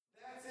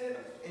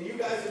and you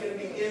guys are going to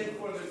be in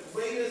for the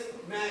greatest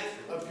match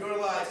of your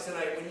lives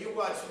tonight when you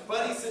watch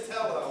Buddy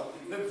Sotelo,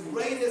 the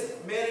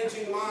greatest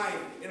managing mind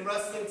in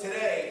wrestling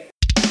today.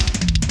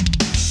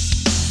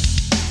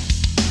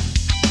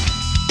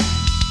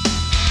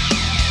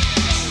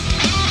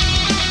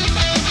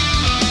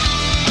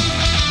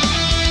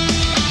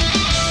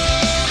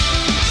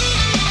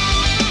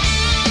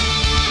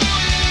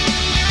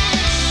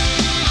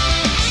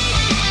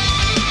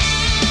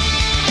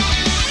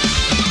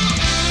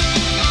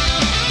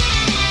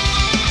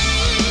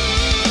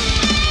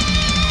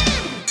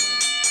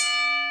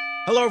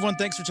 Hello, everyone.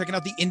 Thanks for checking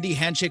out the Indie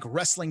Handshake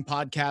Wrestling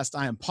Podcast.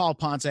 I am Paul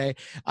Ponte.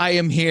 I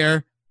am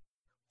here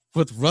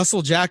with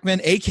Russell Jackman,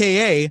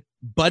 a.k.a.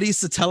 Buddy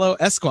Sotelo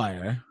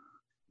Esquire.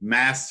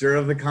 Master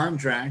of the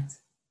contract.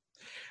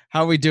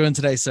 How are we doing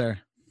today, sir?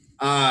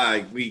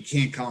 We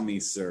can't call me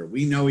sir.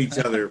 We know each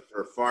other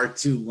for far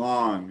too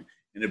long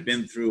and have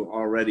been through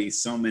already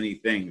so many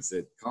things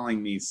that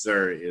calling me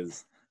sir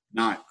is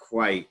not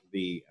quite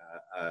the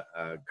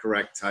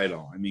correct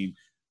title. I mean,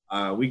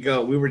 we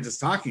were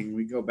just talking,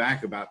 we go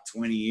back about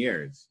 20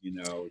 years,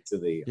 to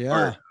the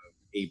heart of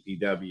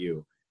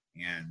APW,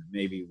 and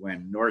maybe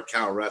when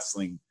NorCal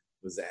wrestling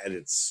was at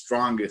its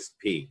strongest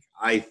peak,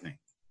 I think,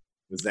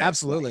 was that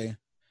absolutely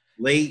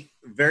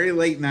very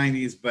late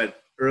 90s,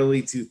 but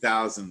early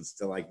 2000s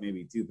to like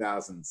maybe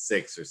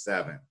 2006 or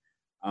 7.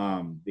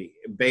 The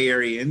Bay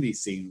Area indie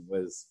scene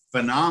was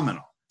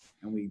phenomenal,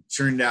 and we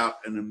churned out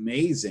an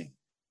amazing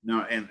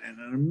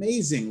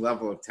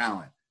level of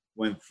talent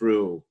went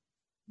through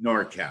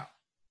NorCal.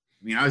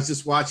 I mean, I was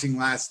just watching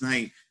last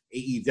night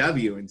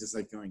AEW and just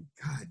like going,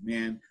 God,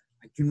 man,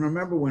 I can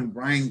remember when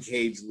Brian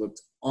Cage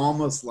looked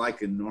almost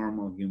like a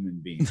normal human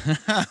being.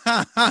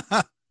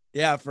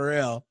 Yeah, for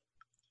real.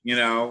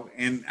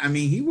 And I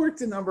mean, he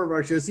worked a number of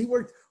our shows. He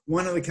worked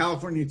one of the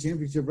California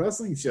Championship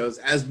Wrestling shows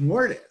as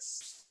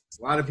Mortis.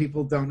 A lot of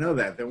people don't know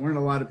that. There weren't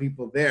a lot of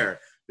people there,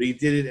 but he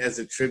did it as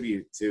a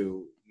tribute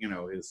to,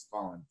 his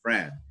fallen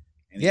friend.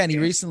 And he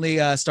recently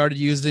started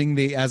using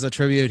as a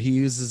tribute, he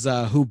uses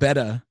Who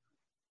Betta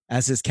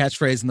as his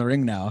catchphrase in the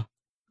ring now.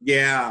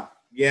 Yeah,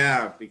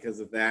 because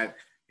of that,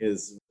 a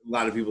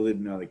lot of people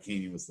didn't know that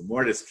Kanyon was the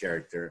Mortis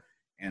character,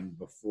 and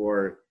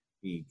before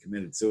he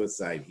committed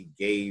suicide, he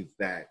gave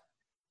that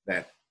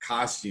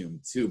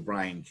costume to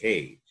Brian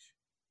Cage.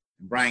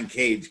 And Brian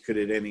Cage could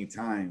at any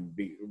time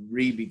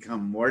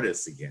become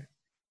Mortis again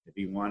if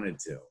he wanted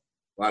to.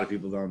 A lot of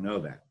people don't know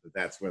that, but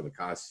that's where the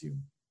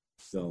costume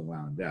still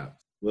wound up.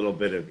 Little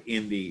bit of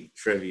indie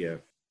trivia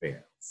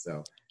fans.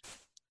 So,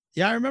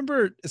 yeah, I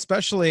remember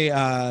especially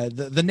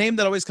the name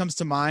that always comes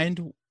to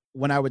mind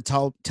when I would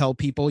tell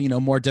people,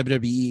 more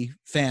WWE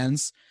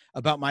fans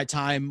about my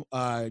time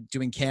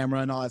doing camera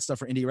and all that stuff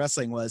for indie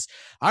wrestling was,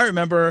 I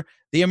remember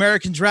the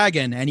American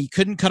Dragon, and he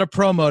couldn't cut a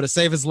promo to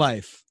save his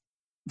life.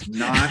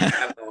 Not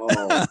at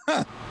all.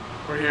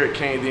 We're here at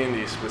King of the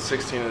Indies with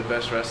 16 of the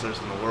best wrestlers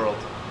in the world.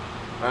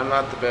 I'm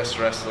not the best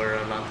wrestler.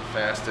 I'm not the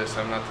fastest.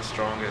 I'm not the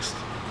strongest.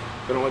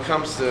 But when it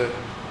comes to,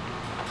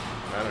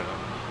 I don't know,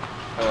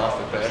 I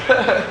lost it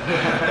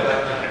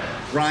there.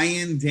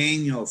 Bryan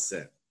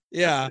Danielson.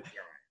 Yeah.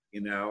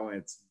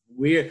 It's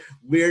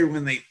weird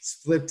when they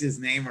flipped his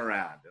name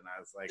around. And I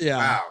was like,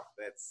 wow,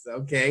 that's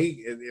okay.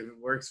 If it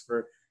works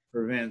for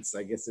Vince,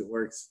 I guess it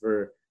works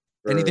for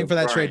anything for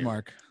that Bryan.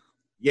 trademark.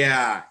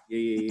 Yeah.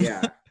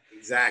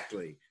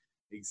 Exactly.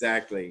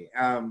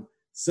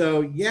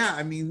 So, yeah,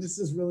 I mean, this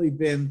has really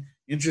been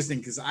interesting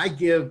because I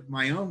give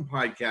my own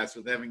podcast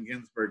with Evan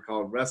Ginsberg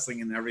called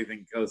Wrestling and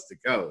Everything Coast to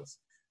Coast.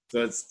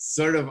 So it's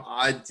sort of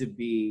odd to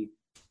be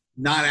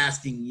not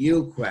asking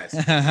you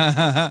questions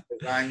because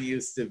I'm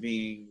used to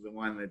being the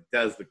one that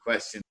does the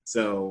question.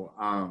 So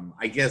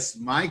I guess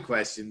my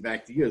question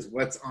back to you is,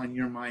 what's on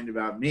your mind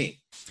about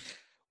me?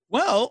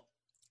 Well,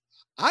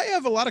 I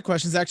have a lot of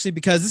questions actually,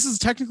 because this is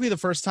technically the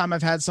first time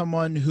I've had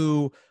someone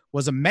who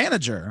was a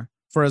manager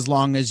for as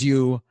long as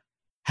you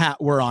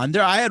were on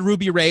there. I had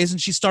Ruby Reyes, and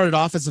she started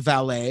off as a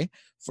valet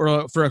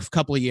for a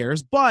couple of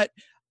years, but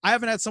I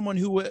haven't had someone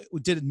who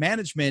did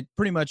management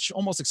pretty much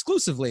almost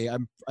exclusively.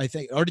 I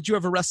think. Or did you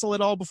ever wrestle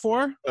at all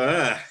before?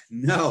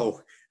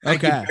 No. Okay. I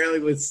could barely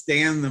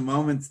withstand the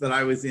moments that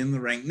I was in the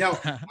ring. No,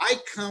 I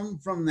come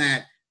from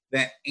that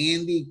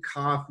Andy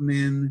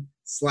Kaufman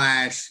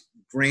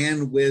 /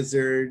 Grand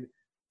Wizard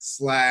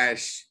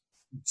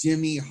 /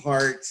 Jimmy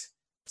Hart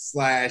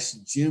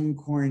 / Jim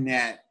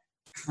Cornette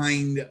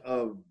kind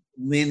of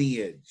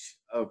lineage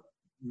of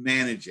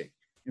managing.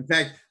 In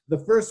fact, the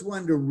first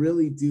one to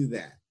really do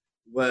that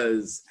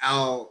was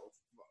Al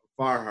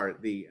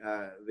Farhart, the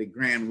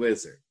Grand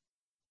Wizard.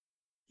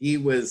 He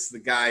was the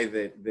guy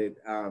that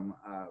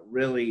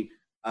really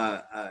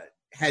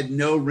had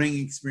no ring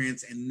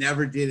experience and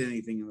never did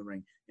anything in the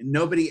ring, and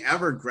nobody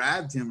ever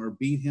grabbed him or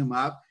beat him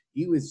up.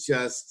 He was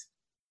just,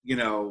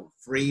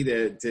 free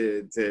to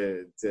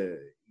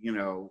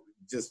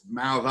just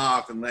mouth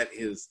off and let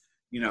his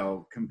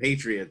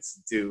compatriots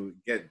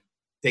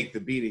take the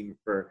beating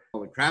for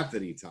all the crap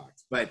that he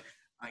talks. But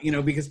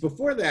because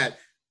before that,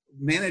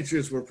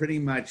 managers were pretty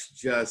much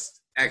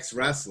just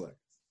ex-wrestlers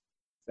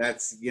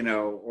That's,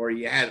 or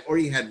you had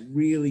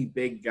really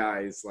big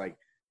guys like,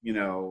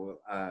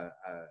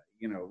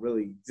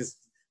 really just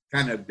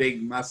kind of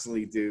big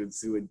muscly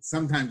dudes who would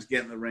sometimes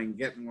get in the ring,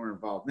 get more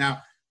involved.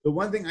 Now, the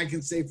one thing I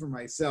can say for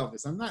myself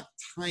is I'm not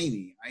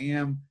tiny. I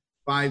am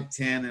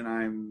 5'10", and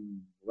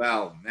I'm,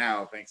 well,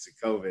 now thanks to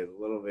COVID,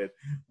 a little bit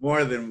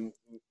more than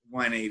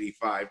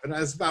 185, but I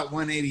was about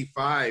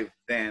 185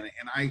 then,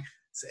 and I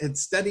had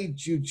studied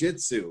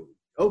jiu-jitsu,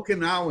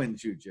 Okinawan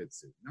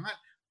jiu-jitsu, not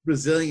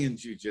Brazilian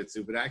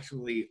jiu-jitsu, but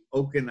actually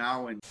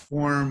Okinawan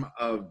form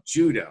of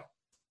judo,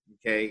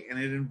 okay? And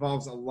it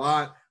involves a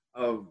lot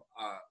of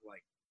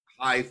like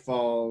high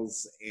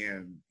falls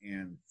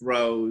and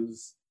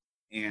throws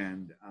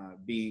and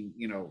being,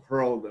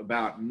 hurled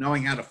about.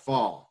 Knowing how to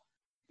fall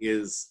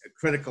is a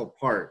critical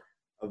part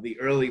of the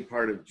early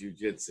part of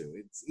jiu-jitsu.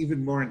 It's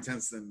even more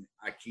intense than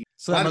Aikido.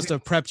 So that must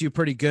have prepped you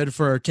pretty good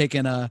for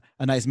taking a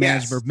nice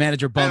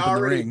manager bump in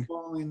the ring.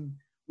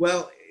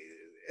 Well,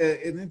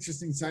 an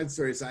interesting side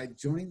story is I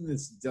joined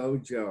this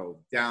dojo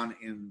down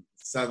in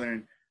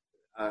southern,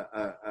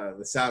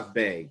 the South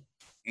Bay,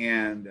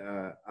 and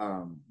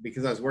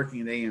because I was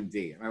working at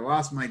AMD, and I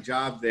lost my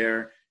job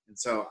there, and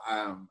so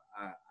I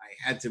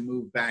had to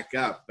move back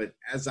up. But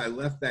as I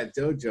left that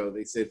dojo,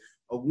 they said,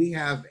 "Oh, we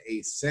have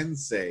a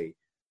sensei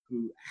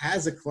who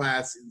has a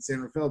class in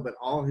San Rafael, but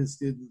all his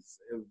students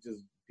have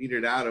just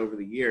petered out over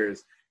the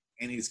years,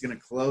 and he's going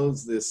to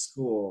close this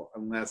school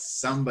unless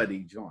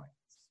somebody joins."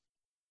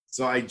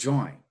 So I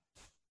joined,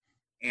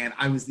 and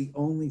I was the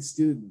only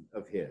student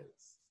of his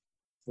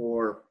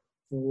for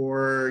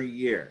 4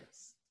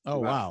 years. Oh,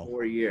 wow.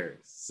 4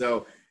 years.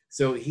 So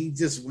he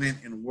just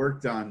went and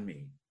worked on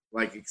me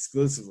like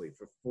exclusively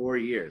for 4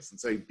 years. And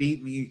so he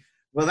beat me.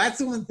 Well, that's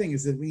the one thing,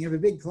 is that when you have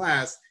a big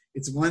class,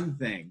 it's one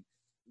thing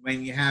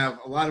when you have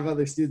a lot of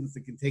other students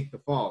that can take the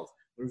falls.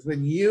 Whereas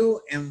when you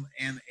and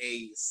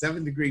a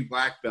 7-degree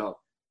black belt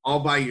all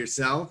by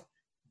yourself,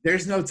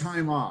 there's no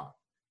time off.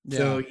 Yeah.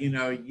 So,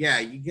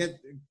 you get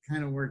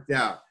kind of worked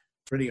out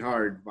pretty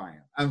hard by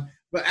him.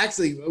 But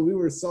actually, we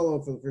were solo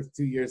for the first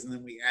 2 years, and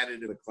then we added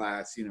to the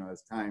class,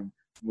 as time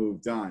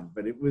moved on.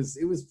 But it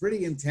was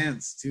pretty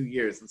intense 2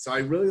 years. And so I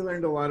really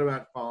learned a lot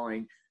about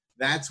falling.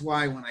 That's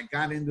why when I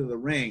got into the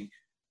ring,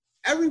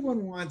 everyone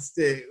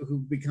who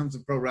becomes a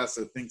pro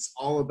wrestler thinks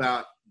all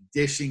about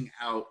dishing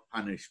out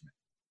punishment.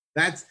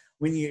 That's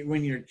when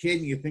you're a kid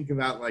and you think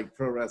about like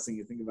pro wrestling,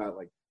 you think about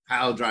like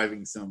pile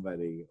driving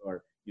somebody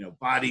or,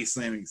 body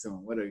slamming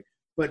someone, whatever.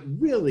 But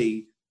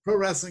really, pro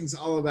wrestling's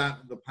all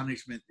about the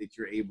punishment that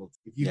you're able to.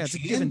 If you it's a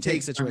give and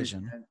take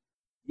situation.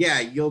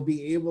 You'll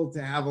be able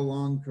to have a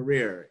long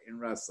career in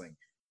wrestling.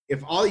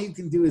 If all you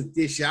can do is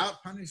dish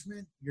out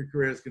punishment, your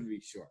career is going to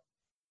be short.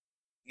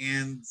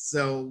 And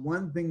so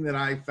one thing that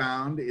I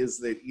found is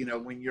that,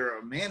 when you're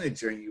a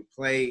manager and you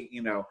play,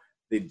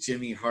 the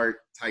Jimmy Hart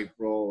type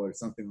role or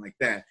something like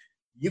that,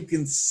 you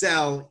can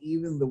sell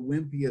even the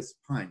wimpiest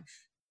punch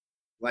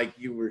like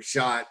you were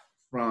shot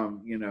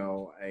from,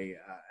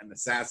 an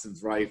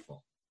assassin's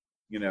rifle.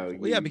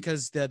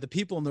 Because the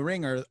people in the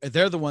ring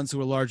they're the ones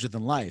who are larger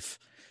than life.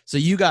 So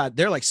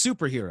they're like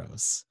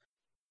superheroes.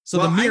 So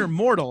the mere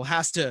mortal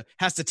has to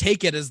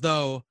take it as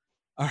though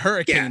a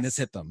hurricane has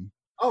hit them.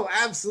 Oh,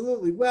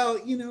 absolutely. Well,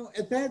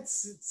 at that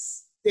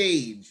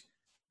stage,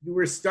 you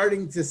were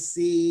starting to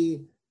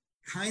see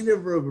kind of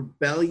a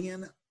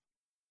rebellion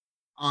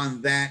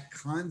on that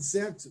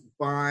concept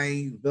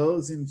by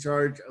those in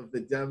charge of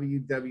the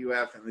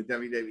WWF and the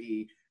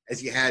WWE,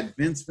 as you had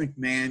Vince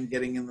McMahon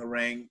getting in the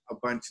ring a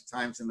bunch of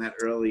times in that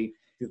early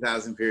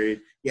 2000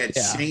 period. You had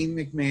Shane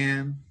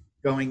McMahon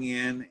going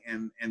in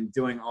and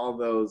doing all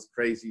those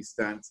crazy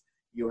stunts.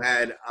 You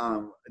had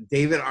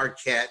David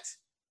Arquette,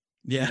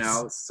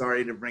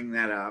 sorry to bring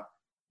that up,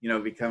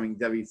 becoming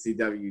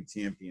WCW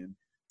champion.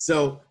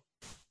 So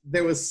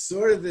there was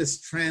sort of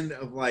this trend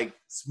of like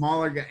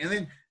smaller guy, and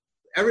then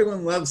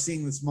everyone loves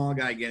seeing the small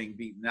guy getting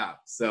beaten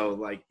up. So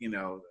like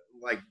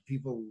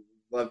people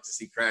love to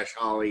see Crash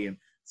Holly and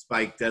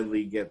Spike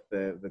Dudley get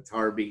the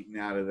tar beaten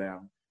out of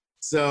them.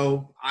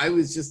 So I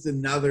was just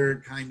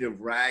another kind of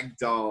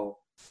ragdoll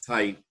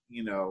type,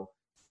 and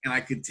I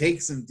could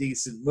take some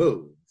decent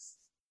moves.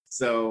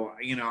 So,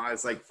 I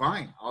was like,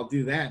 fine, I'll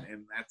do that.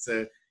 And that's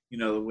the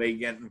way you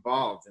get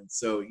involved. And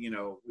so,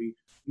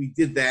 we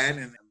did that,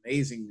 and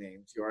amazing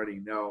names. You already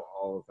know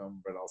all of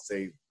them, but I'll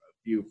say a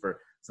few for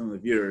some of the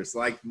viewers,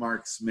 like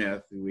Mark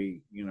Smith, who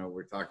we,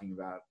 were talking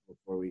about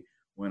before we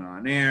went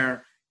on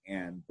air,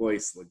 and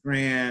Boyce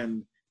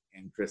LeGrand,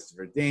 and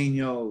Christopher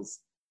Daniels,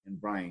 and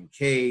Brian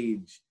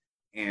Cage,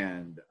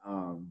 and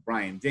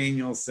Brian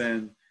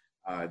Danielson,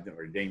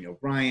 or Daniel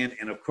Bryan,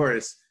 and of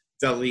course,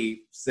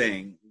 Dalip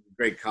Singh,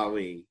 Great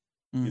Khali.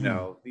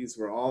 Mm-hmm. These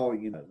were all,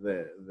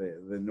 the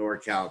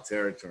NorCal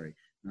territory.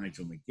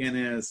 Nigel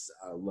McGuinness,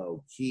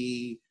 Low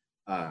Key.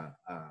 Did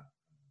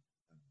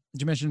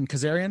you mention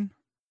Kazarian?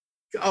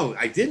 Oh,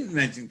 I didn't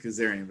mention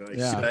Kazarian, but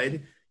I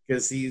should,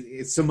 because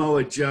he's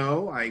Samoa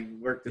Joe. I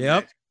worked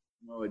with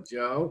Samoa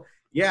Joe.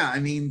 Yeah,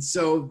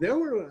 so there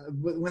were,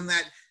 when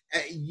that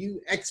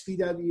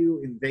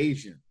XPW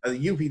invasion,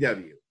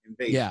 UPW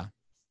Invaded. Yeah.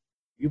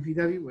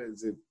 UPW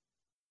was it?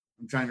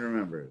 I'm trying to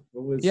remember. It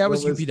was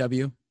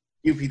UPW.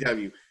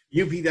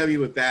 UPW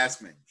with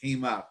Bassman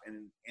came up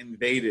and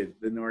invaded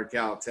the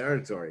NorCal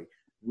territory.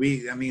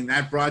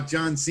 That brought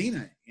John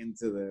Cena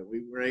into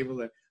we were able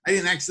to. I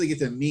didn't actually get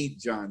to meet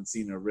John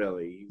Cena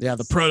really.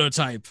 The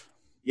prototype.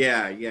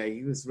 Yeah,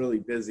 he was really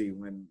busy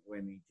when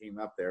he came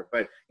up there.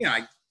 But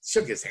I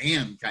shook his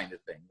hand, kind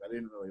of thing. But I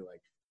didn't really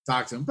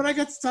talk to him. But I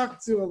got to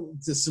talk to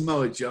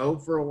Samoa Joe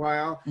for a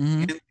while,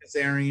 and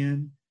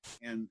Kazarian,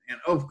 and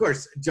of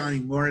course Johnny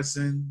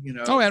Morrison.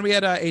 Oh, and we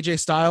had AJ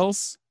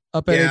Styles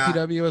up at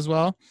APW as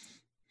well.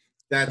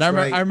 Right.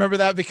 I remember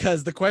that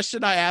because the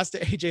question I asked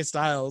AJ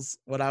Styles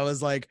when I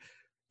was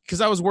because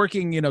I was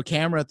working,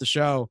 camera at the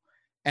show.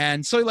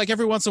 And so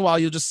every once in a while,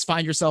 you'll just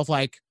find yourself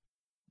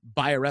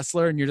by a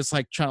wrestler and you're just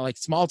trying to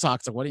small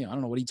talk. So I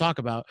don't know, what do you talk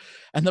about?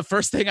 And the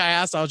first thing I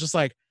asked, I was just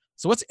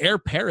so what's Air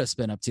Paris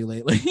been up to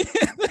lately?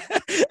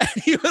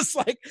 And he was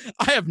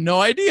I have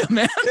no idea,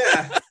 man.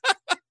 Yeah.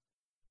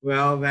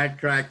 Well, that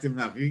cracked him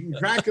up. You can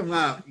crack them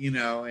up,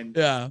 and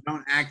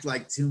don't act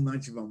like too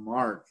much of a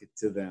mark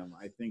to them.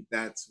 I think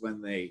that's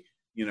when they,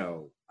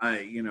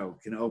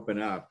 can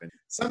open up. And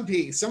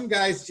some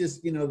guys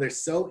just, they're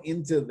so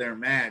into their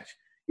match.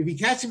 If you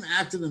catch them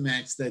after the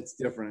match, that's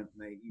different.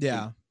 You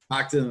can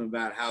talk to them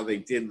about how they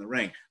did in the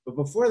ring. But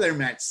before their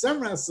match, some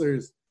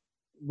wrestlers,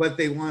 what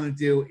they want to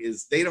do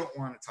is they don't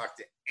want to talk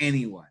to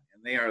anyone.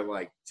 And they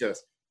are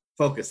just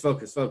focus.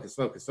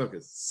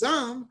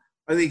 Some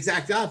are the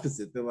exact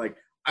opposite. They're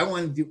I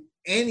want to do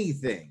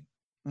anything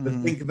but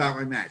think about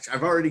my match.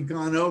 I've already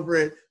gone over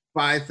it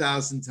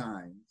 5,000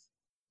 times.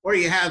 Or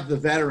you have the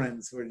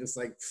veterans who are just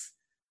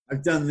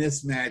I've done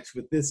this match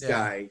with this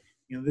guy.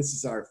 This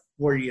is our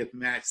 40th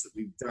match that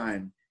we've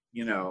done,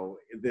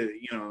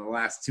 the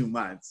last 2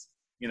 months.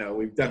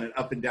 We've done it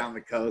up and down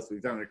the coast.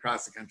 We've done it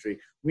across the country.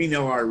 We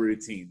know our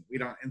routine.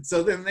 And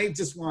so then they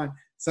just want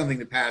something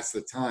to pass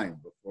the time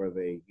before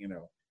they,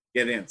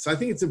 get in. So I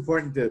think it's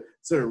important to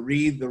sort of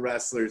read the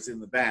wrestlers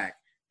in the back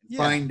and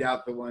find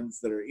out the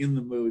ones that are in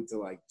the mood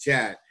to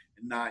chat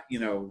and not,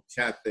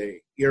 chat the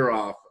ear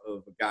off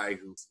of a guy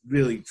who's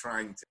really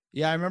trying to.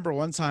 Yeah, I remember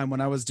one time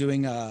when I was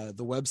doing the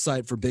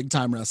website for Big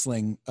Time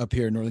Wrestling up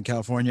here in Northern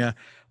California,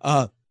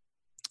 I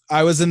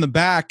was in the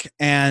back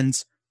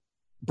and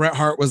Bret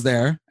Hart was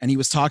there and he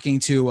was talking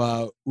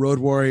to Road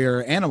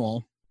Warrior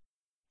Animal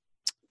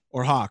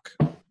or Hawk.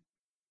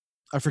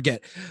 I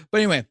forget. But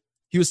anyway,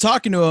 he was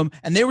talking to him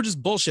and they were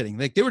just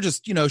bullshitting. They were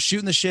just,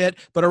 shooting the shit.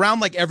 But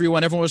around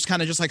everyone was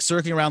kind of just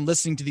circling around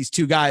listening to these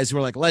two guys who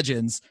are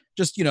legends,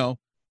 just,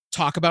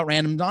 talk about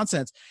random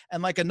nonsense.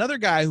 And another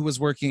guy who was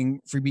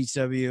working for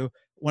BTW,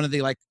 one of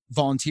the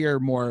volunteer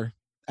more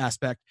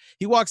aspect,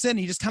 he walks in,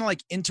 he just kind of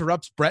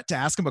interrupts Bret to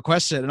ask him a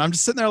question. And I'm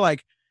just sitting there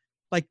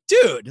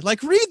dude,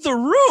 read the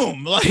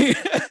room.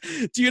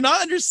 Do you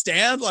not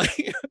understand?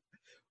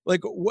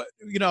 What,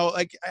 and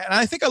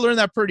I think I learned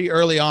that pretty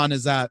early on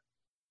is that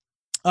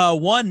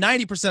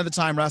 90% of the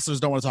time wrestlers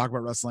don't want to talk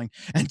about wrestling.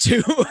 And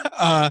 2,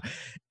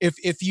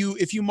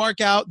 if you mark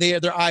out,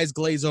 their eyes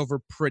glaze over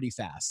pretty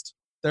fast.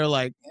 They're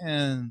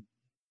and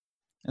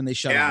they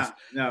shut off.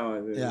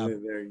 No,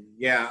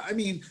 yeah.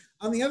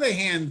 On the other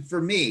hand,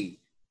 for me,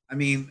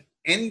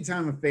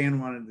 anytime a fan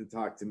wanted to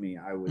talk to me,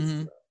 I was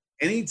thrilled.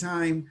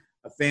 Anytime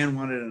a fan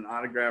wanted an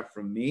autograph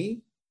from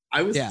me,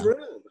 I was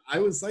thrilled. I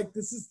was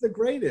this is the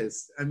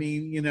greatest.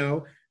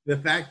 The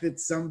fact that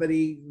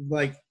somebody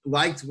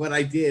liked what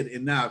I did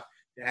enough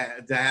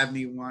to have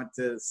me want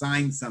to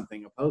sign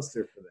something, a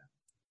poster for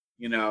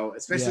them,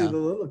 especially the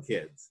little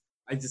kids,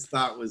 I just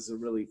thought was a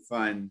really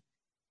fun,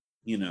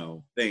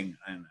 thing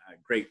and a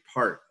great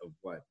part of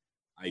what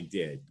I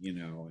did,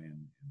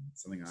 and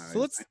something I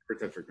never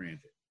took for granted.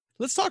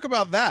 Let's talk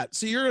about that.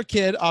 So you're a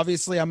kid,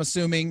 obviously, I'm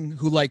assuming,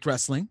 who liked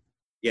wrestling.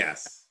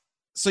 Yes.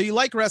 So you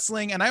like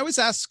wrestling, and I always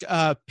ask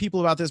people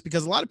about this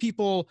because a lot of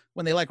people,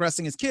 when they like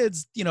wrestling as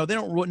kids, they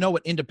don't know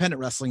what independent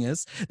wrestling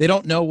is. They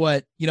don't know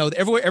what,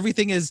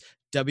 everything is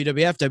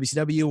WWF,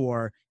 WCW,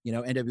 or,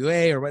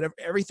 NWA or whatever,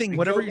 everything,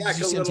 whatever you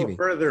see on TV.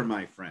 Further,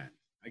 my friend.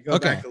 I go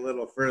back a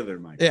little further,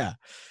 my friend.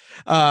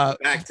 Yeah.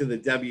 Back to the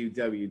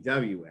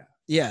WWF.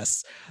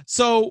 Yes.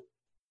 So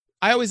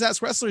I always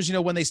ask wrestlers,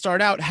 when they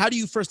start out, how do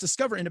you first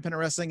discover independent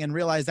wrestling and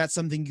realize that's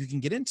something you can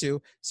get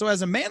into? So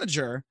as a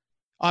manager,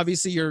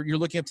 obviously you're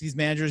looking up to these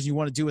managers, you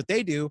want to do what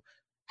they do.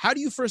 How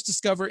do you first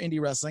discover indie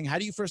wrestling? How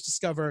do you first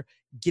discover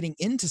getting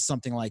into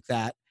something like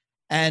that?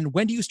 And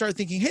when do you start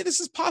thinking, hey, this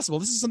is possible.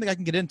 This is something I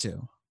can get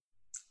into?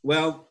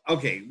 Well,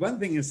 okay. One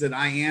thing is that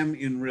I am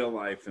in real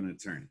life an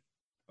attorney.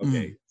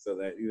 Okay. So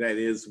that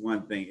is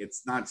one thing.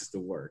 It's not just a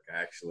work.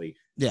 I actually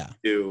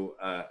do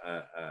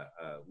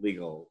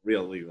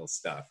real legal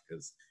stuff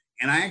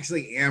and I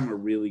actually am a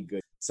really good,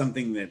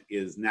 something that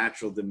is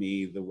natural to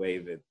me, the way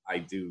that I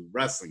do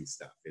wrestling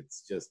stuff. It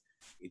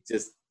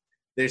just,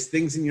 there's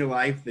things in your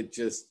life that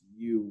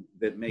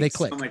make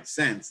so much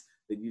sense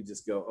that you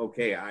just go,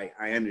 okay,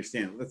 I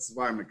understand. That's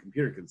why I'm a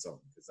computer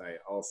consultant, because I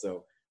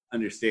also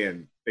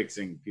understand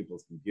fixing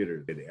people's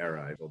computers in the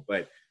era.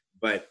 But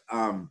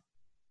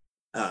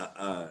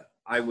I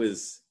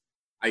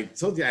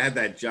told you I had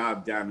that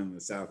job down in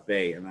the South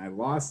Bay, and I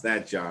lost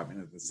that job.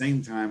 And at the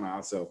same time, I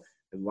also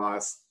had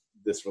lost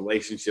this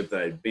relationship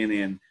that I'd been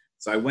in.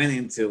 So I went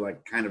into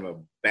like kind of a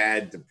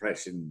bad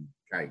depression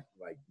kind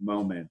like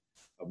moment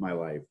of my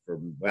life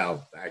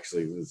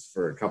actually it was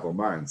for a couple of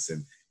months.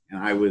 And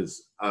I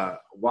was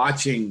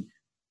watching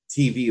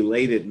TV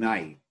late at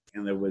night,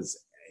 and there was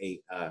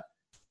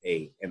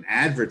an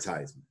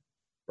advertisement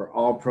for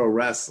All Pro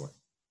Wrestling,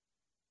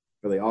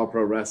 for the All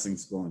Pro Wrestling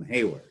School in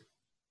Hayward.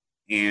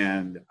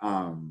 And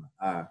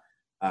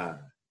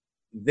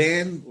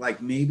then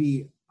like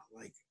maybe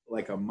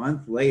like a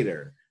month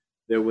later,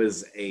 there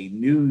was a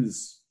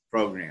news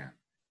program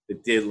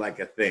that did like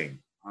a thing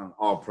on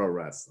All Pro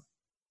Wrestling.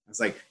 I was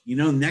like,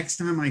 next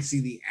time I see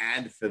the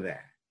ad for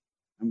that,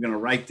 I'm going to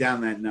write down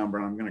that number.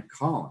 I'm going to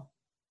call them.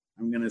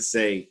 I'm going to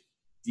say,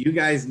 do you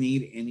guys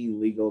need any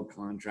legal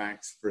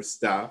contracts for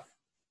stuff?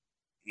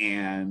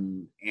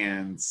 And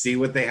see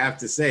what they have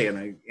to say.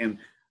 And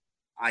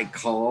I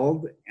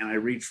called and I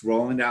reached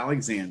Roland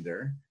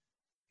Alexander,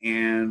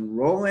 and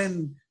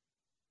Roland,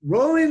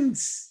 I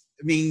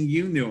mean,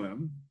 you knew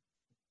him.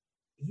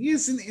 He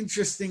is an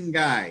interesting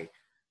guy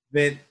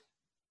that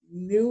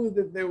knew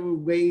that there were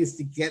ways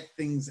to get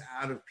things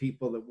out of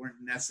people that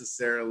weren't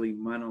necessarily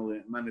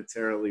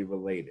monetarily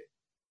related.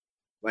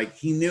 Like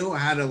he knew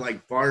how to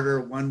like barter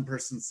one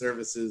person's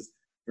services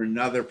for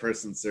another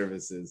person's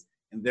services,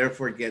 and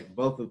therefore get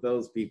both of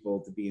those people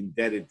to be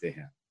indebted to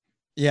him.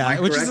 Yeah,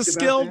 which is a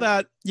skill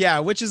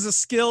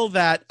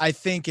that I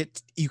think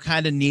you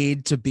kind of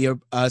need to be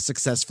a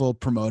successful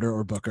promoter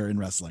or booker in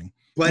wrestling.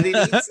 But it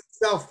eats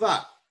itself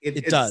up.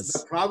 It does.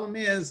 The problem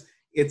is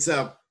it's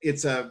a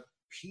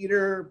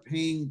Peter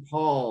paying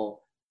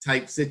Paul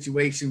type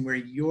situation where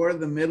you're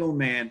the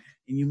middleman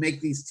and you make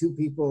these two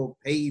people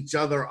pay each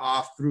other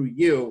off through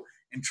you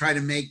and try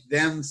to make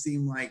them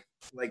seem like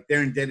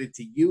they're indebted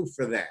to you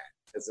for that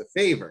as a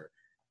favor.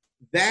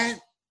 That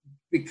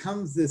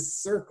becomes this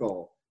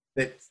circle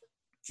that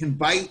can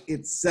bite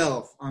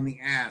itself on the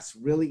ass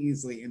really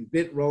easily and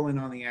bit Roland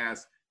on the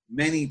ass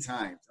many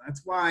times.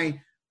 That's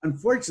why,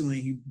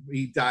 unfortunately,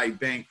 he died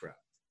bankrupt.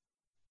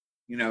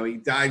 He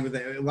died with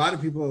a lot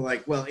of people are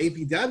like, well,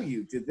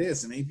 APW did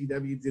this and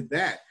APW did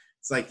that.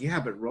 It's like, yeah,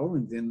 but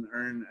Roland didn't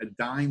earn a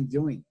dime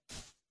doing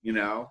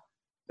it.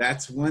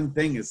 That's one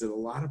thing, is that a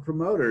lot of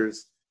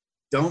promoters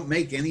don't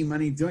make any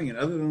money doing it,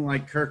 other than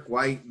like Kirk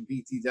White and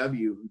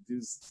BTW, who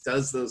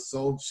does those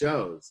sold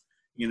shows,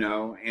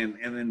 and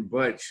then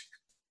Butch,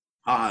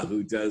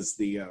 who does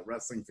the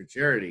wrestling for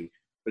charity.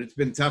 But it's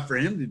been tough for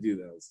him to do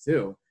those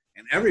too.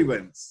 And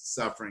everyone's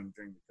suffering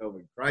during the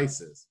COVID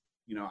crisis.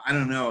 I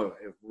don't know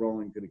if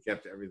Roland could have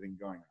kept everything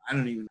going. I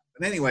don't even know.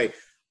 But anyway,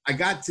 I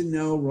got to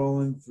know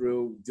Roland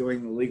through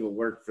doing the legal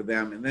work for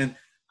them. And then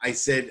I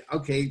said,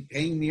 okay,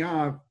 paying me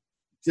off,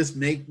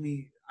 just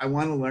I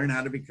want to learn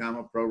how to become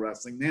a pro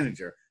wrestling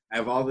manager. I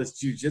have all this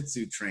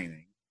jiu-jitsu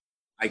training.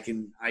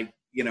 And I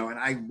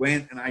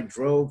went and I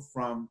drove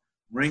from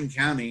Marin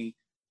County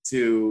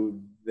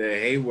to the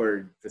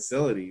Hayward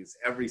facilities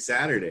every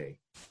Saturday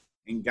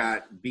and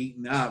got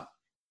beaten up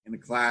in a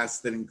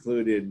class that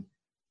included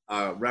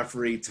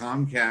referee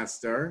Tom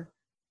Castor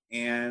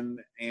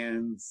and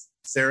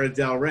Sarah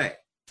Del Rey.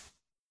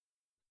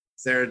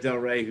 Sarah Del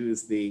Rey,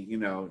 who's the,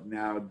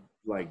 now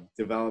like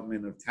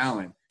development of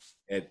talent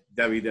at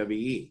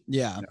WWE.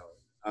 Yeah.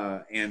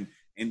 And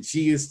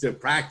she used to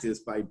practice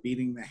by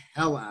beating the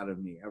hell out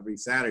of me every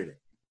Saturday.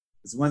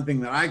 It's one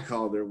thing that I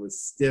called her was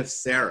Stiff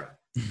Sarah.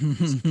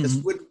 She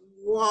just would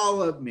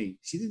wallop me.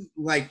 She didn't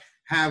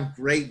have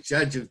great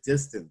judge of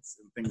distance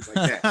and things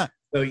like that.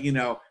 So,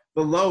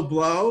 the low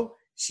blow,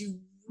 she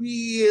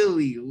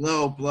really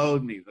low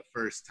blowed me the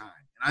first time.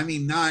 And I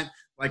mean, not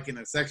like in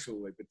a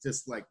sexual way, but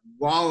just like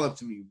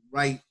walloped me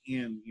right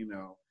in,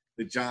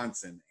 the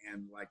Johnson.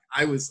 And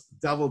I was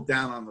doubled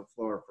down on the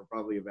floor for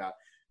probably about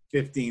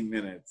 15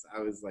 minutes.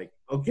 I was like,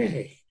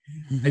 okay,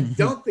 I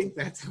don't think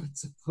that's how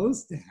it's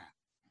supposed to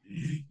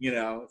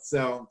happen.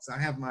 So I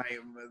have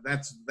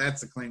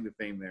that's a claim to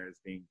fame there, is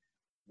being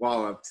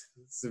walloped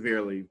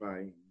severely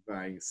by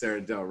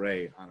Sarah Del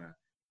Rey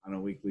on a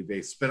weekly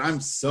basis. But I'm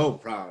so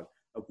proud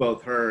of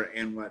both her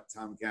and what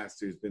Tom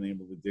Castor has been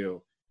able to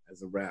do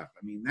as a ref.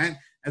 I mean, that,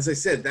 as I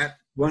said, that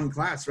one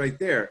class right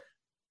there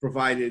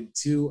provided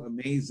two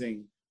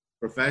amazing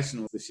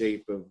professionals, the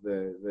shape of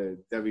the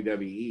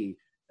WWE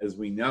as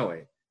we know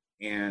it.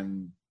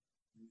 And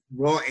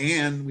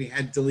we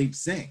had Dilip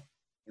Singh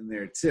in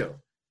there too.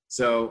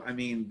 So, I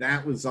mean,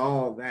 that was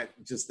all that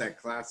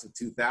class of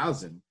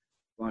 2000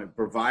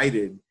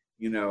 provided,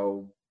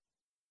 a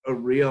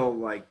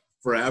real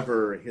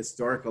forever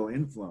historical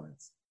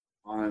influence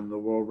on the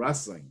World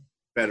Wrestling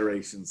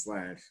Federation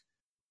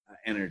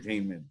 /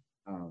 entertainment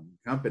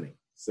company.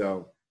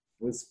 So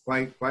it was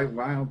quite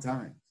wild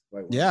times.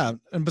 Yeah.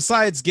 And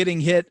besides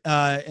getting hit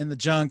in the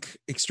junk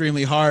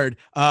extremely hard,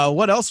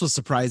 what else was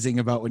surprising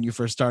about when you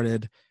first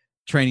started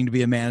training to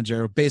be a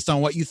manager, based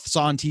on what you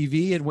saw on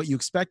TV and what you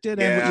expected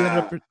and what you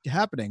ended up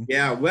happening?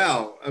 Yeah.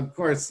 Well, of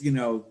course,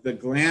 the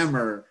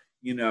glamour,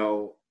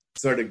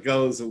 sort of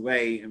goes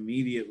away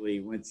immediately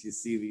once you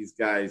see these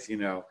guys,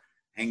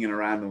 hanging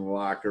around in the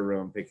locker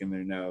room, picking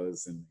their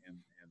nose and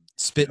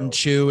spit and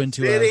chew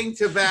into spitting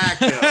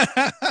tobacco.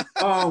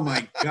 Oh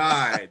my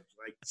God.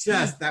 Like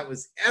just, that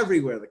was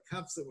everywhere. The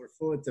cups that were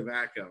full of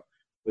tobacco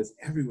was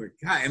everywhere.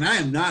 God, and I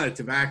am not a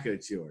tobacco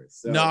chewer.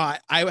 So No, I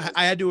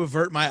had to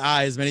avert my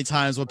eyes many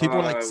times when people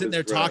were like sitting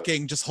there gross.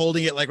 talking, just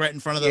holding it like right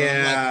in front of them.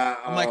 Yeah,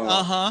 I'm like,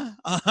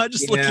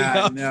 just looking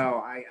up.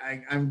 No,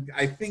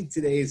 I think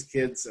today's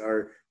kids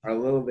are a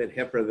little bit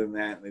hipper than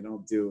that. And they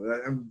don't do,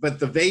 but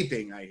the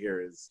vaping I hear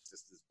is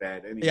just as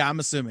bad. Anyway. Yeah, I'm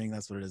assuming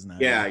that's what it is now.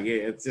 Yeah,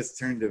 it's just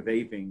turned to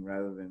vaping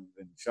rather than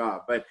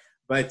shop. But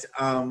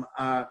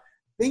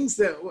things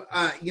that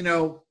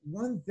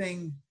one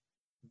thing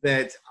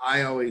that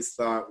I always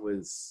thought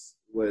was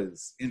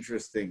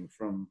interesting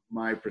from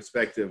my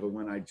perspective of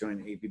when I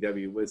joined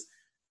APW was,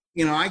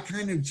 I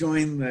kind of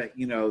joined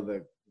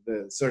the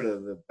sort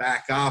of the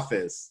back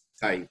office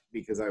type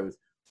because I was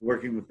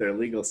working with their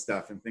legal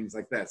stuff and things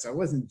like that. So I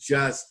wasn't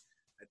just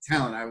a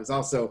talent. I was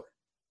also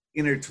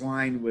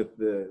intertwined with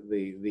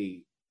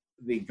the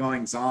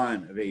goings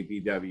on of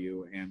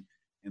APW and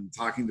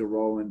talking to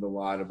Roland a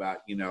lot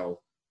about,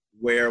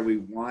 where we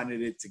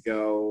wanted it to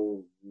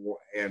go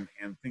and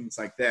things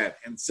like that.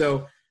 And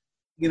so,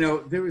 it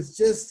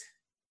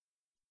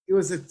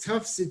was a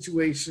tough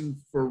situation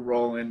for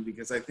Roland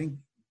because I think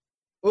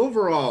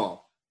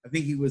overall, I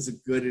think he was a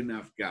good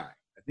enough guy.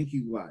 I think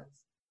he was.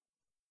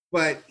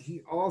 But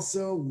he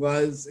also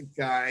was a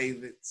guy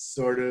that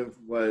sort of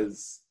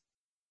was,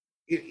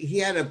 he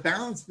had a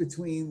balance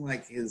between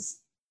like his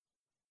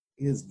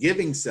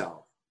giving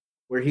self,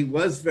 where he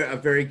was a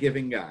very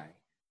giving guy,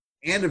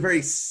 and a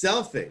very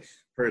selfish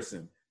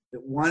person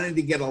that wanted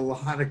to get a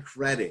lot of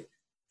credit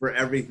for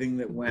everything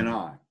that went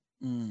on.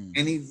 And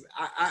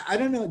I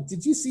don't know,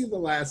 did you see The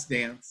Last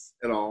Dance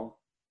at all?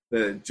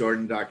 The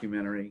Jordan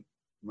documentary,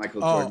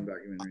 Michael Jordan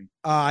documentary?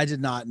 I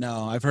did not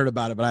know. I've heard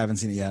about it, but I haven't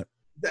seen it yet.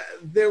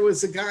 There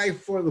was a guy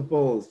for the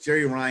Bulls,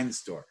 Jerry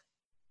Reinsdorf,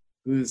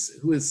 who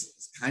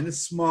is kind of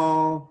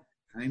small,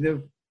 kind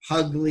of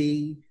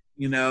ugly,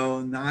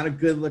 not a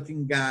good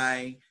looking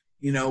guy,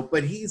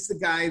 but he's the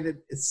guy that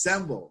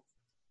assembled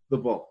the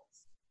Bulls.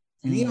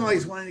 And he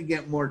always wanted to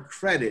get more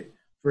credit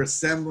for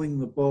assembling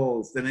the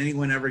Bulls than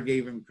anyone ever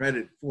gave him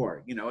credit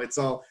for. It's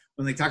all,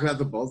 when they talk about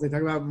the Bulls, they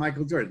talk about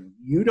Michael Jordan.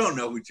 You don't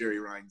know who Jerry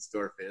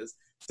Reinsdorf is.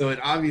 So it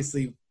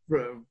obviously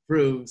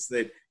proves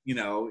that,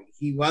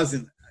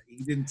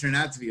 he didn't turn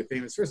out to be a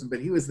famous person,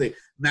 but he was the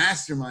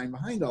mastermind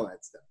behind all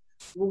that stuff.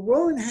 Well,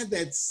 Roland had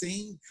that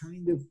same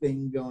kind of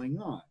thing going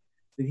on,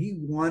 that he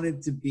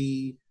wanted to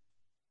be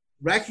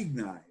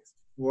recognized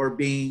for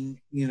being,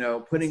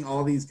 putting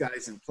all these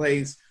guys in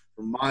place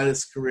for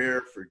Modest's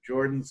career, for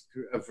Jordan's,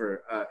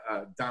 for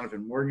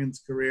Donovan Morgan's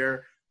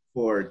career,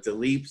 for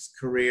Dilip's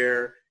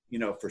career,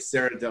 for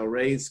Sarah Del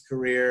Rey's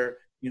career.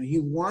 He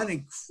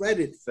wanted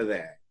credit for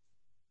that,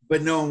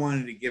 but no one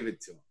wanted to give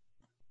it to him.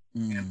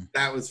 And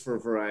that was for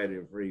a variety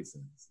of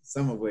reasons,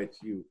 some of which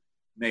you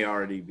may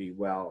already be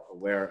well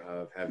aware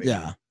of, having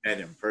met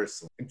him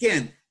personally.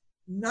 Again,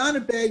 not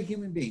a bad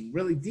human being,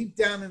 really deep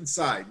down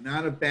inside,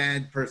 not a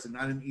bad person,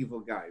 not an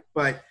evil guy,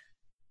 but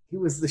he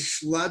was the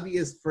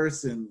schlubbiest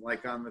person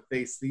like on the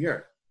face of the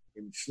earth.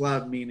 And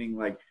schlub meaning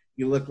like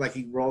he looked like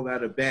he rolled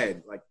out of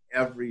bed like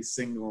every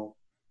single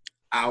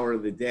hour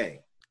of the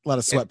day. A lot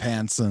of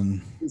sweatpants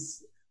and. He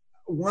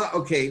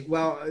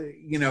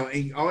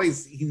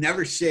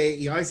never shaved.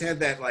 He always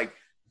had that like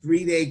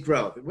 3-day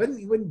growth. He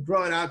wouldn't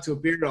grow it out to a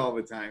beard all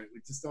the time. It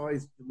would just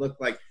always look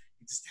like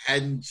he just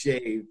hadn't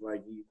shaved,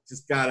 like he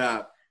just got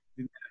up.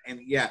 And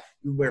he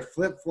would wear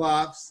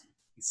flip-flops.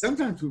 He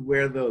sometimes would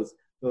wear those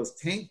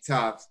tank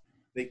tops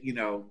that,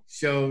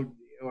 showed,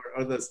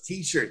 or those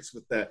t-shirts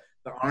with the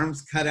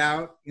arms cut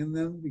out in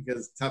them,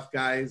 because tough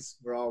guys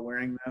were all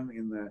wearing them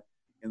in the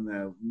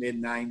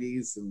mid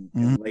 90s and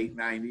late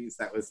 90s.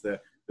 That was the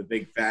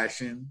big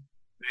fashion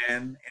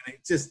then. And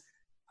it just,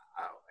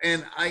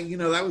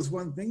 that was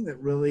one thing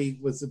that really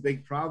was a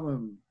big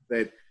problem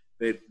that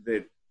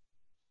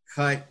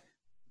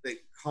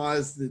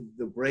caused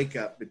the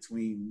breakup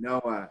between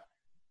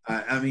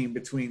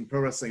between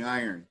Pro Wrestling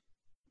Iron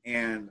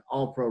and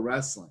All Pro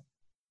Wrestling,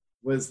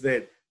 was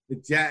that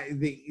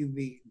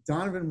the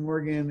Donovan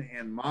Morgan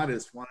and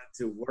Modest wanted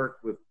to work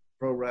with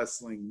Pro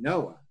Wrestling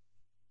Noah,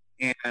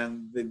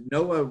 and the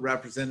Noah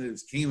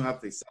representatives came up.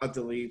 They saw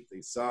Dilip,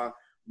 they saw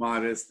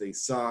Modest, they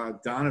saw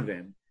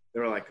Donovan.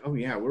 They were like, "Oh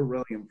yeah, we're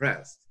really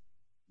impressed."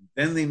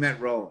 Then they met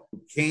Roland.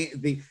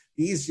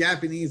 These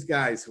Japanese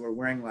guys who were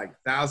wearing like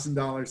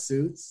 $1,000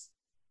 suits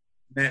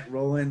met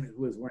Roland,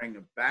 who was wearing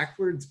a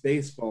backwards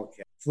baseball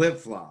cap,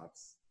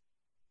 flip-flops,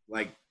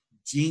 like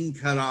jean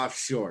cut-off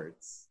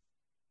shorts,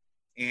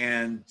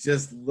 and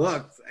just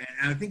looked.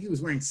 And I think he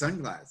was wearing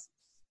sunglasses.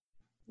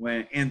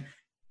 I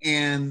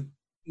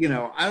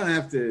don't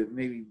have to,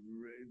 maybe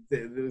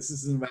this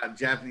isn't about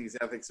Japanese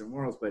ethics or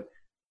morals, but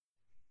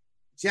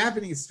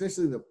Japanese,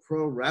 especially the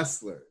pro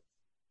wrestlers,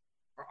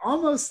 are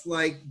almost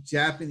like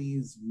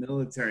Japanese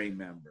military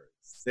members.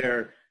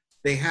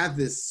 they have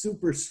this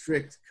super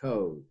strict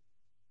code.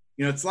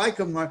 You know, it's like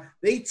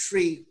they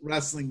treat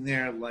wrestling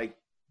there like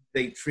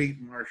they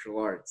treat martial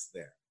arts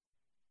there,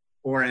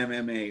 or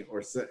MMA,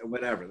 or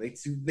whatever.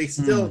 They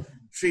still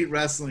treat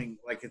wrestling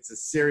like it's a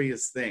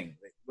serious thing.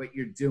 Like what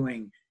you're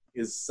doing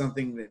is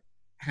something that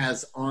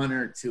has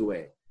honor to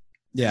it.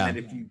 Yeah. And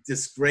if you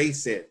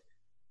disgrace it,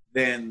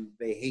 then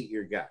they hate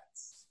your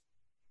guts.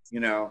 You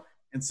know?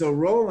 And so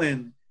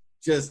Roland,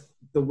 just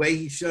the way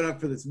he showed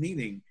up for this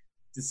meeting,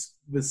 just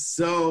was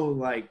so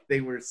like,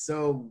 they were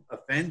so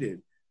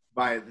offended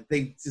by it that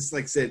they just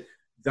like said,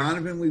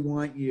 Donovan, we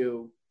want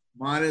you.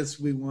 Modest,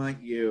 we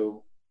want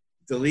you.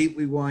 Delete,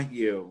 we want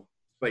you.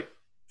 But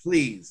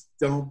please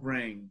don't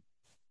bring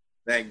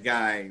that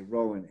guy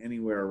Roland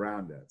anywhere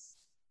around us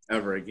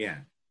ever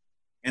again.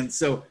 And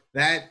so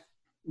that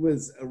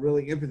was a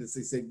really impetus.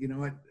 They said, you know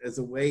what, as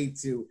a way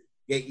to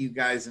get you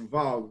guys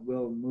involved,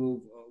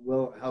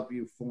 we'll help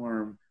you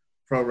form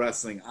Pro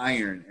Wrestling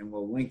Iron, and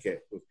we'll link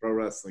it with Pro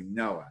Wrestling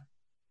Noah.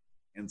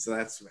 And so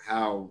that's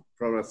how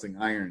Pro Wrestling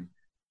Iron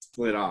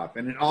split off.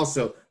 And it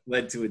also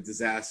led to a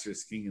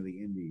disastrous King of the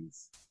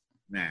Indies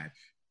match.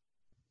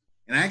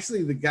 And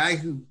actually the guy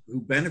who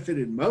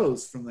benefited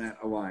most from that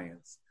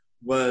alliance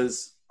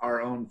was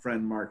our own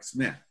friend Mark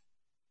Smith,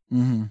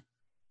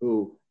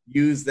 who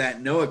used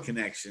that Noah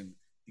connection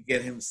to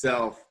get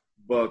himself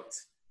booked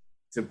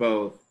to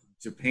both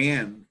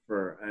Japan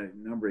for a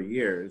number of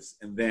years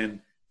and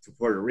then to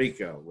Puerto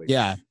Rico.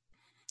 Yeah.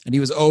 And he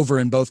was over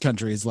in both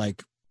countries,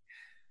 like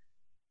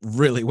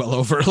really well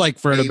over, like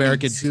for an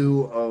American.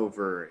 Too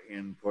over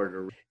in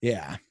Puerto Rico.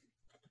 Yeah.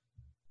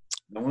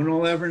 No one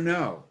will ever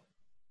know.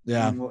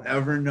 Yeah. No one will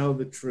ever know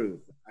the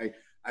truth. I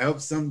hope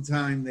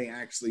sometime they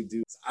actually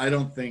do. I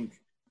don't think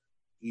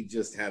he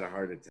just had a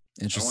heart attack.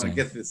 Interesting. I don't want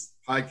to get this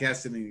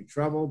podcast in any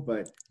trouble,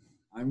 but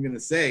I'm going to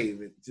say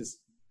that just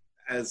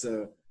as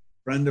a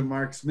friend of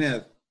Mark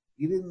Smith,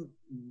 he didn't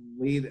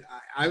lead.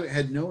 I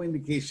had no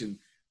indication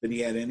that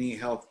he had any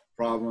health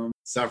problem,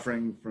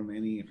 suffering from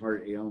any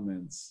heart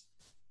ailments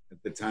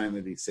at the time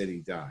that he said he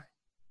died.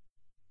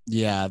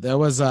 Yeah, that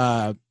was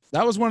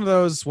one of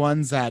those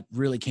ones that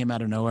really came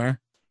out of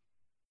nowhere.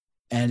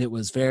 And it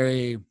was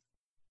strange,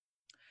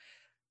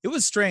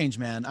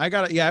 man.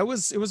 It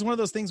was one of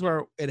those things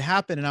where it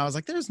happened and I was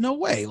like, there's no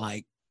way.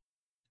 Like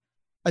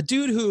a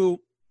dude who,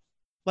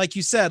 like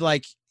you said,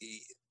 like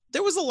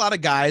there was a lot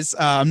of guys,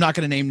 I'm not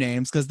going to name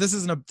names because this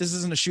isn't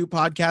a shoot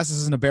podcast. This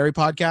isn't a Barry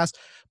podcast,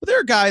 but there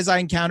are guys I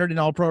encountered in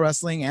All Pro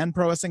Wrestling and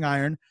Pro Wrestling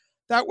Iron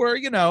that were,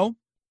 you know,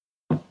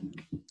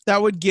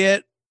 that would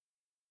get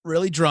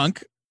really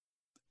drunk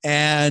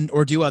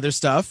or do other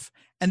stuff.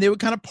 And they would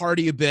kind of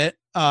party a bit.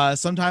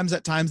 Sometimes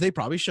at times they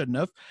probably shouldn't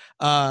have,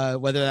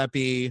 whether that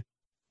be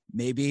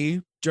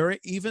maybe during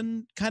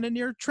even kind of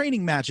near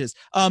training matches,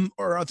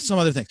 or some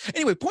other things.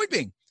 Anyway, point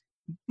being,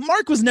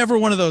 Mark was never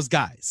one of those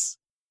guys.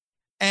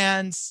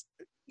 And,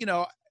 you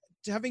know,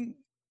 and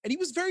he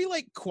was very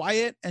like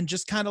quiet and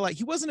just kind of like,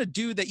 he wasn't a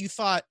dude that you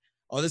thought,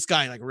 oh, this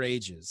guy like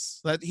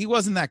rages. That he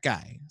wasn't that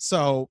guy.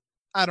 So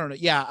I don't know.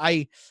 Yeah.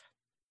 I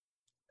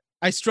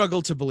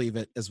struggle to believe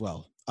it as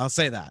well. I'll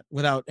say that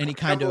without any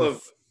kind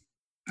of.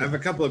 I have a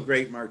couple of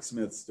great Mark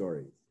Smith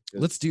stories.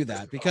 Let's do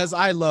that because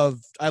I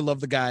love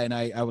the guy and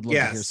I would love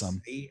to hear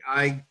some.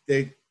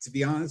 To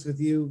be honest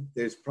with you,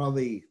 there's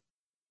probably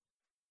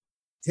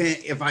 10.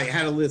 If I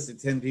had a list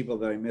of 10 people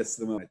that I miss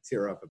the most, I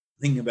tear up.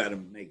 Thinking about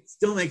him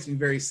still makes me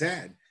very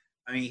sad.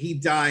 I mean, he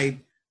died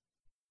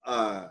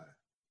 4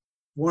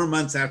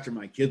 months after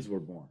my kids were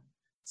born.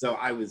 So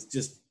I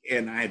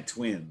had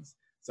twins.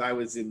 So I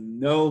was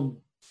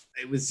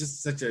it was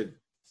just such a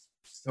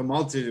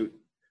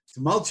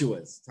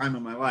tumultuous time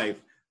in my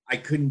life. I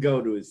couldn't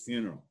go to his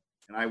funeral.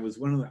 And I was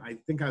one of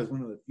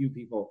the few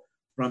people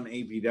from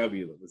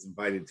APW that was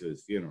invited to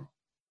his funeral.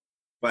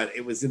 But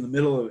it was in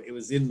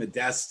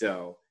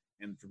Modesto.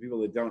 And for people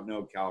that don't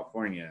know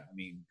California, I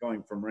mean,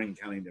 going from Marin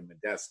County to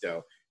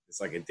Modesto, it's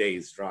like a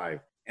day's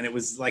drive. And it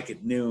was like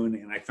at noon.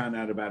 And I found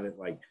out about it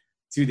like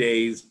 2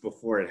 days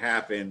before it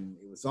happened.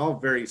 It was all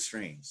very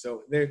strange.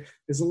 So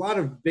there's a lot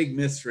of big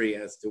mystery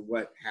as to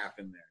what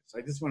happened there. So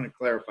I just want to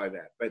clarify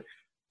that. But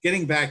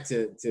getting back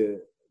to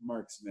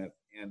Mark Smith,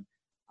 and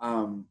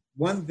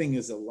one thing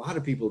is a lot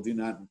of people do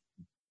not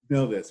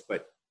know this,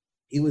 but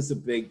he was a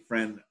big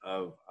friend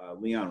of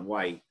Leon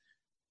White,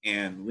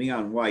 and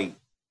Leon White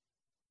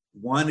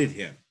wanted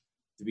him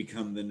to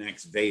become the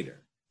next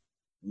Vader.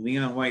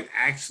 Leon White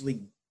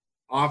actually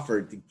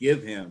offered to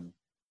give him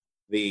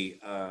the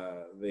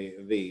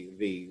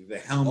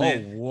helmet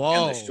and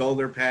the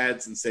shoulder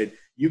pads and said,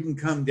 you can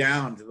come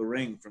down to the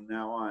ring from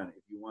now on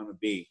if you want to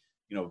be,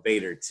 you know,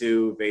 Vader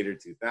 2, Vader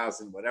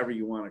 2000, whatever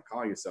you want to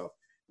call yourself.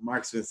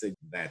 Mark Smith said,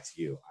 that's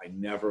you. I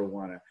don't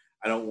want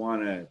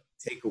to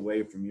take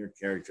away from your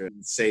character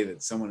and say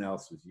that someone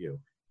else was you.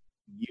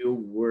 You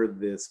were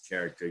this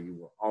character. You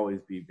will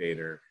always be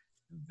Vader.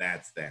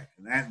 That's that.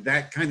 And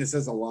that kind of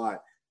says a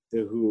lot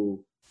to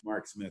who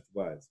Mark Smith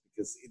was,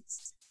 because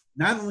it's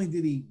not only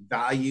did he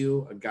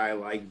value a guy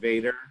like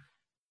Vader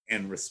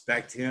and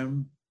respect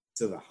him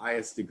to the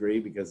highest degree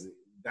because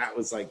that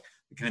was like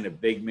the kind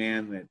of big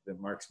man that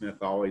Mark Smith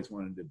always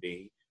wanted to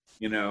be,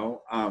 you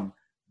know.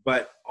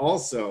 But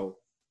also,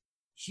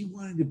 he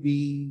wanted to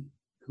be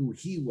who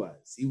he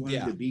was. He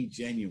wanted to be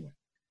genuine.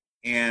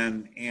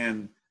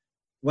 And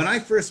when I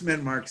first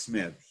met Mark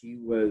Smith, he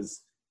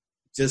was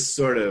just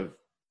sort of,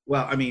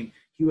 well, I mean,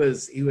 he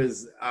was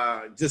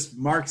just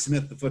Mark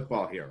Smith, the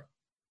football hero.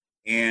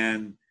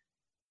 And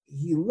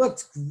he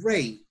looked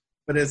great,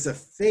 but as a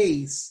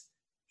face,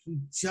 he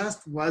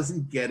just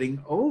wasn't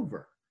getting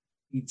over.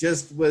 He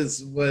just was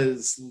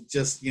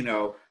just, you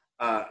know,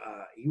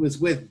 he was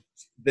with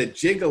the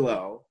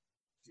Gigolo,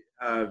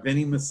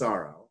 Vinny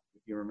Massaro,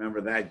 if you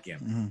remember that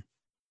gimmick,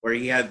 where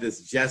he had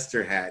this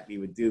jester hat. He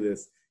would do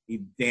this.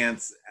 He'd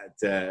dance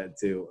to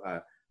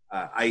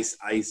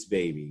Ice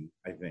Baby,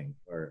 I think,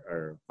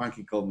 or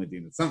Funky Cold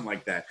Medina, something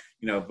like that,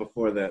 you know,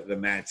 before the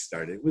match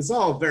started. It was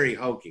all very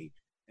hokey,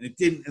 and it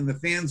didn't, and the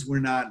fans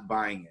were not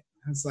buying it.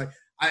 I was like,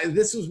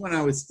 this was when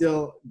I was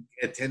still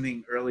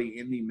attending early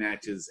indie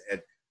matches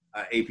at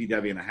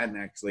APW, and I hadn't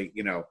actually,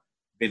 you know,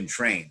 been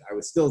trained. I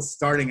was still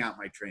starting out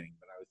my training,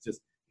 but I was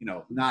just, you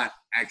know, not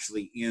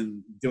actually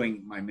in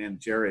doing my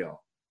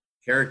managerial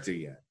character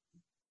yet.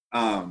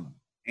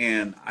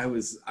 And I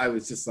was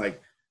just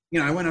like, you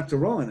know, I went up to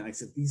Roland and I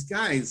said, these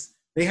guys,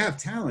 they have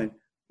talent,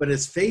 but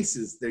as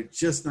faces, they're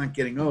just not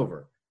getting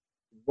over.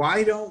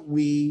 Why don't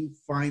we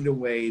find a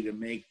way to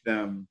make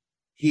them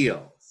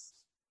heels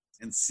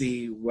and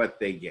see what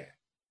they get?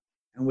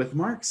 And with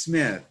Mark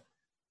Smith,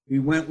 we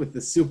went with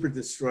the Super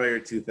Destroyer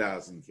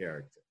 2000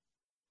 character,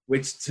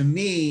 which to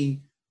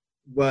me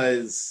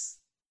was,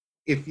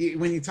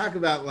 when you talk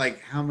about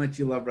like how much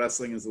you love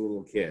wrestling as a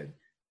little kid,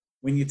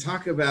 when you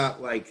talk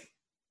about like,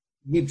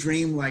 you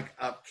dream like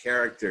up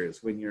characters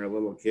when you're a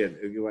little kid.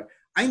 You're like,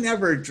 I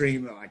never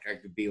dreamed that like I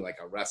could be like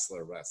a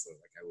wrestler. Like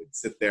I would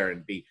sit there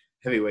and be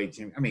heavyweight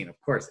champion. I mean, of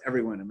course,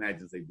 everyone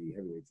imagines they'd be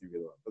heavyweight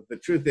champion, but the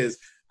truth is,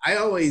 I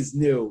always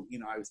knew, you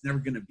know, I was never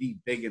going to be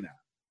big enough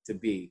to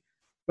be.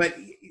 But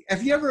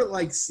have you ever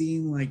like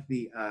seen like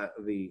the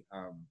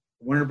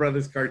Warner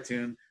Brothers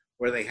cartoon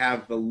where they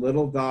have the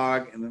little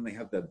dog and then they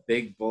have the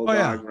big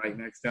bulldog right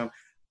next to him?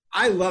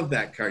 I love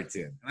that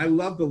cartoon, and I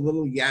love the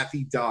little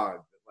yappy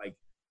dog.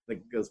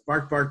 Like goes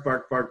bark, bark,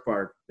 bark, bark,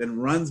 bark, then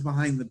runs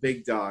behind the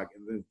big dog,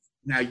 and then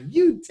now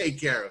you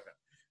take care of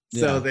him.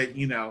 So that,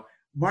 you know,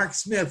 Mark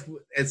Smith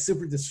as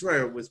Super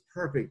Destroyer was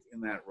perfect in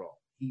that role.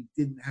 He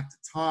didn't have to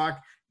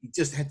talk. He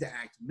just had to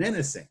act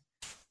menacing.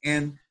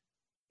 And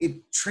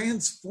it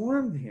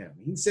transformed him.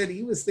 He said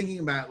he was thinking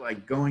about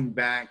like going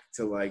back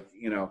to like,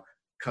 you know,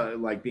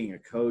 like being a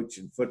coach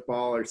in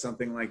football or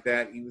something like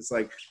that. He was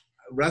like,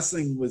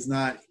 wrestling was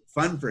not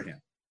fun for him.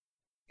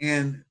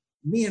 And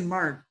me and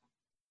Mark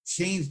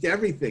changed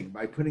everything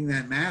by putting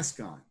that mask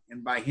on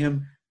and by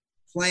him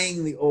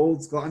playing the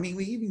old school. I mean,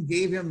 we even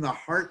gave him the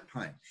heart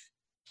punch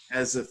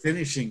as a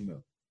finishing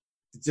move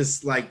to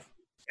just like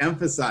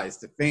emphasize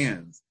to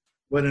fans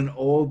what an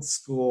old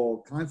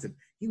school concept.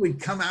 He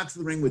would come out to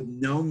the ring with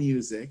no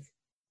music,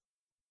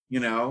 you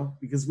know,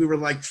 because we were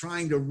like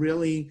trying to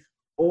really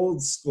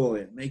old school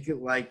it, make it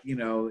like, you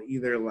know,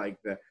 either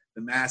like the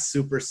Masked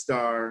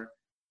Superstar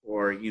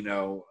or, you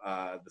know,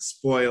 the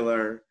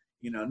Spoiler.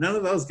 You know, none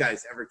of those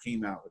guys ever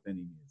came out with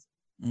any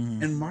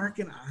music. And Mark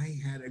and I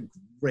had a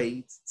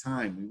great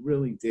time. We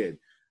really did.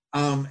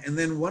 And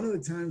then one of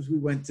the times we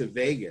went to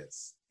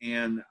Vegas,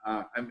 and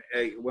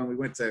when we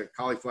went to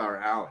Cauliflower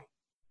Alley,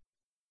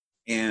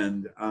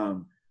 and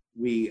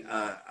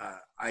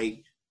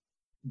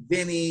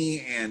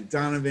Vinny and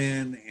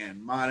Donovan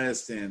and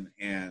Modest and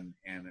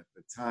at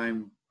the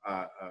time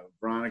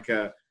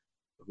Veronica,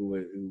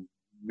 who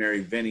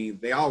married Vinny,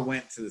 they all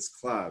went to this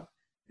club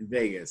in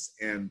Vegas,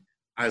 and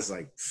I was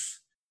like,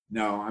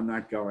 no, I'm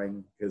not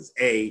going, because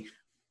A,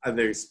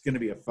 there's going to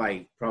be a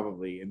fight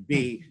probably, and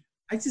B,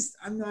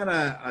 I'm not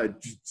a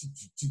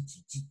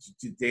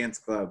dance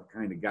club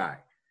kind of guy.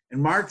 And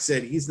Mark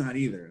said he's not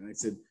either. And I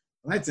said,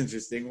 well, that's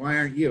interesting. Why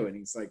aren't you? And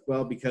he's like,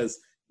 well, because,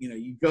 you know,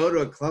 you go to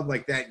a club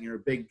like that and you're a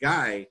big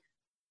guy,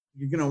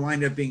 you're going to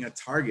wind up being a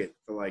target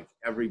for like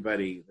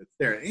everybody that's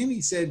there. And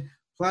he said,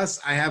 plus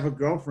I have a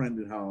girlfriend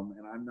at home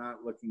and I'm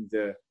not looking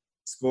to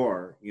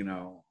score, you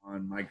know,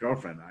 on my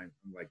girlfriend. I'm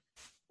like,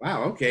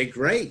 wow, okay,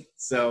 great.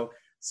 So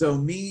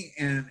me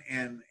and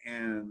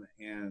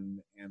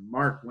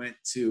Mark went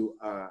to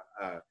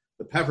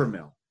the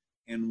Peppermill,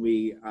 and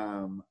we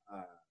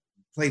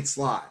played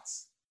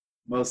slots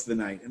most of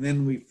the night, and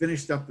then we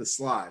finished up the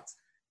slots,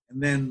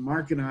 and then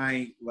Mark and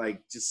I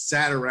like just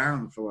sat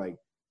around for like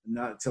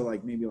not till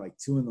like maybe like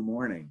 2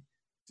 a.m,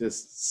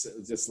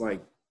 just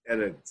like at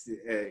a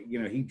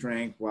you know, he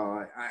drank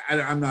while I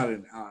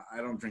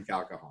don't drink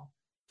alcohol,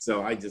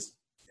 so I just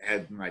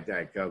had my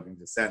Diet Coke and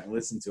just sat and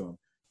listened to him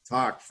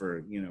talk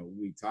for, you know,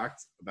 we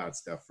talked about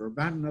stuff for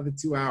about another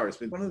 2 hours.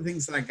 But one of the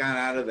things that I got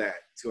out of that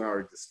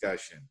 2-hour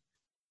discussion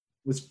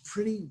was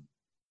pretty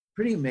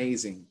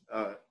amazing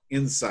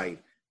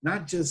insight,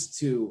 not just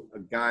to a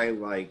guy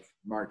like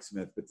Mark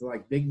Smith, but to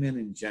like big men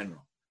in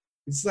general.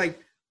 It's like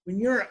when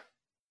you're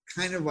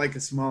kind of like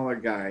a smaller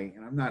guy,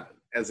 and I'm not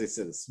as I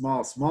said, a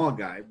small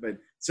guy, but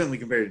certainly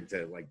compared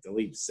to like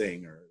Dalip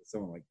Singh or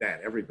someone like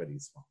that,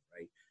 everybody's small,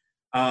 right?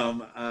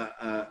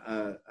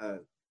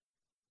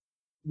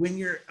 When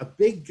you're a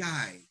big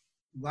guy,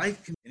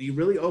 life can, and he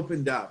really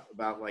opened up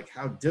about like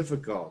how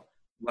difficult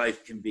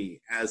life can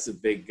be as a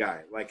big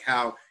guy. Like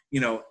how,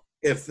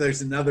 if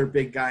there's another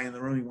big guy in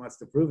the room, he wants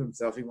to prove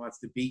himself, he wants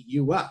to beat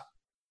you up.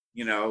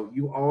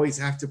 You always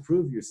have to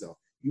prove yourself.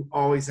 You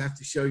always have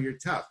to show you're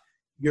tough.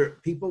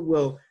 People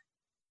will,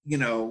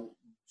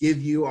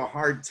 give you a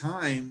hard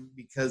time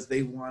because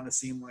they want to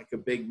seem like a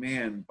big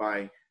man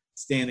by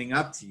standing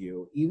up to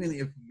you, even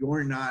if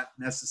you're not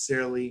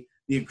necessarily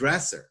the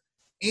aggressor.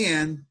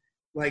 And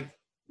like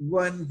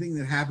one thing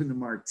that happened to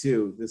Mark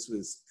too, this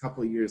was a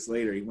couple of years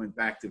later, he went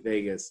back to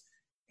Vegas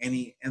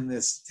and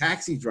this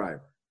taxi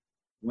driver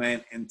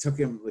went and took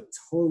him to the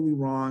totally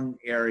wrong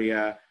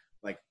area,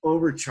 like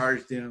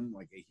overcharged him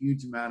like a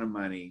huge amount of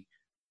money.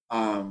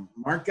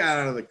 Mark got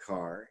out of the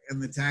car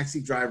and the taxi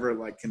driver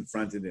like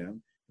confronted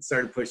him and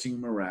started pushing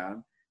him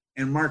around.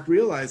 And Mark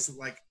realized that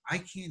like, I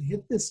can't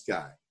hit this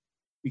guy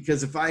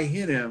because if I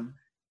hit him,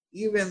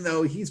 even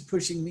though he's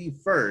pushing me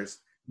first,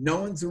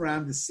 no one's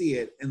around to see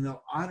it. And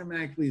they'll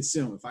automatically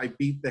assume if I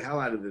beat the hell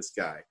out of this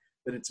guy,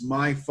 that it's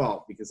my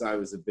fault because I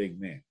was a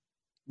big man.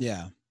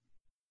 Yeah.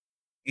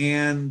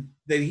 And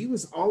that he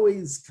was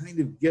always kind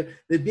of,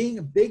 that being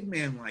a big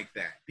man like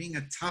that, being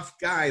a tough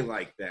guy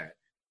like that,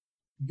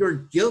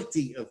 you're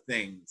guilty of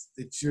things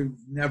that you've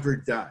never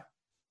done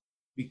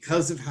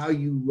because of how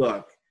you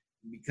look,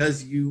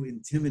 because you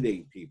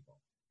intimidate people.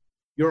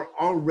 You're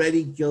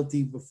already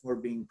guilty before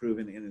being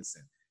proven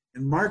innocent.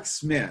 And Mark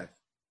Smith,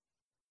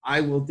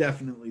 I will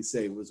definitely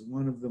say, was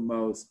one of the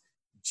most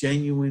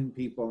genuine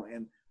people,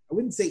 and I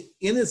wouldn't say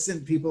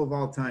innocent people of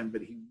all time,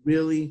 but he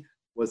really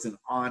was an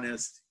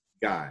honest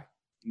guy.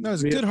 No,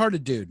 he's a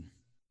good-hearted dude.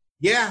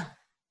 Yeah.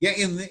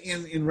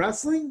 In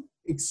wrestling,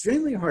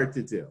 extremely hard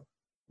to do.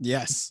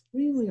 Yes,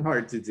 extremely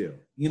hard to do.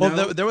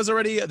 Well, there was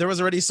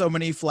already so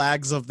many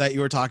flags of that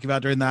you were talking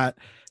about during that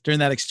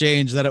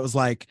exchange that it was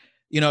like,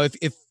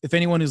 if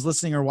anyone who's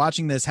listening or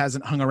watching this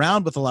hasn't hung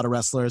around with a lot of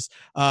wrestlers,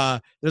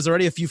 there's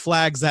already a few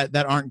flags that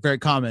aren't very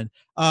common.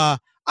 I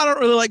don't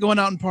really like going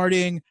out and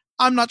partying.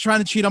 I'm not trying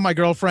to cheat on my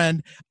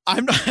girlfriend.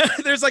 I'm not.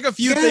 There's like a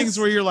few things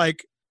where you're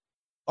like,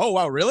 oh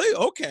wow, really?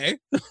 Okay.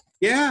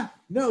 Yeah,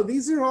 no,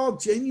 these are all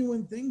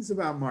genuine things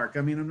about Mark.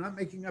 I mean, I'm not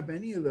making up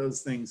any of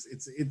those things.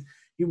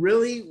 He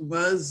really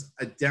was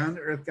a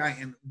down-to-earth guy,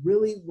 and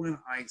really when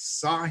I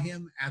saw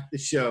him at the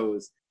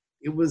shows,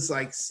 it was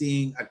like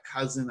seeing a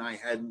cousin I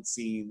hadn't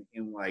seen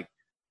in like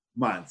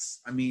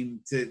months. I mean,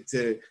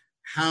 to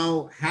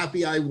how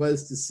happy I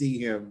was to see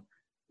him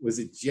was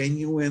a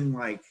genuine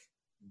like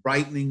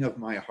brightening of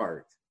my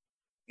heart.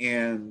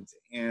 And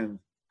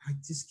I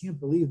just can't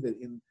believe that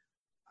in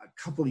a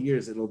couple of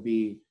years it'll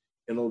be,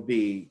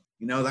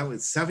 that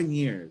was 7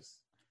 years.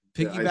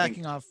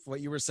 Piggybacking off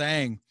what you were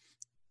saying,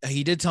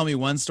 he did tell me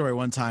one story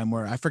one time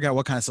where I forgot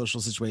what kind of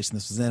social situation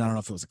this was in. I don't know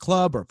if it was a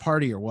club or a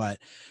party or what,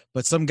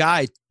 but some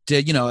guy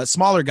did, a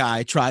smaller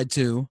guy tried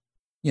to,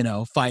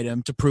 fight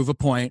him to prove a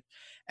point.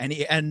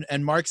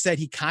 And Mark said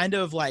he kind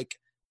of like,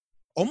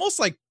 almost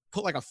like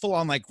put like a full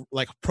on like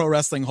pro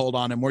wrestling hold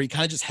on him where he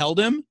kind of just held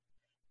him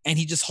and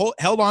he just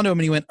held on to him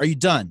and he went, "Are you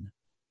done?"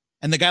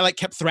 And the guy like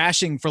kept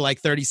thrashing for like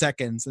 30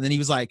 seconds. And then he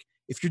was like,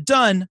 "If you're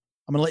done,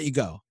 I'm going to let you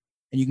go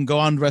and you can go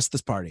on the rest of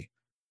this party."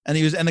 And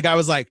the guy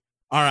was like,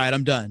 "All right,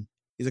 I'm done."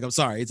 He's like, "I'm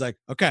sorry." He's like,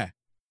 "Okay."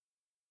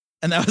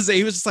 And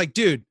he was just like,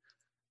 "Dude,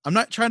 I'm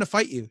not trying to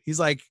fight you." He's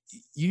like,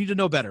 "You need to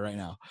know better right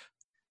now."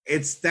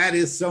 That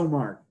is so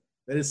Mark.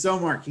 That is so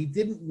Mark. He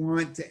didn't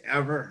want to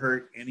ever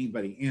hurt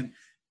anybody. And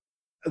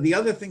the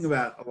other thing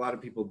about a lot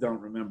of people don't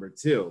remember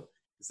too,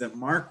 is that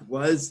Mark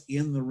was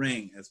in the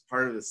ring as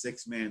part of the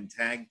 6-man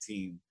tag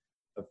team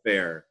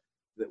affair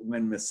that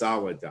when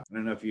Misawa died. I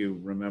don't know if you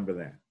remember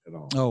that at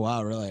all. Oh,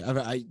 wow. Really?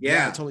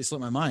 Yeah, it totally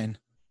slipped my mind.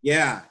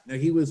 Yeah, no,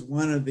 he was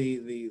one of the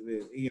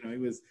he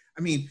was,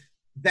 I mean,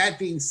 that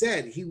being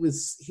said, he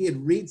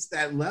had reached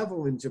that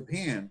level in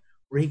Japan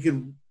where he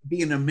could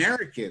be an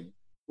American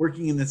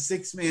working in a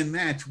 6-man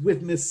match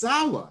with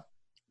Misawa.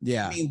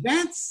 Yeah. I mean,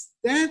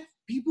 that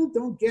people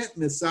don't get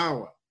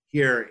Misawa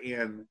here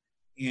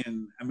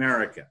in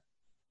America.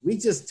 We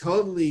just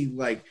totally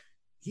like,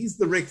 he's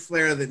the Ric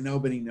Flair that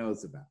nobody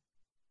knows about.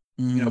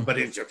 But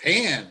in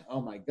Japan, oh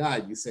my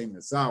God, you say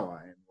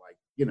Misawa and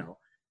like,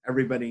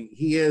 everybody,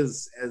 he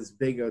is as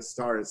big a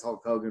star as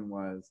Hulk Hogan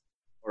was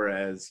or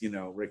as,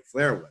 Ric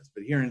Flair was.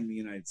 But here in the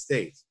United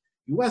States,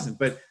 he wasn't.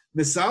 But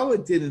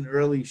Misawa did an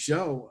early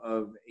show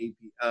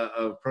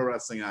of Pro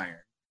Wrestling Iron.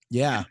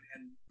 Yeah.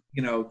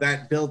 And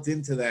that built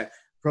into that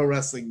Pro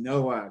Wrestling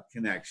Noah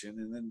connection.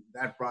 And then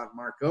that brought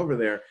Mark over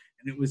there.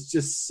 And it was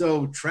just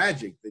so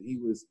tragic that he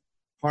was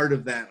part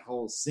of that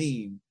whole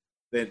scene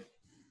that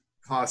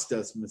cost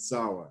us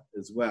Misawa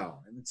as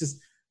well. And it's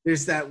just,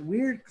 there's that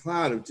weird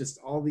cloud of just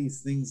all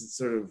these things that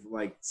sort of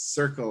like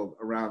circled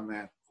around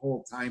that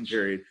whole time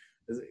period,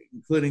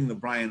 including the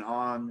Brian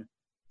Ong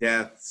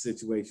death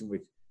situation,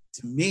 which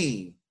to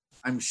me,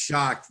 I'm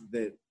shocked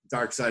that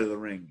Dark Side of the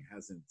Ring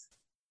hasn't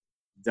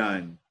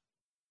done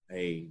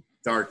a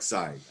Dark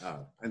Side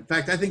of. In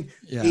fact, I think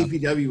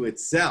APW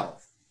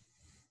itself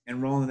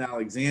and Roland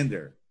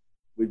Alexander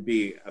would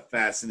be a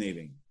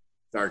fascinating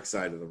Dark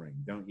Side of the Ring,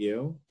 don't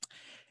you?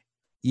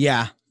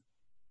 Yeah.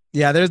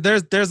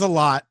 There's a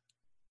lot.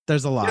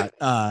 There's a lot.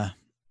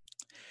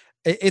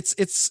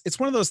 It's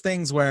one of those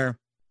things where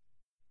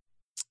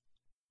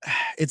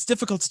it's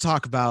difficult to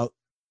talk about,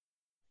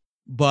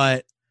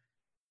 but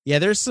yeah,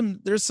 there's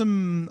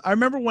some, I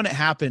remember when it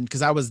happened,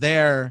 because I was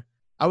there,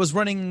 I was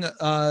running,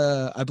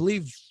 I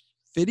believe,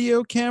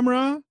 video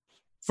camera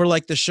for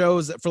like the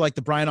shows, for like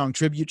the Brian Ong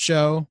tribute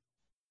show.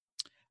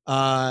 So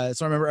I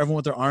remember everyone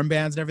with their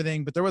armbands and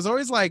everything, but there was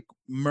always like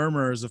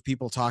murmurs of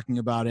people talking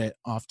about it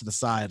off to the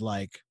side,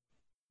 like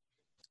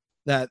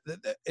that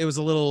it was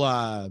a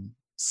little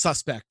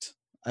suspect,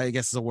 I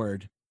guess is a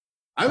word.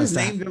 I was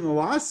named in the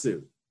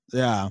lawsuit.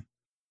 Yeah.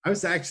 I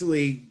was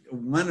actually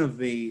one of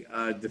the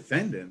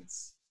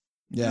defendants.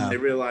 Yeah. They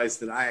realized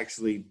that I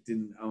actually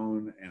didn't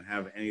own and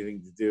have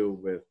anything to do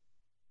with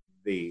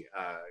the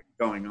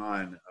going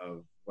on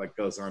of what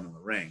goes on in the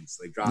ring.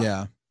 So they dropped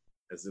it.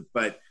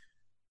 But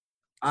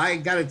I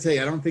got to tell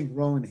you, I don't think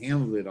Roland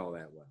handled it all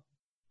that well.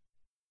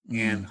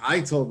 And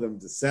I told them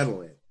to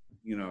settle it,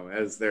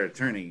 as their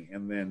attorney.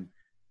 And then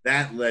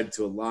that led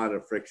to a lot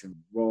of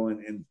friction.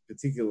 Roland, and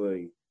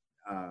particularly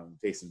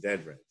Jason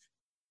Deadridge,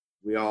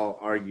 we all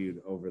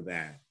argued over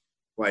that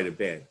quite a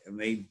bit. And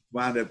they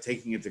wound up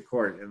taking it to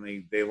court,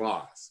 and they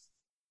lost.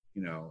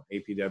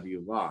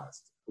 APW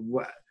lost.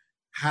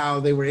 How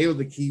they were able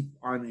to keep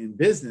on in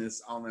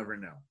business, I'll never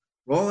know.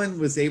 Roland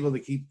was able to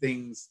keep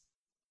things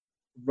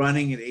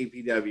running at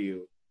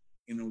APW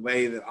in a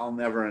way that I'll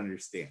never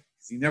understand.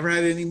 Because he never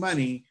had any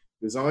money.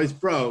 He was always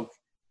broke.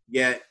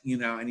 Yet,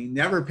 and he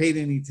never paid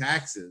any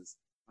taxes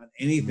on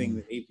anything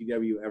that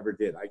APW ever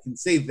did. I can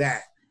say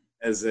that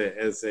as a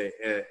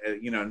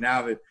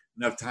now that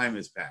enough time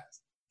has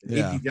passed.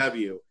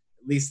 APW,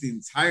 at least the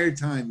entire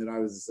time that I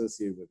was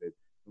associated with it,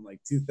 from like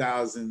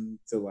 2000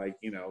 to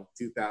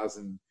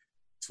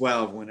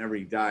 2012, whenever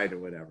he died or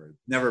whatever,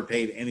 never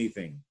paid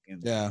anything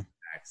in taxes.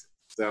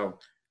 So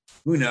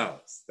who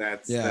knows?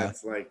 That's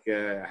like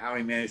how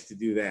he managed to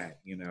do that.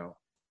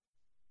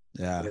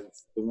 Yeah,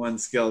 it's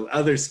the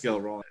other skill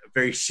role, a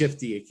very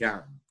shifty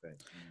accountant.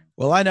 But,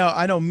 Well, I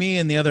know me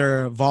and the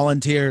other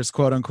volunteers,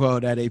 quote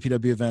unquote, at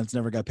APW events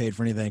never got paid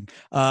for anything.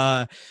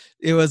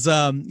 It was,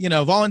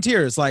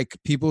 volunteers, like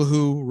people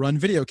who run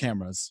video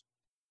cameras.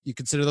 You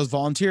consider those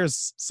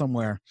volunteers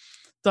somewhere.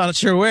 Not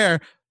sure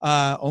where,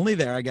 only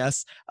there, I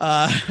guess.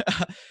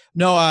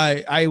 No,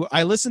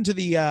 I listened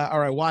to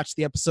I watched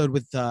the episode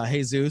with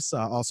Jesus,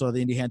 also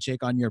the Indie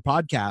Handshake, on your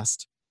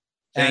podcast.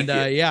 Thank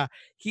you.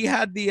 He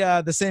had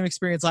the same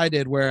experience I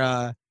did,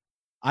 where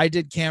I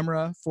did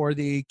camera for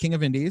the King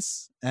of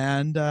Indies,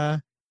 and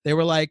they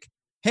were like,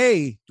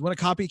 "Hey, do you want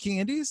to copy King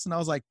Indies?" And I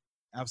was like,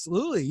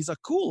 "Absolutely." He's like,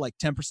 "Cool, like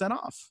 10%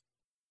 off."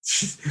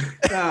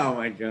 Oh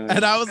my god!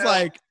 And I was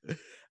like,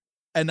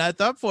 and at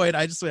that point,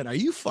 I just went, "Are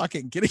you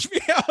fucking kidding me?"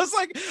 I was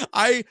like,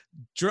 I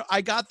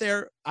got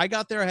there. I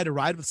had to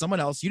ride with someone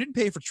else. You didn't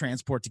pay for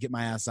transport to get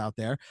my ass out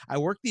there. I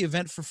worked the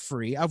event for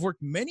free. I've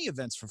worked many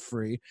events for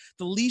free.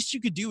 The least you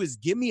could do is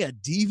give me a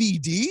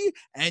DVD,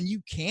 and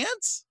you can't.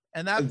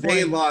 And that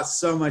they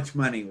lost so much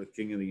money with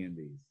King of the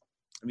Indies.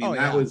 I mean,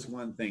 that was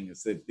one thing,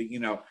 is that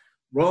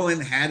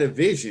Roland had a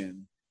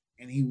vision,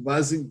 and he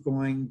wasn't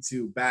going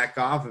to back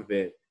off of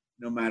it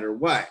no matter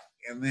what.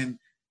 And then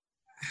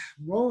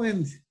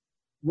Roland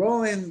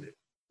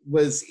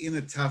was in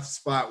a tough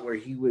spot where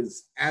he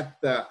was at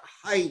the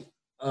height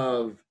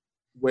of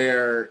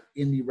where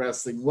indie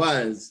wrestling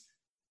was,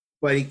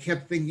 but he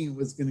kept thinking it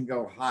was going to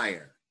go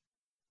higher,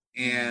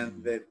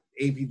 and that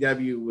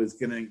APW was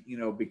going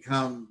to,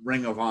 become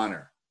Ring of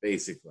Honor,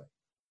 basically.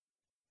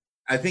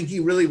 I think he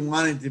really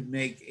wanted to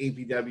make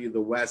APW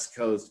the West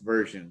Coast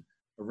version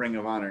of Ring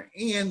of Honor,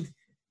 and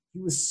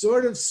he was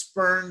sort of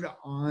spurned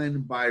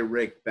on by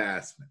Rick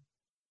Bassman.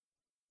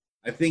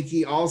 I think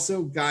he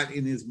also got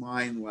in his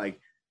mind, like,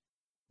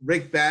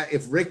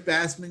 if Rick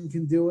Bassman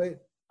can do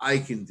it, I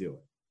can do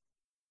it.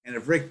 And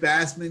if Rick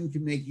Bassman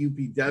can make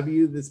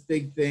UPW this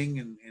big thing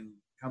and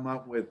come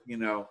up with,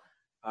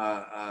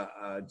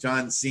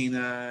 John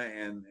Cena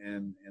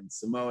and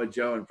Samoa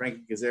Joe and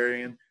Frankie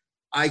Kazarian,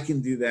 I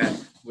can do that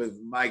with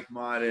Mike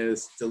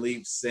Modest,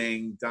 Dilip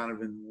Singh,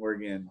 Donovan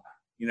Morgan,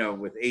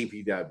 with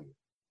APW,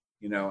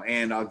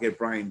 and I'll get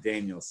Bryan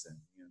Danielson,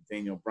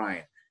 Daniel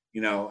Bryan,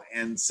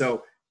 and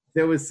so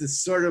there was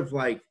this sort of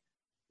like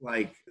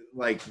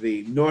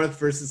the North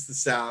versus the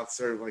South,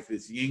 sort of like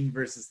this yin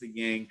versus the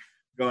yang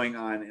going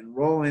on. And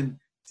Roland,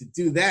 to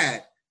do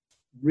that,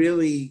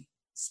 really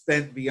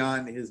spent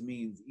beyond his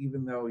means,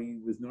 even though he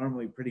was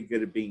normally pretty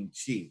good at being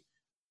cheap.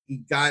 He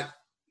got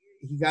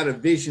a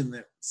vision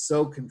that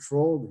so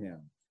controlled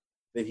him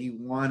that he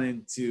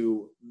wanted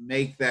to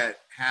make that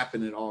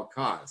happen at all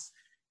costs.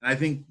 And I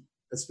think,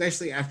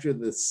 especially after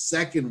the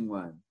second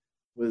one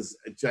was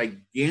a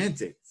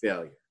gigantic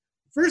failure.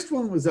 First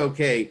one was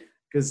okay.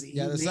 because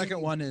the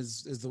second one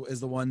is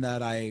the one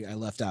that I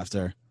left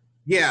after.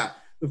 Yeah,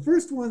 the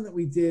first one that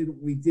we did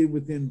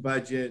within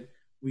budget.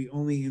 We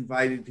only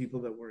invited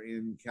people that were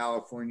in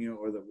California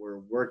or that were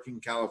working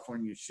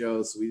California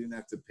shows, so we didn't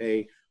have to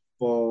pay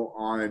full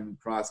on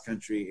cross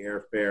country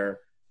airfare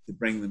to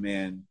bring them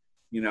in.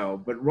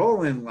 But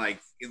Roland,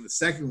 like in the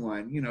second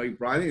one, he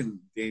brought in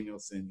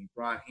Danielson, he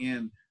brought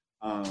in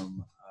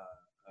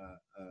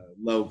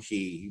Low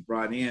Key, he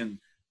brought in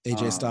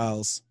AJ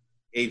Styles.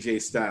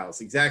 AJ Styles,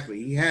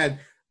 exactly. He had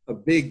a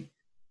big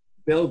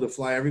bill to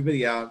fly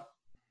everybody out.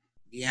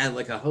 He had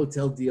like a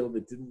hotel deal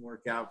that didn't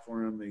work out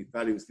for him. He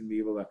thought he was going to be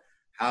able to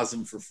house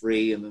him for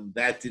free, and then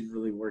that didn't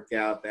really work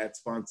out. That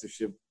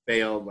sponsorship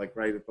failed like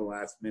right at the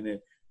last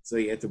minute, so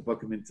he had to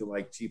book him into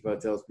like cheap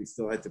hotels. We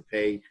still had to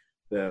pay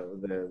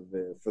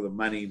the for the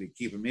money to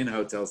keep him in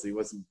hotels that he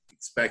wasn't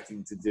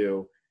expecting to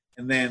do.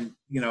 And then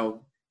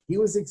he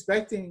was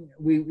expecting.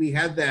 We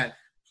had that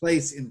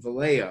place in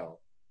Vallejo,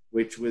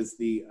 which was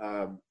the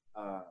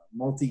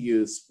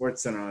multi-use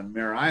sports center on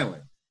Mare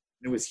Island,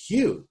 and it was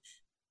huge.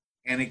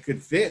 And it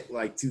could fit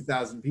like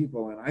 2,000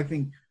 people. And I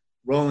think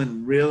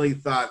Roland really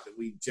thought that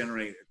we'd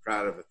generate a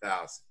crowd of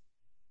 1,000.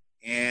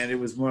 And it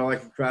was more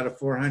like a crowd of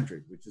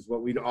 400, which is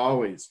what we'd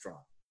always draw.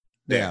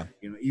 Yeah.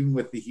 Even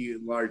with the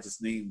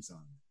largest names on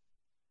it.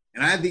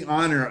 And I had the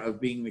honor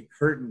of being the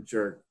curtain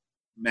jerk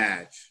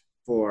match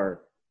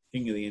for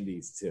King of the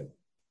Indies too,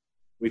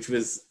 which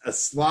was a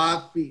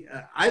sloppy,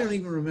 I don't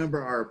even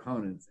remember our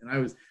opponents. And I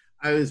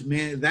was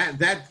man,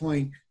 that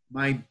point,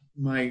 my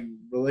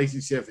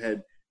relationship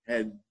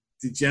had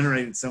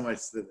degenerated so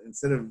much that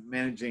instead of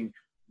managing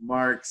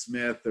Mark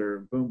Smith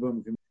or Boom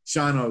Boom,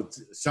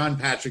 Sean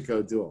Patrick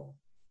O'Doul,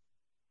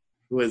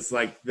 who was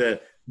like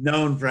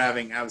known for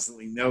having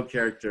absolutely no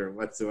character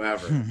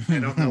whatsoever. I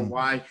don't know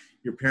why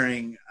you're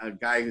pairing a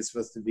guy who's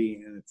supposed to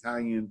be an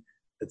Italian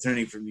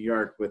attorney from New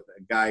York with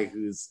a guy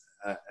who's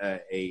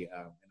an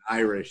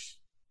Irish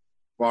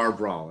bar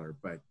brawler,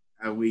 but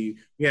we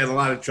had a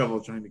lot of trouble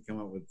trying to come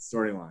up with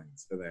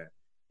storylines for that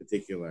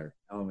particular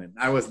element.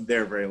 I wasn't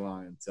there very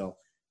long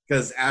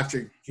because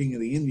after King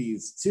of the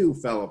Indies 2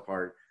 fell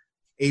apart,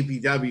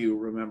 APW,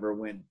 remember,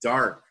 went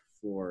dark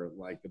for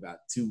like about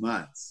 2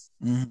 months.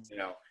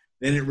 Mm-hmm.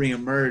 Then it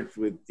reemerged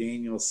with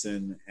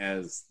Danielson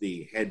as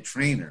the head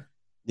trainer.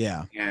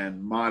 Yeah.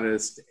 And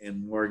Modest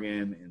and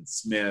Morgan and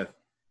Smith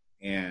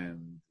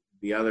and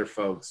the other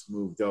folks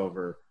moved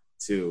over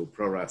to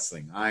Pro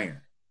Wrestling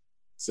Iron.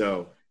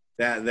 So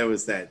there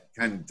was that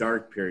kind of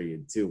dark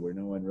period too, where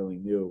no one really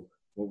knew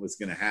what was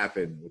going to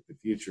happen with the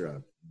future of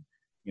it.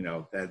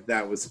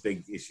 That was a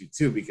big issue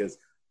too, because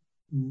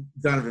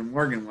Donovan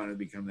Morgan wanted to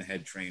become the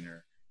head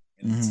trainer,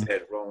 and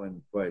instead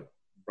Roland put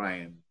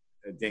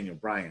Daniel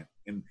Bryan.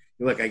 And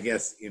look, I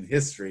guess in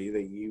history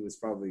that he was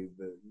probably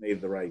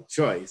made the right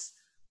choice,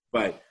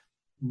 but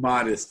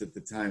Modest at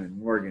the time and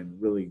Morgan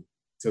really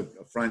took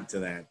affront to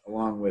that,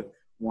 along with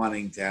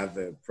wanting to have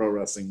the Pro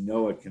Wrestling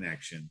Noah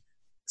connection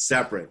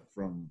separate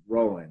from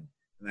Roland,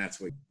 and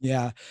that's what.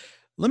 Yeah,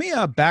 let me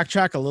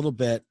backtrack a little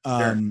bit.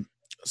 Sure.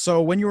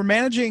 So when you were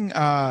managing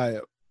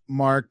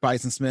Mark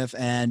Bison Smith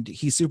and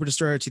he's Super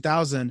Destroyer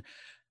 2000,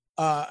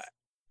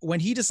 when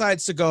he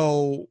decides to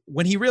go,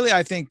 when he really,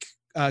 I think,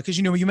 because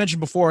you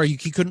mentioned before he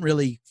couldn't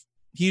really,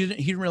 he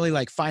didn't really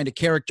like find a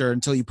character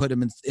until you put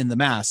him in the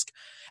mask,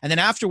 and then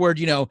afterward,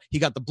 he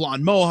got the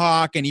blonde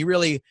mohawk, and he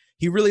really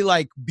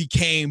like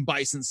became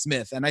Bison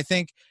Smith. And I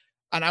think,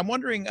 and I'm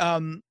wondering,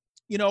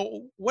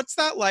 what's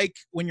that like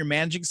when you're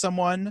managing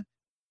someone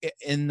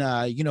in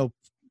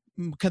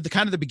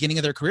the beginning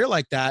of their career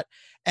like that,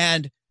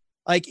 and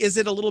like, is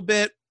it a little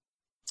bit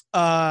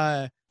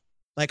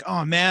like,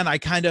 oh man,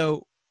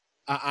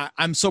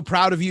 I'm so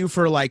proud of you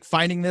for like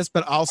finding this,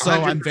 but also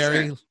 100%, I'm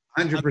very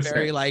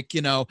 100% like,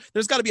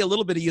 there's got to be a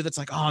little bit of you that's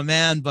like, oh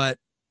man, but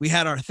we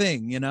had our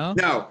thing,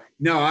 No,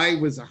 I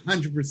was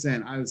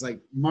 100%. I was like,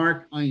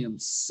 Mark, I am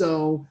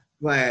so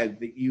glad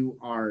that you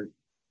are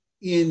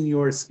in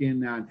your skin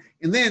now.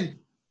 And then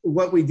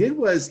what we did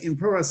was in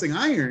Pro Wrestling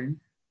Iron,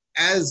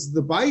 as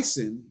the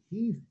Bison,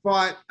 he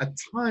fought a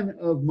ton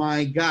of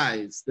my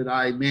guys that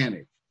I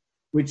managed,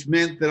 which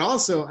meant that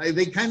also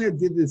they kind of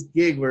did this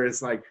gig where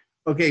it's like,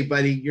 okay,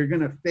 buddy, you're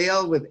going to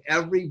fail with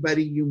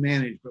everybody you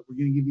manage, but we're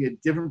going to give you a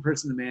different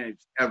person to manage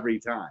every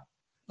time.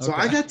 Okay. So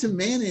I got to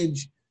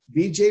manage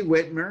BJ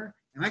Whitmer,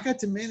 and I got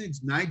to manage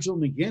Nigel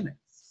McGuinness.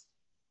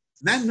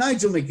 And that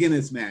Nigel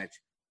McGuinness match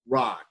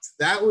rocked.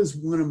 That was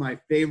one of my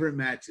favorite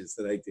matches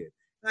that I did.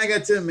 And I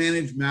got to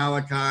manage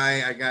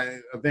Malachi. I got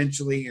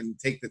eventually and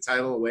take the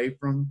title away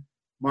from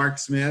Mark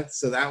Smith.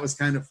 So that was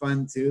kind of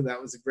fun too.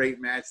 That was a great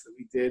match that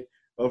we did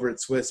over at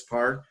Swiss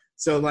Park.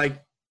 So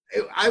like,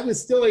 I was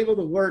still able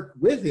to work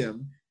with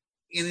him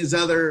in his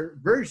other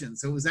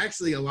versions. So it was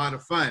actually a lot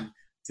of fun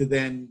to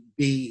then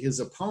be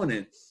his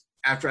opponent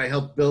after I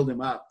helped build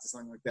him up to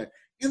something like that.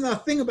 And the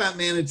thing about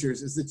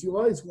managers is that you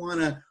always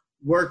want to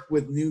work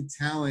with new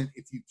talent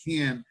if you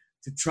can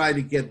to try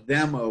to get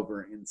them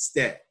over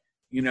instead.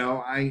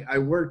 I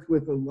worked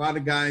with a lot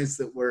of guys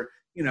that were,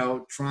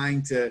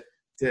 trying to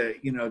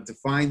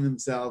define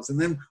themselves. And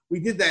then we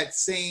did that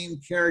same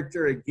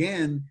character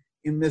again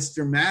in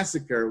Mr.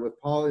 Massacre with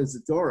Paul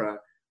Isadora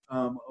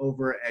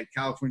over at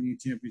California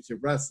Championship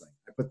Wrestling.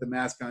 I put the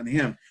mask on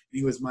him, and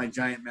he was my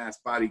giant mask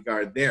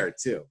bodyguard there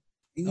too.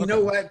 And you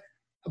know what?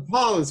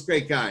 Paul is a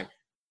great guy.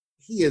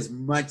 He is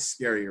much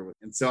scarier.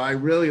 And so I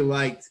really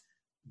liked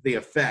the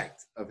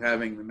effect of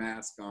having the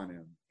mask on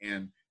him.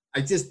 And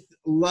I just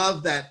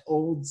love that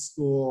old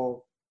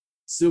school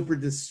Super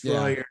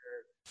Destroyer,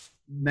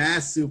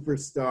 mass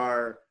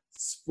superstar,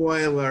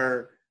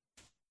 spoiler,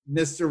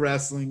 Mr.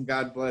 Wrestling,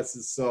 God bless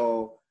his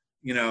soul.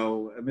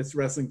 Mr.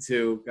 Wrestling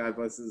 2, God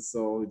bless his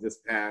soul, he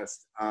just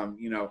passed.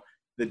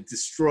 The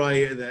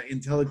Destroyer, the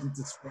Intelligent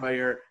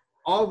Destroyer,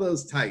 all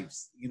those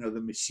types, the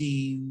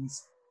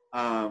machines.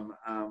 I'm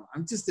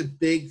just a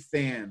big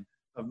fan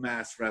of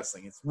mass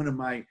wrestling. It's one of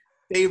my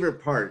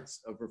favorite parts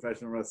of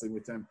professional wrestling,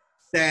 which I'm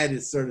sad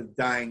is sort of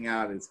dying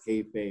out as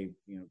kayfabe,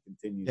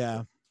 continues.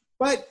 Yeah.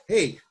 But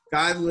hey,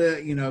 God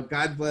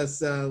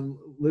bless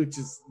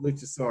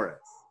Luchasaurus.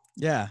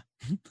 Yeah.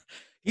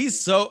 He's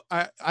so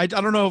I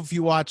don't know if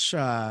you watch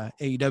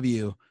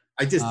AEW.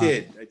 I just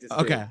did.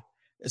 Okay.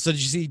 So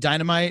did you see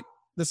Dynamite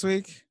this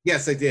week?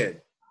 Yes, I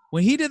did.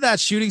 When he did that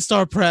shooting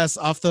star press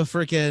off the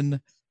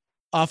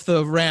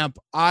ramp,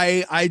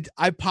 I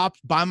popped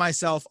by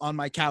myself on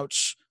my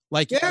couch.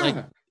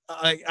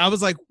 I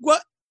was like,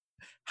 what?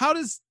 How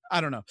does,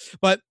 I don't know.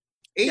 But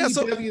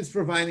AEW is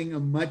providing a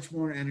much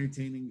more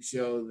entertaining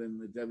show than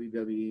the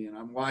WWE, and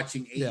I'm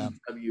watching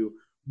AEW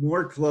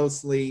more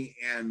closely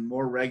and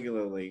more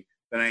regularly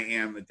than I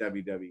am the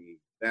WWE.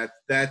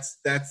 That's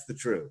the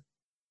truth.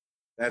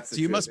 So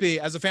you must be,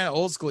 as a fan of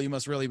old school, you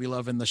must really be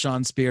loving the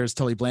Sean Spears,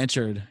 Tully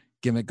Blanchard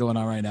gimmick going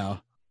on right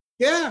now.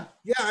 Yeah.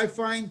 I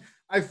find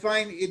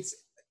it's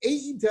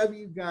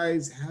AEW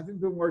guys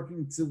haven't been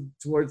working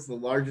towards the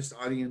largest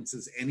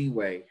audiences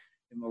anyway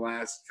in the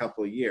last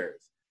couple of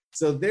years.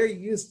 So they're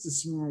used to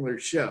smaller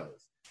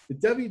shows. The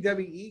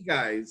WWE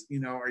guys,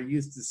 are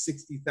used to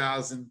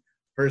 60,000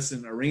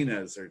 person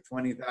arenas or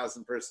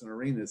 20,000 person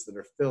arenas that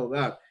are filled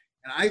up.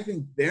 And I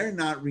think they're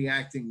not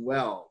reacting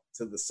well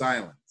to the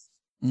silence.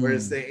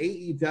 Whereas the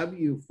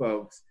AEW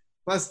folks,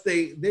 plus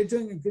they're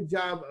doing a good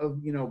job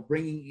of,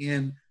 bringing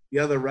in the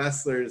other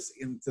wrestlers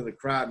into the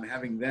crowd and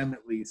having them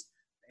at least,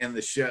 and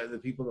the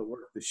people that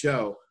work the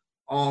show,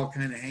 all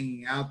kind of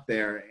hanging out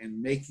there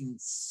and making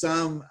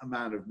some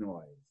amount of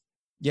noise.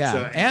 Yeah,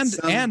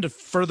 so, and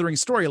furthering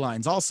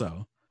storylines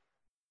also.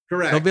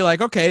 Correct. They'll be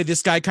like, okay,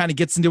 this guy kind of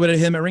gets into it at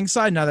him at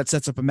ringside. Now that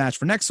sets up a match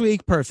for next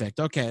week.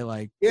 Perfect.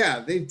 Okay,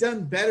 yeah, they've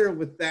done better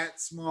with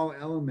that small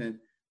element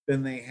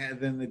than the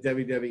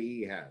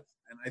WWE has,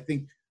 and I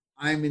think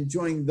I'm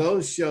enjoying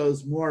those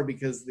shows more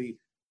because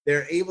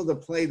they're able to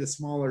play the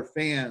smaller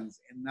fans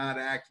and not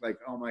act like,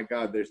 oh my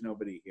God, there's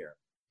nobody here.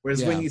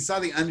 Whereas when you saw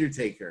the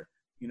Undertaker,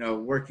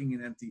 working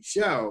an empty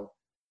show,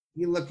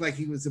 he looked like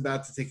he was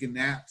about to take a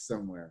nap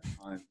somewhere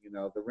on,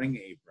 the ring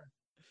apron,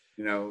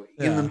 in the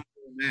middle of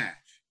the match.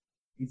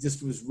 He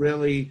just was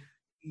really,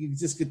 you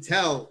just could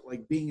tell,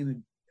 like being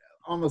in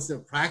almost a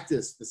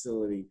practice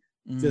facility,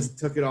 just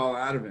took it all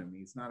out of him.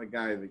 He's not a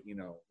guy that,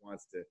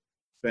 wants to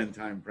spend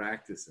time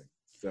practicing.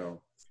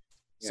 So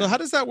how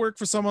does that work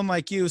for someone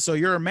like you? So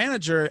you're a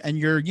manager and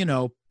you're,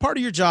 part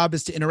of your job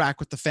is to interact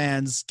with the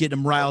fans, get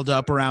them riled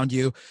up around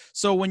you.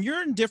 So when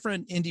you're in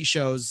different indie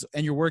shows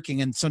and you're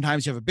working, and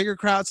sometimes you have a bigger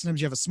crowd,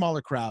 sometimes you have a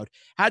smaller crowd,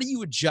 how do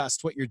you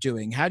adjust what you're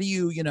doing? How do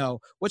you,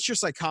 what's your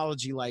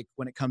psychology like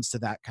when it comes to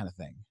that kind of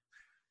thing?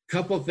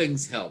 Couple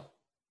things help.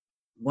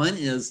 One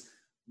is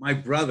my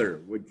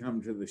brother would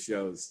come to the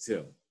shows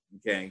too.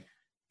 Okay.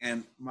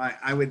 And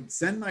I would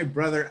send my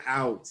brother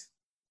out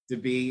to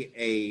be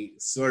a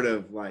sort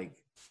of like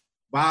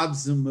Bob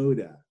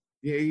Zamuda.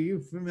 Are you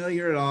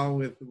familiar at all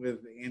with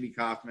Andy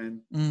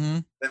Kaufman? Mm-hmm.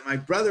 That my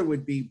brother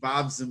would be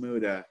Bob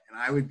Zamuda and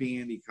I would be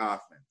Andy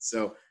Kaufman.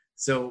 So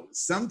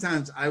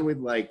sometimes I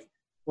would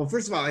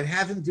first of all, I'd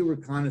have him do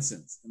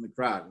reconnaissance in the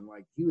crowd. And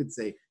he would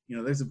say,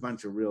 there's a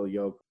bunch of real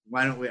yoke.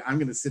 Why don't I'm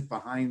going to sit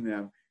behind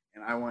them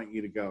and I want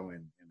you to go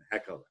and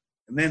heckle them.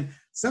 And then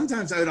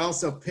sometimes I would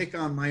also pick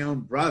on my own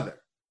brother.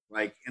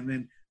 And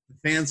then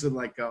the fans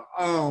would go,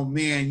 oh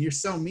man, you're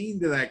so mean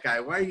to that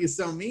guy. Why are you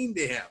so mean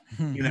to him?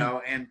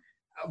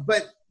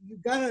 But you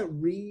gotta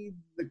read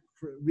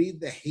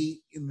the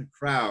hate in the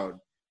crowd.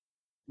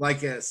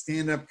 Like a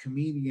stand-up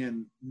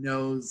comedian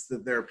knows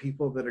that there are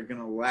people that are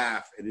gonna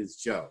laugh at his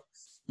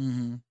jokes.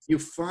 Mm-hmm. You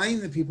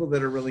find the people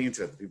that are really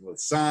into it, the people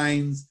with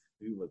signs,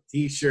 the people with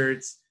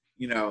t-shirts,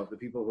 the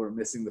people who are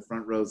missing the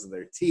front rows of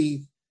their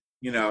teeth,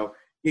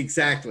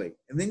 exactly.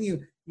 And then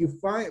you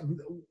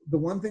find the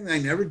one thing that I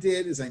never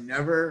did is I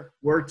never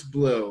worked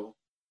blue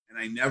and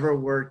I never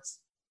worked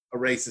a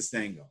racist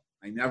angle.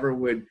 I never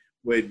would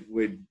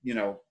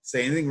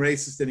say anything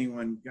racist to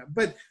anyone.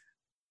 But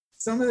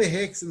some of the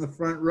hicks in the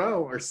front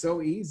row are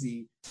so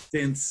easy to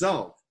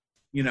insult.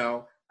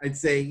 I'd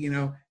say,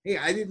 hey,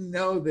 I didn't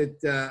know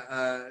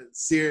that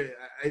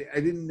I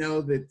didn't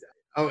know that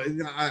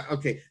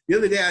Okay. The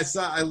other day I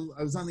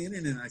was on the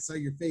internet and I saw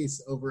your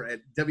face over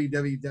at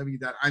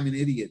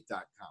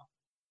www.imanIdiot.com.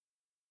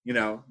 You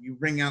know, you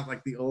bring out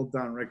like the old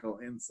Don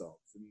Rickles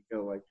insults, and you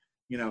go like,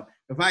 you know,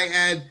 if I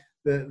add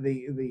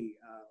the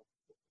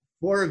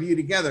four of you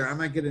together, I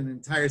might get an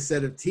entire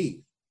set of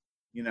teeth.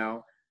 You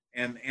know,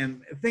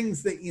 and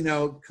things that, you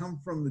know, come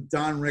from the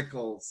Don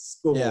Rickles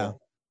school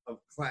of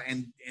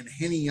and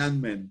Henny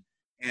Youngman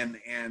and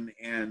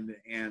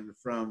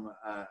from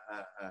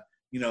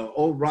you know,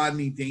 old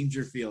Rodney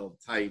Dangerfield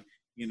type,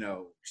 you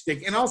know,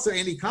 shtick, and also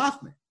Andy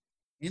Kaufman.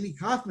 Andy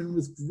Kaufman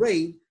was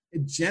great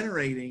at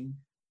generating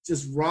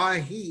just raw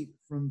heat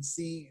from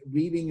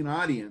reading an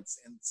audience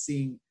and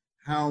seeing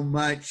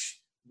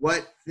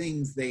what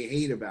things they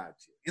hate about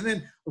you. And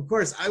then, of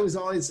course, I was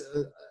always,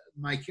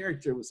 my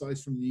character was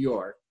always from New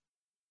York.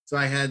 So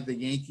I had the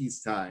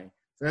Yankees tie.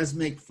 So I was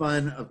make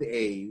fun of the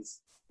A's,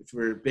 which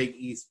were a big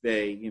East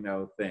Bay, you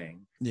know,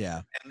 thing.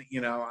 Yeah. And,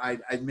 you know,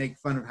 I'd make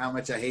fun of how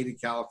much I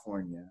hated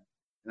California.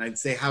 And I'd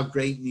say how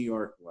great New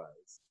York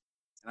was.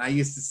 And I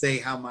used to say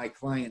how my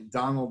client,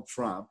 Donald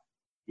Trump,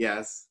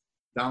 yes,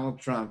 Donald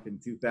Trump in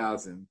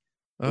 2000,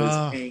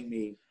 was paying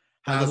me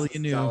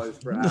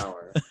 $1,000 per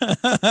hour.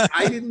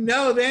 I didn't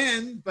know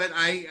then, but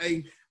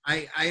I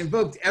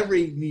invoked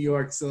every New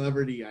York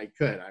celebrity I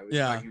could. I was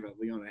talking about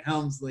Leona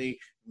Helmsley,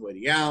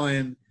 Woody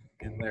Allen,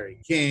 and Larry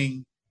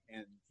King,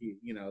 and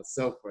you know,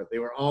 so forth. They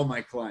were all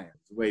my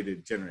clients. Way to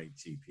generate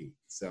GP.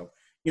 So,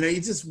 you know, you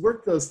just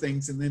work those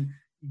things, and then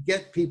you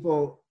get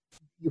people.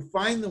 You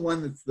find the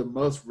one that's the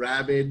most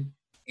rabid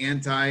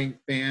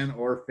anti-fan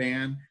or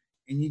fan,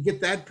 and you get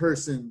that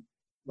person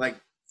like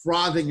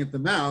frothing at the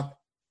mouth,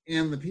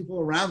 and the people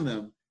around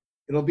them,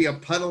 it'll be a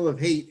puddle of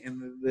hate,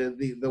 and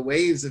the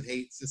waves of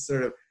hate just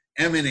sort of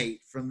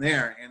emanate from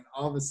there. And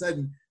all of a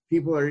sudden,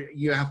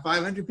 you have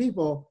 500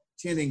 people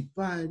chanting,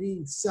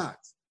 "Buddy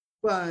sucks,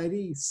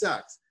 Buddy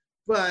sucks,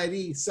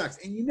 Buddy sucks."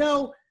 And you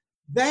know,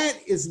 that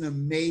is an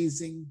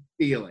amazing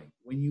feeling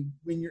when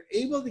you're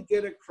able to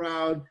get a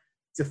crowd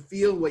to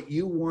feel what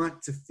you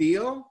want to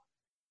feel.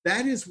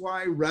 That is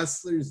why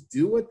wrestlers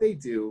do what they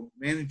do,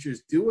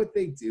 managers do what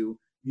they do,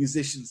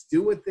 musicians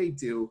do what they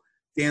do,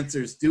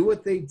 dancers do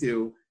what they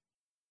do.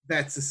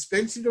 That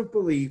suspension of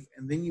belief,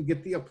 and then you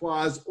get the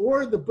applause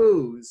or the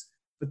boos,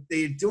 but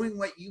they're doing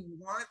what you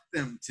want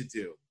them to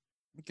do.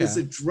 Okay. It's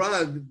a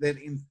drug that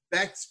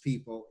infects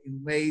people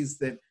in ways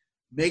that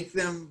make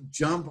them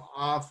jump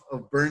off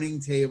of burning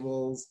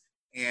tables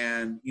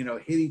and, you know,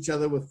 hit each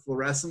other with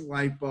fluorescent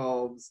light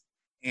bulbs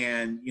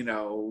and, you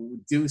know,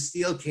 do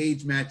steel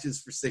cage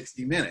matches for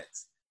 60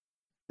 minutes.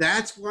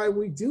 That's why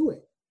we do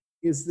it.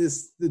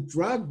 Is the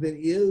drug that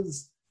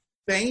is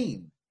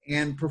fame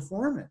and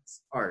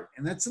performance art.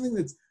 And that's something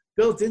that's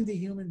built into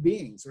human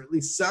beings, or at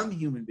least some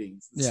human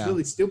beings,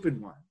 really stupid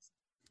ones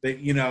that,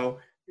 you know,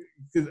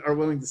 are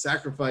willing to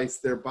sacrifice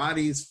their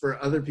bodies for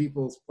other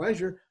people's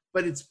pleasure.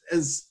 But it's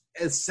as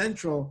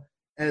central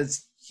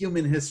as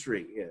human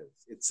history is.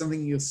 It's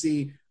something you'll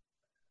see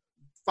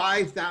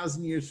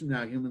 5,000 years from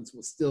now, humans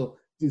will still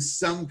do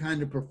some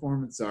kind of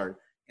performance art.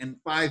 And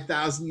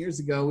 5,000 years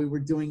ago, we were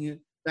doing it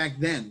back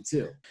then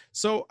too.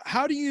 So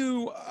how do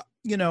you,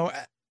 you know,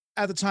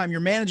 at the time you're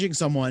managing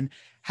someone,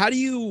 how do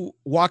you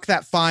walk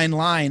that fine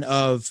line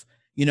of,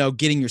 you know,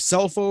 getting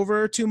yourself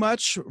over too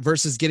much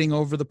versus getting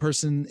over the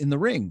person in the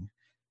ring?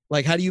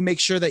 Like, how do you make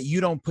sure that you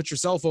don't put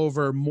yourself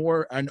over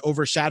more and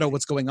overshadow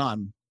what's going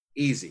on?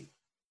 Easy.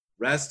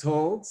 Rest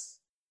holds.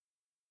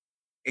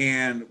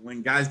 And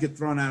when guys get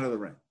thrown out of the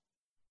ring.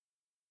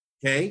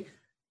 Okay.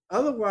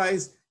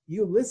 Otherwise,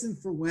 you listen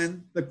for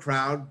when the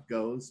crowd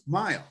goes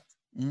mild.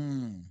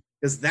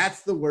 Because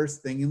that's the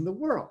worst thing in the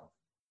world.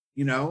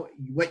 You know,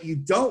 what you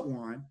don't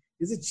want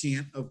is a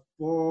chant of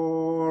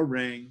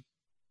boring,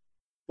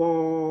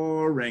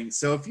 boring.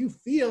 So if you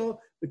feel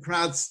the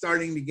crowd's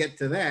starting to get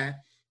to that,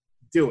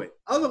 do it.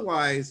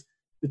 Otherwise,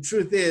 the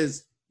truth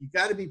is you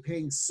got to be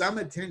paying some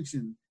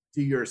attention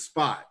to your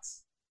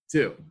spots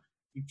too.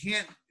 You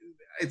can't,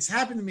 it's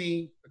happened to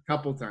me a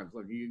couple times.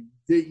 Look,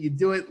 you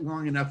do it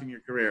long enough in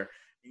your career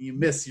and you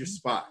miss your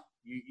spot.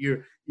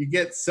 You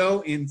get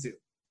so into,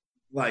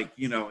 like,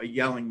 you know, a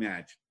yelling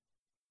match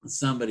with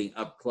somebody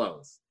up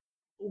close.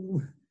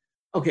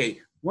 Okay,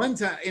 one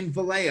time in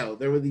Vallejo,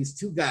 there were these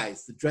two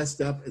guys that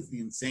dressed up as the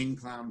Insane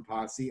Clown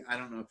Posse. I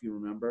don't know if you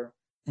remember.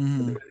 But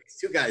there were these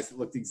two guys that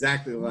looked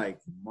exactly like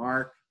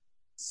Mark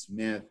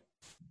Smith.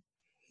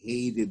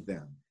 Hated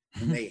them.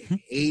 And they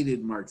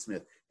hated Mark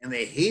Smith. And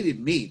they hated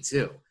me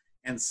too.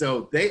 And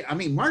so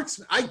Mark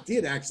Smith, I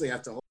did actually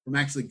have to hold from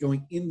actually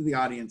going into the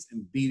audience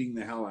and beating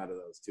the hell out of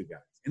those two guys.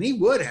 And he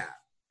would have.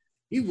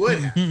 He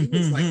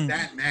was like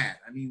that mad.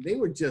 I mean, they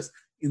were just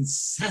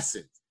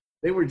incessant.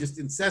 They were just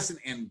incessant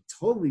and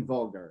totally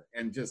vulgar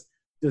and just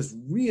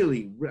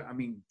really, I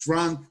mean,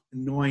 drunk,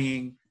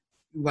 annoying,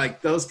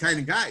 like those kind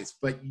of guys.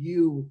 But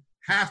you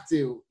have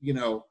to, you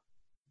know,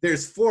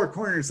 there's four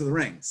corners of the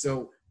ring.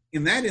 So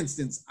in that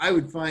instance, I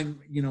would find,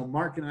 you know,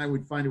 Mark and I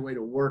would find a way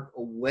to work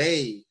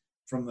away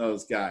from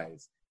those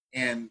guys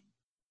and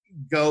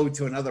go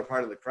to another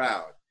part of the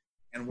crowd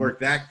and work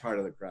that part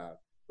of the crowd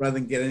rather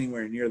than get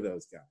anywhere near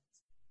those guys.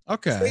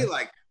 Okay. They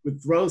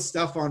would throw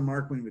stuff on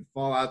Mark when he would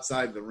fall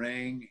outside the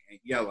ring,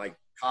 and like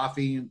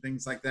coffee and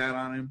things like that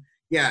on him.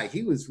 Yeah,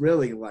 he was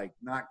really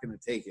not going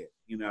to take it,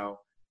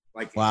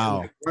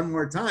 Wow. one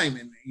more time.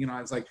 And,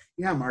 I was like,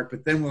 yeah, Mark,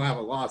 but then we'll have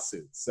a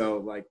lawsuit.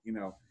 So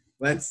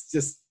let's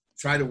just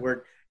try to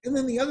work. And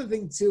then the other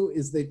thing too,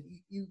 is that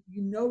you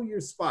know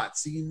your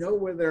spots. So you know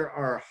where there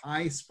are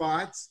high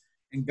spots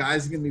and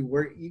guys are going to be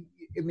working.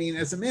 I mean,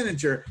 as a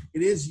manager,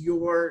 it is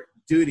your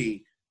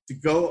duty to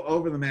go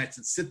over the match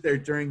and sit there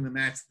during the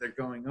match that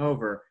they're going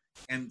over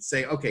and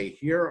say, okay,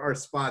 here are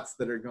spots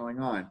that are going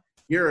on.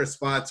 Here are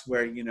spots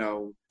where,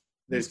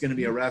 there's going to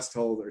be a rest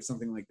hold or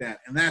something like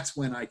that. And that's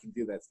when I can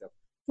do that stuff.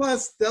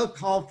 Plus, they'll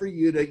call for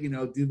you to,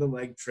 do the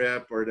leg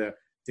trip or to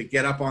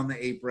get up on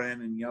the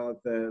apron and yell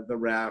at the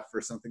ref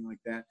or something like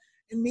that.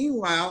 And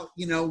meanwhile,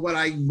 what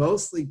I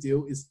mostly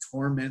do is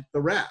torment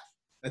the ref.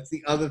 That's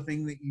the other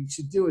thing that you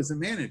should do as a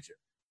manager,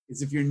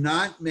 is if you're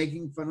not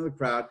making fun of the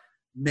crowd,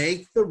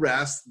 make the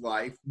ref's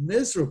life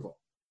miserable.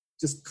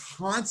 Just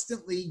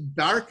constantly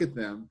bark at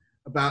them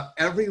about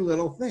every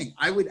little thing.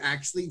 I would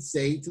actually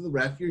say to the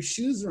ref, your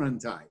shoes are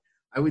untied.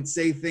 I would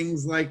say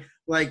things like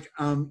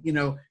I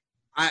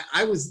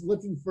was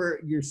looking for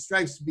your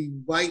stripes to be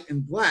white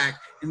and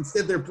black.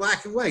 Instead, they're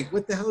black and white.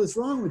 What the hell is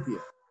wrong with you?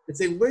 I'd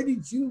say, where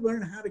did you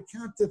learn how to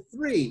count to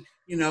 3?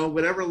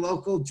 Whatever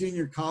local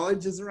junior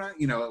college is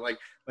around, like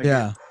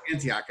yeah.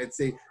 Antioch. I'd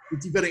say,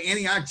 did you go to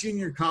Antioch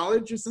Junior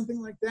College or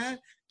something like that?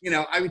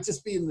 I would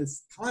just be in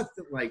this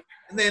constant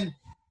and then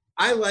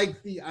I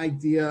like the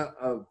idea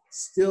of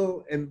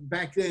still, and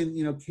back then,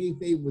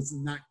 kayfabe was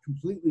not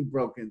completely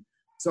broken.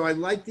 So I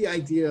like the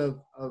idea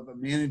of a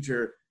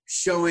manager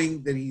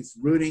showing that he's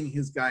rooting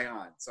his guy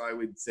on. So I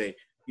would say,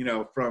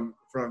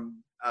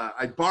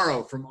 I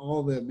borrow from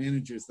all the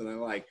managers that I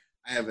like.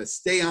 I have a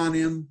stay on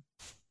him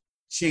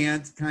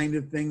chant kind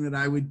of thing that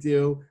I would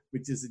do,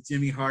 which is a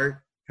Jimmy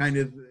Hart kind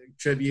of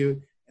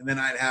tribute. And then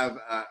I'd have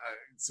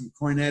some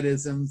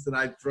cornetisms that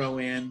I'd throw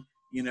in,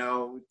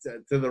 to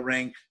the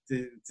ring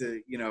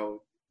to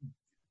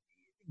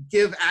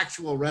give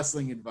actual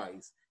wrestling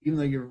advice, even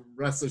though your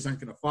wrestlers aren't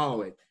going to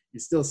follow it. You're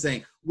still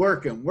saying,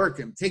 work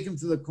him, take him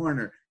to the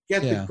corner,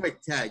 get the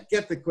quick tag.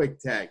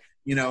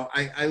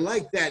 I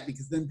like that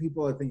because then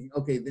people are thinking,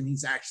 okay, then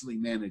he's actually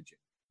managing.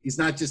 He's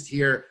not just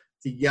here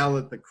to yell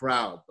at the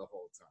crowd the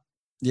whole time.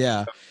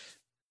 Yeah.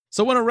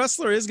 So when a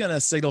wrestler is going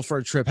to signal for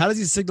a trip, how does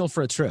he signal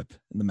for a trip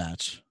in the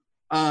match?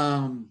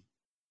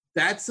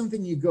 That's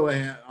something you go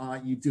ahead,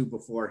 you do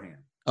beforehand.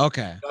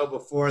 Okay.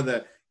 Before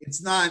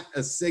it's not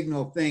a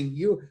signal thing.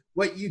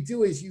 What you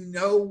do is,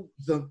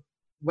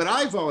 what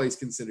I've always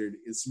considered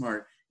is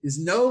smart is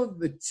know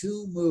the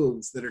 2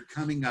 moves that are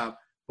coming up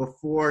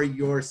before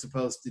you're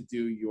supposed to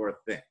do your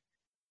thing.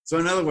 So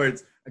in other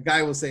words, a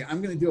guy will say, I'm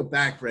going to do a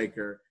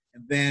backbreaker,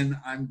 and then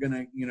I'm going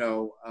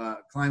to,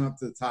 climb up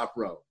to the top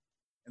rope.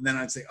 And then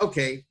I'd say,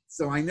 okay,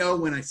 so I know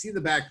when I see the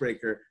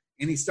backbreaker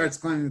and he starts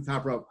climbing the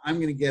top rope, I'm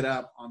going to get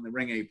up on the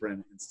ring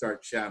apron and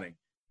start shouting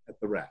at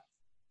the ref.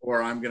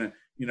 Or I'm going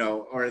to,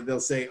 or they'll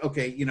say,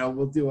 okay,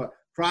 we'll do a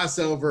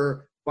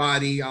crossover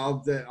body. I'll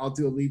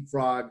do a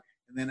leapfrog.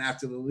 And then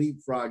after the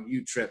leapfrog,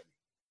 you trip me.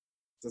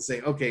 So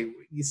say, okay,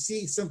 you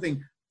see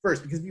something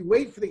first, because if you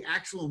wait for the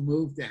actual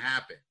move to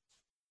happen,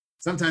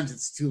 sometimes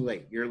it's too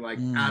late. You're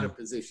out of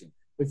position.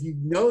 But if you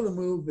know the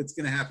move that's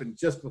going to happen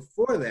just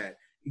before that,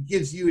 it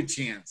gives you a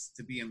chance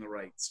to be in the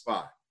right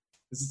spot.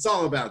 Because it's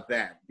all about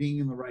that, being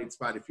in the right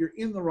spot. If you're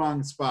in the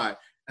wrong spot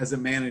as a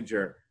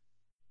manager,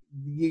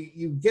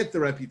 you get the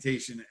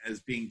reputation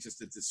as being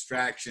just a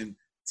distraction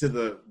to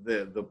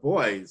the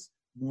boys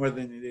more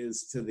than it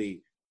is to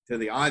the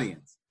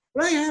audience.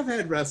 But I have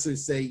had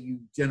wrestlers say you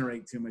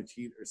generate too much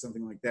heat or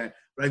something like that.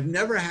 But I've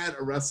never had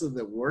a wrestler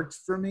that worked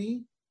for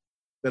me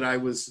that I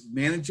was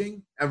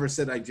managing ever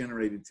said I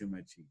generated too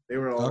much heat. They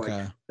were all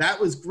like, that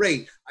was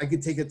great. I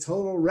could take a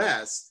total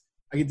rest.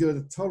 I could do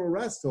a total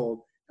rest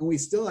hold. And we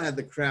still had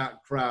the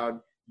crowd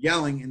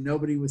yelling and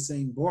nobody was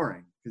saying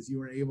boring because you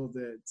were able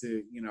to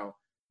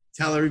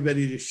tell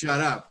everybody to shut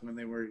up when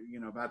they were,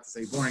 about to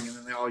say boring, and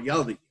then they all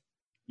yelled at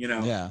you,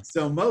 Yeah.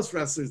 So most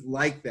wrestlers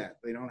like that.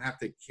 They don't have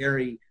to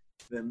carry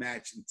the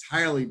match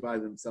entirely by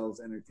themselves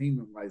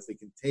entertainment-wise. They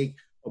can take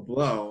a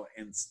blow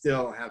and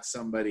still have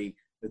somebody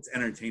that's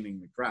entertaining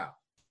the crowd.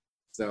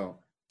 So,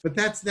 but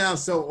that's now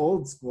so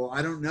old school.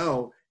 I don't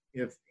know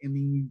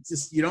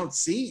you don't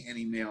see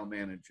any male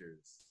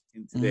managers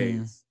in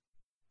today's,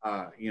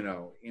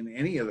 in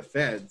any of the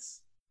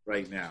feds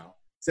right now,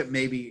 except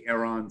maybe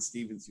Aaron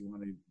Stevens. You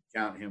want to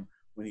count him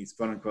when he's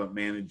quote unquote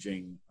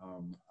managing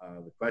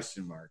the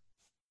question mark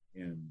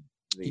in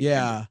the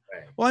way.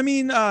 Well, I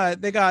mean,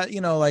 they got,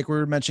 like we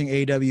were mentioning,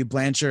 AEW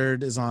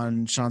Blanchard is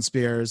on Sean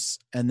Spears,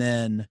 and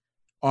then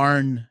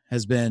Arn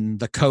has been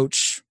the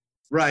coach.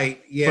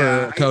 Right.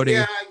 Yeah. For Cody.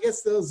 I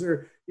guess those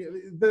are,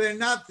 but they're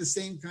not the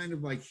same kind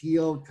of like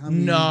heel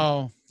coming.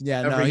 No.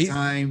 Yeah. Every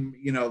time,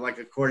 like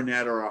a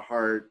Cornette or a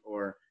Hart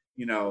or,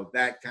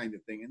 that kind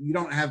of thing. And you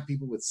don't have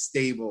people with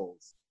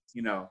stables,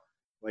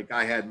 Like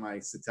I had my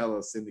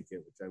Sotelo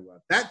Syndicate, which I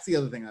love. That's the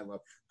other thing I love.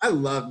 I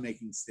love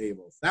making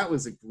stables. That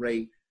was a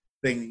great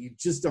thing that you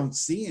just don't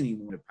see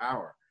anymore to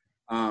Power.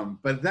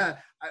 But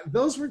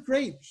those were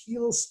great.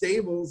 Heel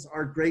stables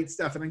are great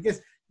stuff. And I guess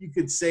you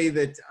could say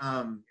that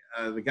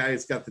the guy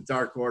who's got the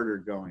Dark Order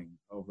going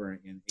over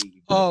in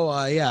AEW.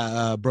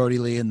 Oh, Brody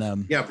Lee and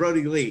them. Yeah,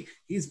 Brody Lee.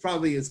 He's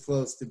probably as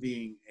close to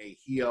being a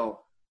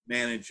heel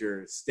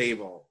manager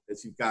stable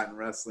as you've got in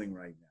wrestling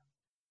right now.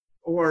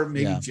 Or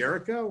maybe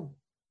Jericho.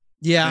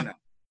 Yeah.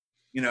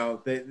 You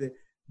know,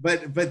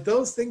 but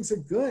those things are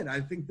good. I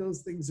think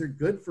those things are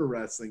good for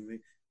wrestling.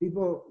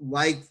 People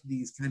like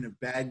these kind of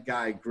bad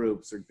guy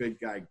groups or good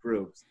guy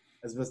groups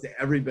as opposed to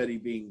everybody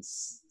being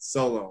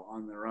solo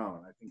on their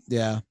own. I think.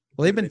 Yeah.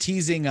 Well, they've been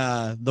teasing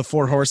the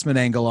Four Horsemen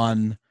angle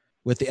on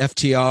with the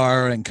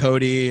FTR and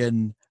Cody,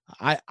 and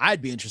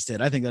I'd be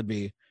interested. I think that'd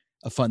be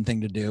a fun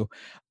thing to do.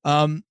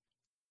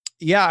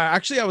 Yeah,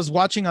 actually, I was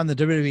watching on the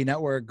WWE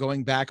Network,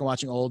 going back and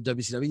watching old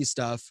WCW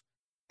stuff,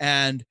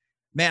 and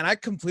man, I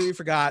completely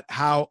forgot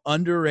how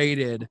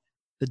underrated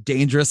the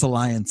Dangerous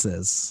Alliance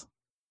is.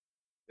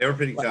 They were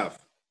pretty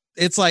tough.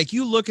 It's like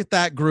you look at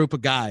that group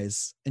of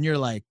guys, and you're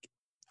like,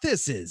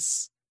 this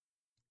is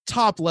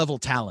top level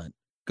talent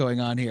going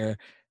on here.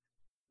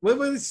 Well,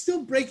 but it's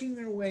still breaking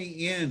their way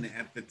in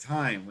at the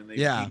time when they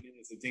came in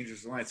as a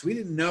Dangerous Alliance. We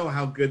didn't know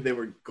how good they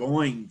were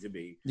going to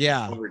be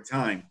over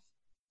time.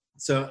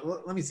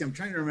 So let me see. I'm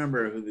trying to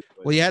remember who this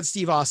was. Well, you had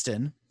Steve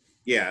Austin.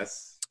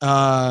 Yes.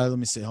 Let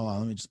me see. Hold on.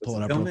 Let me just pull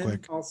it up real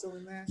quick. Also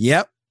in that?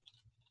 Yep.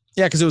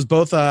 Yeah, because it was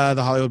both the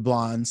Hollywood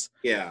Blondes.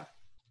 Yeah.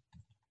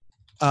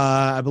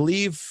 I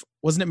believe,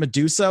 wasn't it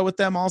Medusa with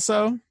them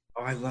also?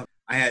 Oh, I love.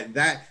 I had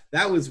that.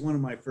 That was one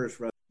of my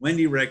first.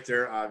 Wendy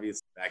Richter,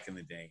 obviously, back in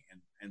the day,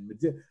 and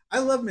Medusa. I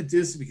love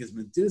Medusa because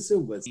Medusa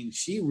was. I mean,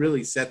 she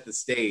really set the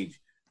stage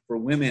for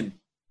women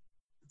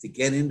to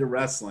get into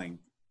wrestling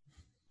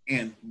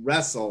and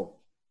wrestle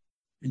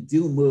and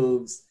do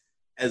moves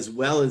as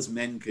well as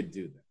men could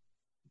do them.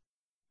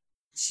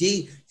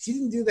 She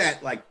didn't do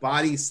that like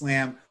body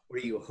slam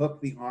where you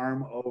hook the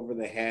arm over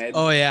the head.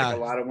 Oh yeah, like a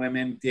lot of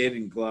women did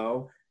in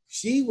Glow.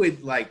 She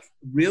would like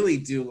really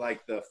do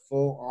like the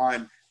full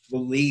on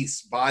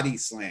release body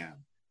slam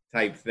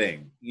type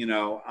thing. You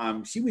know,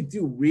 she would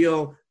do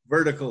real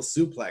vertical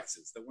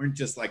suplexes that weren't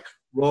just like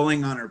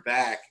rolling on her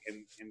back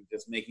and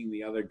just making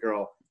the other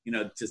girl, you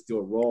know, just do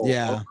a roll.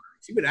 Yeah. Over.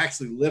 She would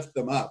actually lift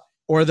them up.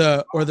 Or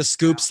the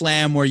scoop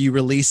slam where you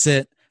release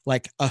it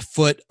like a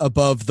foot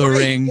above the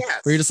ring. Yes.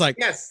 Where you're just like,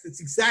 yes,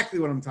 it's exactly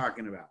what I'm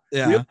talking about.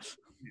 Yeah. Real,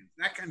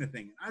 that kind of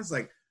thing. And I was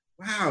like,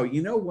 wow,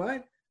 you know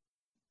what?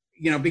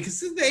 You know,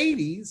 because in the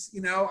 80s,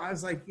 you know, I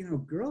was like, you know,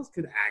 girls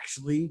could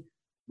actually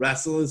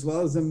wrestle as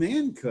well as a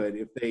man could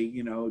if they,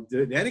 you know,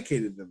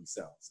 dedicated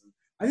themselves. And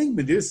I think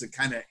Medusa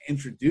kind of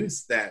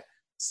introduced that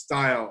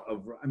style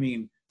of, I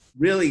mean,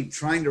 really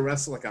trying to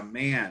wrestle like a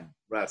man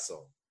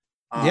wrestle.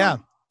 Yeah.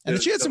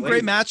 And she had some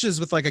great matches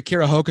with like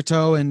Akira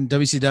Hokuto and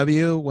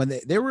WCW when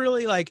they were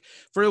really like,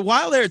 for a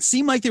while there, it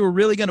seemed like they were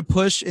really going to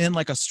push in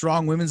like a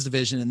strong women's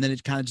division, and then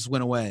it kind of just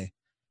went away.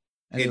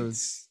 And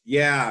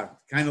yeah,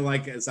 kind of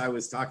like as I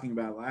was talking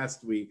about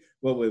last week,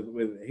 well,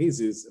 with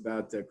Jesus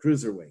about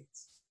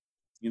cruiserweights.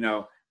 You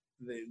know,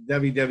 the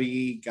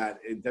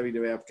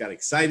WWF got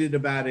excited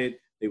about it.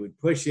 They would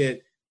push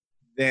it.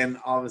 Then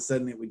all of a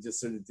sudden it would just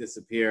sort of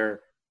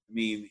disappear. I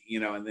mean, you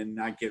know, and then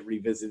not get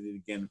revisited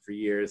again for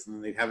years. And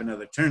then they'd have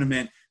another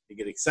tournament. They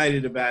get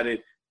excited about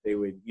it. They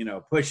would, you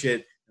know, push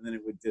it, and then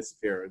it would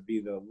disappear. It would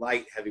be the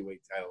light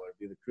heavyweight title, or it'd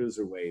be the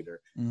cruiserweight,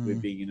 or it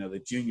would be, you know, the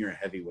junior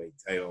heavyweight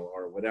title,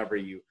 or whatever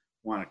you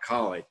want to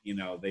call it. You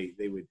know,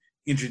 they would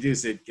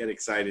introduce it, get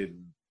excited,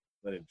 and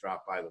let it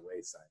drop by the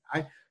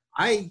wayside.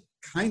 I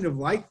kind of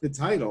like the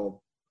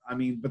title. I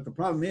mean, but the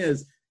problem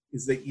is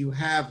that you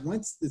have,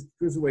 once this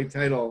cruiserweight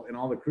title and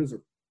all the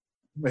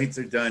cruiserweights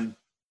are done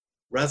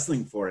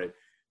wrestling for it,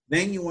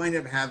 then you wind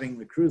up having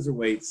the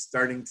cruiserweights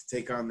starting to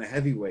take on the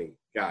heavyweight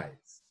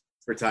guys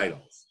for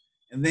titles.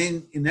 And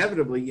then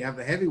inevitably you have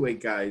the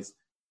heavyweight guys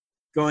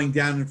going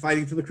down and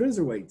fighting for the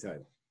cruiserweight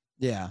title.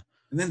 Yeah.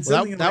 And then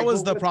that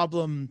was the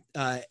problem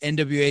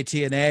NWA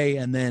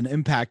TNA and then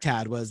Impact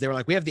had, was they were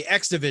like, we have the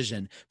X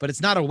division, but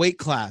it's not a weight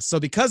class. So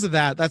because of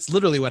that, that's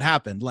literally what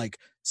happened. Like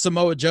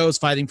Samoa Joe's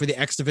fighting for the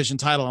X division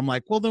title. I'm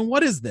like, well, then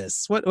what is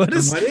this? What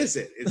is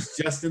it? It's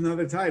just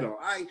another title.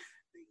 I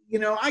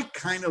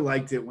kind of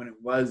liked it when it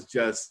was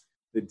just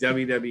the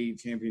WWE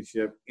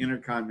Championship,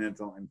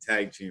 Intercontinental, and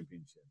Tag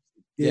Championships.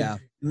 Yeah.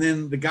 And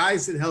then the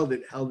guys that held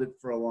it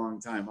for a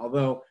long time.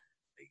 Although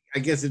I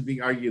guess it'd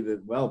be argued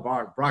that, well,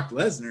 Brock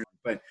Lesnar,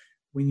 but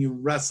when you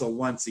wrestle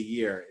once a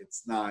year,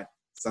 it's not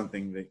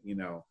something that, you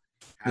know,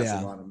 has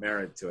a lot of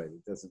merit to it.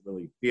 It doesn't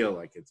really feel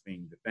like it's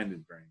being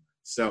defended very much.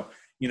 So,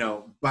 you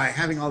know, by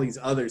having all these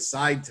other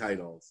side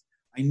titles,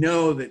 I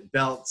know that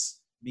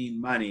belts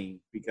mean money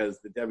because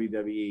the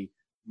WWE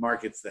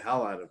markets the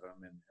hell out of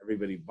them, and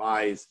everybody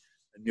buys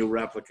a new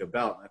replica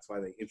belt. And that's why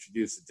they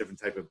introduce a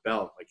different type of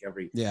belt like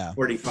every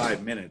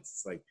 45 minutes.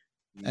 It's like,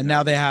 And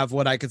now they have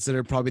what I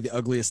consider probably the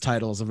ugliest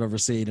titles I've ever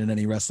seen in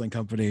any wrestling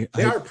company.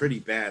 They are pretty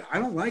bad. I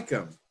don't like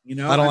them. I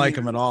don't like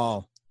them at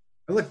all.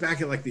 I look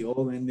back at like the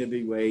old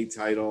NWA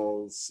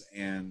titles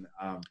and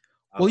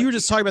well, you were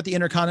just talking about the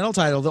Intercontinental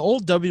title. The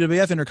old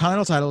WWF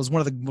Intercontinental title is one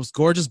of the most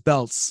gorgeous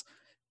belts.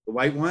 The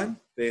white one,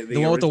 the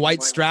one with the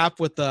white strap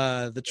with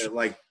the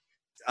like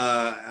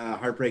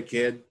Heartbreak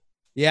Kid.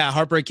 Yeah,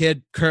 Heartbreak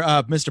Kid.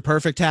 Mr.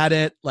 Perfect had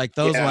it. Like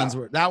those ones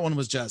were. That one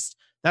was just.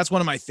 That's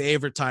one of my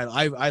favorite titles.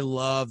 I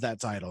love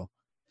that title.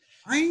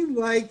 I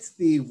liked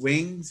the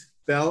winged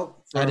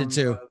belt. I did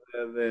too.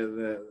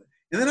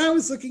 And then I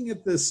was looking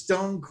at the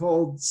Stone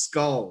Cold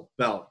Skull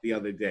belt the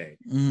other day.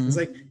 Mm-hmm. I was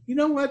like, you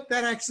know what?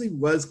 That actually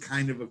was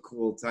kind of a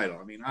cool title.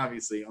 I mean,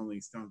 obviously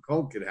only Stone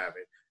Cold could have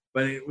it,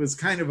 but it was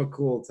kind of a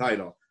cool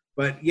title.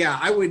 But yeah,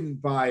 I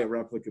wouldn't buy a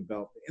replica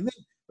belt. And then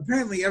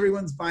apparently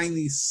everyone's buying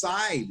these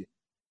side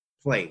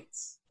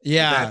plates.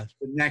 Yeah. That's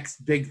the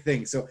next big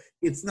thing. So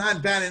it's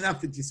not bad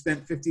enough that you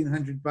spent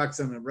 $1,500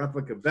 on a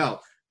replica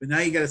belt, but now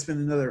you got to spend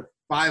another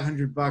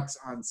 $500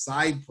 on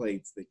side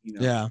plates that, you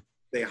know,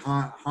 they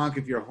honk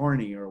if you're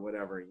horny or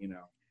whatever, you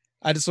know.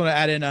 I just want to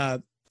add in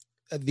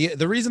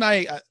the reason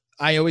I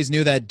always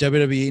knew that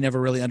WWE never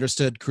really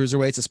understood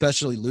cruiserweights,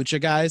 especially lucha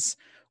guys,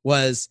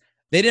 was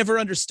they never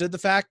understood the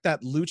fact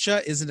that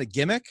lucha isn't a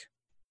gimmick.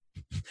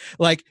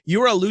 Like,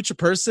 you're a lucha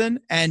person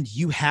and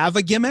you have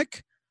a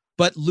gimmick,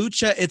 but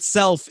lucha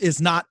itself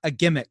is not a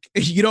gimmick.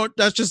 You don't,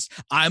 that's just,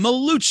 I'm a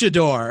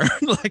luchador.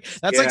 Like,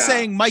 that's like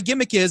saying my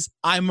gimmick is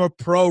I'm a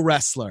pro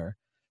wrestler.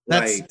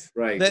 That's,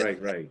 right.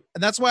 And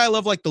that's why I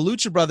love like the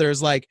Lucha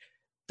Brothers, like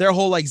their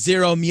whole like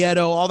Zero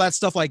Miedo, all that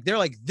stuff. Like they're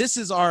like, this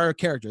is our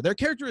character. Their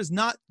character is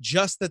not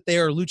just that they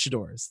are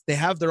luchadors. They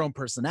have their own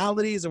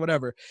personalities or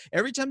whatever.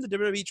 Every time the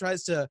WWE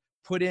tries to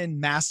put in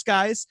masked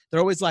guys,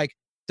 they're always like,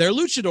 they're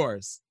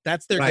luchadors.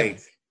 That's their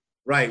gimmick.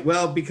 Right.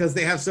 Well, because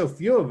they have so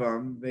few of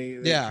them, they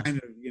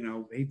kind of, you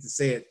know, hate to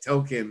say it,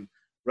 token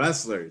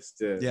wrestlers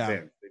to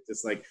them. They're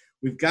just like,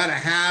 we've got to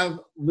have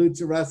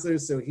lucha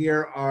wrestlers. So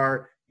here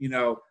are, you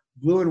know,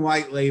 blue and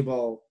white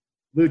label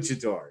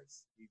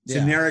luchadors,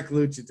 generic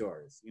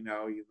luchadors, you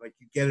know, you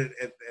get it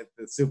at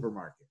the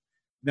supermarket.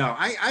 No,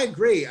 I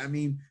agree. I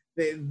mean,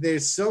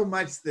 there's so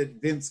much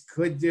that Vince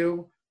could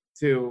do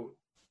to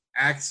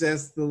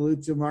access the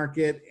lucha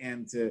market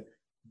and to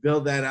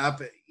build that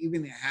up,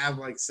 even have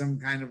like some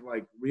kind of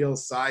like real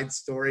side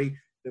story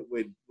that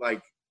would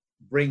like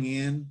bring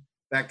in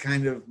that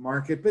kind of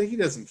market, but he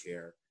doesn't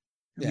care.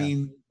 I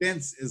mean,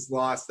 Vince has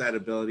lost that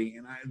ability,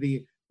 and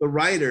the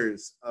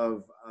writers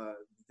of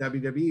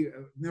WWE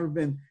have never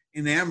been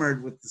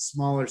enamored with the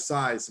smaller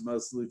size of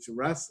most lucha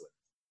wrestlers.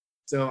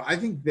 So I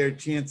think their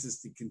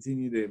chances to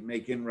continue to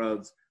make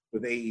inroads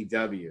with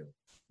AEW,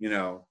 you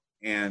know,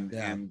 and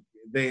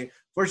they,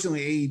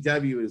 fortunately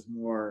AEW is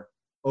more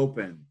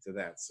open to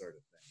that sort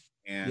of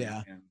thing.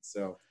 And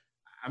so,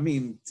 I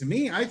mean, to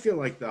me, I feel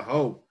like the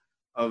hope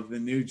of the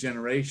new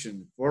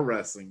generation for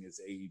wrestling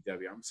is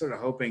AEW. I'm sort of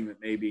hoping that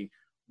maybe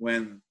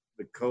when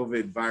the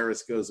COVID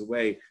virus goes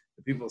away,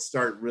 the people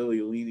start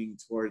really leaning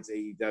towards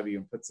AEW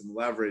and put some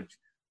leverage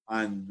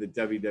on the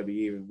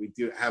WWE. And we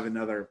do have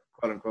another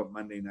quote unquote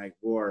Monday Night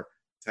War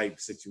type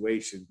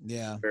situation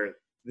where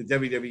the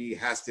WWE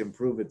has to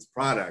improve its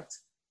product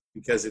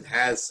because it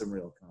has some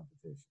real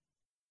competition.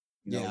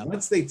 You know,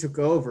 once they took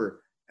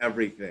over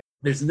everything,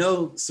 there's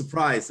no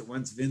surprise that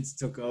once Vince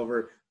took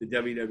over the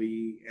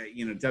WWE,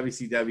 you know,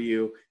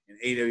 WCW and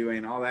AWA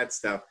and all that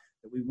stuff,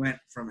 that we went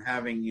from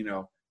having, you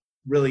know,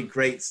 really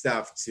great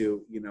stuff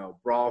to, you know,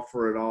 Brawl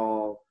for It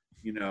All,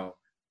 you know,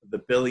 the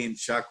Billy and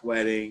Chuck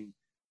wedding,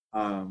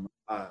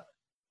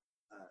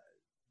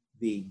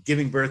 the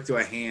Giving Birth to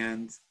a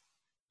Hand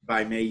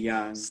by Mae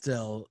Young.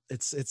 Still,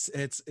 it's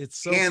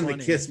so and funny.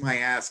 The Kiss My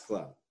Ass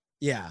Club.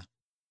 Yeah.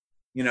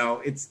 You know,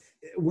 it's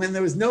when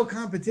there was no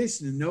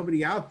competition and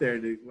nobody out there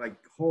to like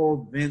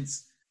hold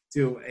Vince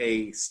to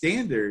a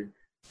standard,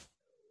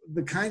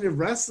 the kind of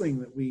wrestling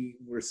that we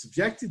were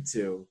subjected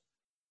to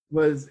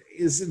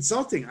is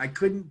insulting. I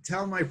couldn't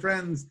tell my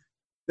friends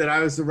that I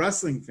was a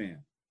wrestling fan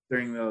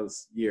during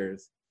those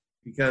years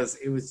because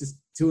it was just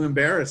too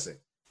embarrassing.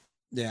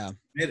 Yeah.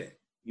 Admit it.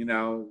 You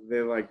know,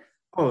 they're like,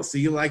 oh, so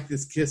you like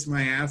this Kiss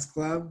My Ass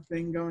Club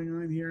thing going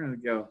on here? And I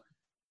go,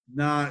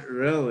 not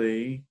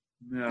really.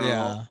 No.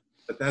 Yeah.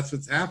 But that's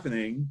what's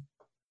happening.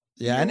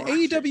 Yeah. And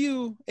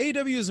AEW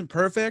isn't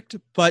perfect,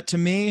 but to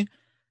me,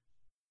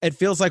 it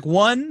feels like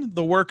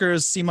the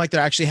workers seem like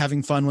they're actually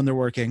having fun when they're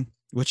working,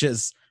 which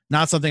is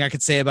not something I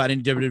could say about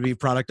any WWE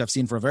product I've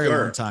seen for a very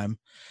long time.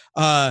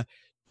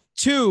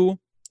 2,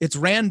 it's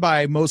ran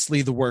by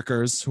mostly the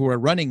workers who are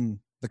running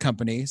the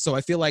company. So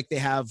I feel like they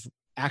have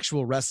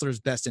actual wrestlers'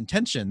 best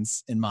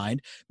intentions in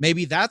mind.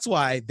 Maybe that's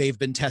why they've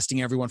been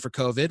testing everyone for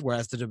COVID,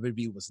 whereas the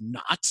WWE was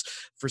not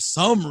for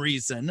some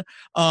reason.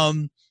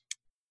 And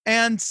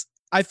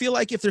I feel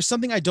like if there's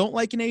something I don't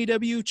like in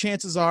AEW,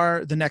 chances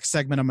are the next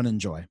segment I'm going to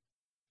enjoy.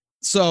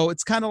 So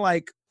it's kind of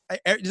like,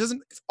 it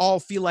doesn't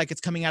all feel like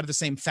it's coming out of the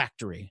same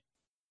factory.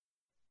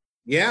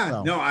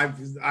 Yeah, no,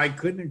 I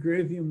couldn't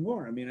agree with you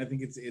more. I mean, I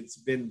think it's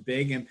been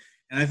big, and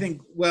And I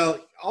think, well,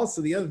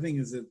 also the other thing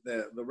is that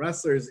the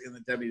wrestlers in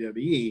the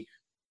WWE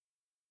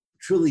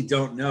truly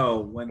don't know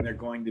when they're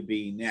going to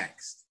be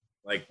next.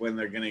 Like when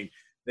they're going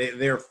to,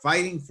 they're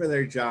fighting for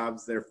their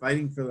jobs. They're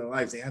fighting for their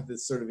lives. They have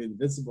this sort of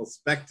invisible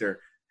specter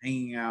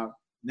hanging out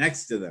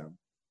next to them.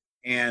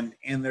 And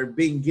they're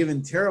being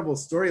given terrible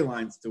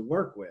storylines to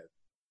work with.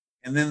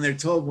 And then they're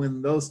told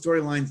when those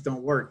storylines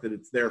don't work that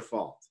it's their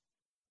fault.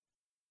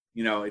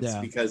 You know, it's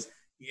because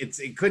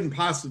it couldn't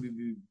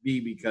possibly be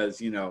because,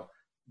 you know,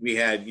 we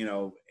had, you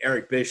know,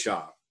 Eric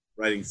Bischoff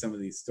writing some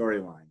of these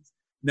storylines.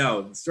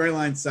 No, the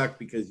storylines suck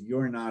because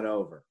you're not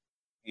over.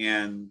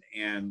 And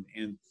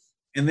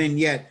then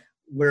yet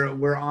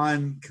we're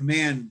on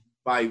command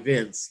by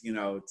Vince, you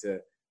know,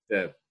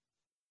 to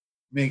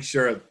make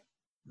sure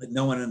that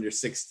no one under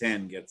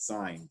 6'10" gets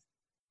signed,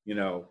 you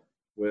know,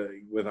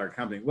 with our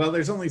company. Well,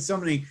 there's only so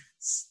many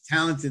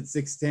talented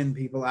 6'10"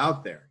 people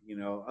out there, you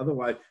know.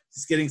 Otherwise,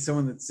 just getting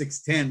someone that's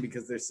 6'10"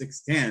 because they're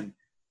 6'10",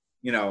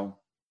 you know,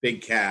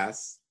 big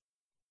cast,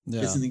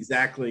 isn't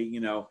exactly, you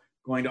know,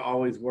 going to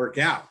always work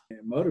out and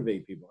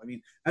motivate people. I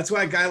mean, that's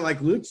why a guy like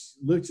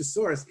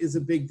Luchasaurus is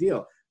a big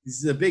deal.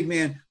 He's a big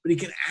man, but he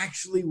can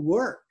actually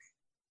work.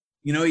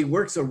 You know, he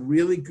works a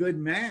really good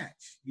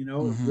match, you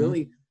know,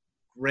 really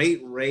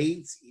great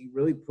rates. He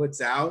really puts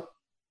out.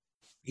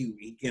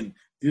 He can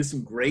do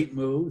some great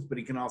moves, but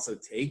he can also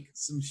take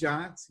some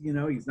shots. You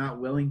know, he's not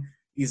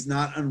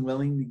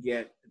unwilling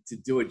to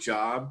do a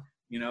job.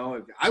 You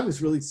know, I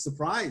was really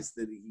surprised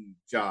that he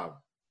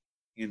jobbed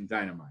in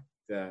Dynamite.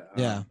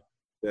 The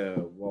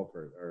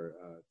Wolford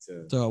or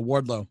to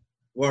Wardlow.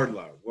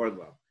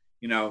 Wardlow.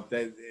 You know,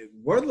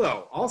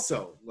 Wardlow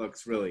also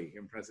looks really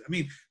impressive. I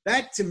mean,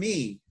 that to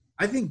me,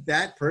 I think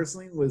that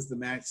personally was the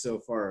match so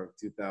far of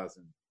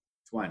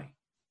 2020.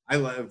 I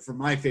love for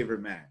my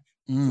favorite match.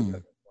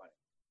 2020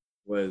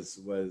 was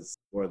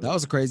Wardlow. That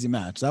was a crazy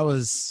match. That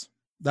was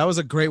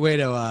a great way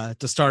to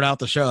start out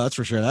the show. That's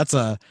for sure.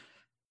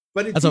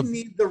 But it didn't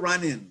need the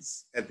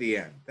run-ins at the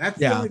end. That's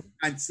the only thing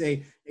I'd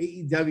say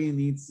AEW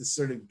needs to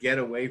sort of get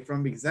away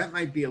from, because that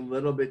might be a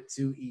little bit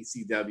too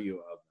ECW of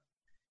them,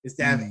 is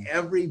to have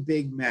every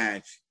big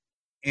match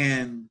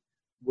end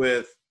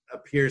with a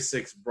Pier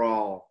 6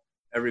 brawl.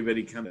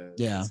 Everybody come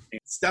to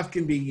stuff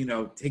can be, you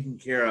know, taken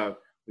care of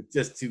with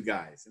just two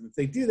guys. And if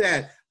they do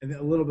that and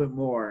a little bit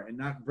more and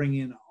not bring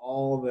in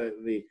all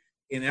the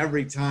in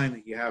every time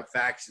that you have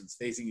factions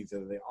facing each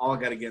other, they all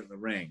got to get in the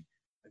ring.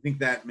 I think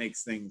that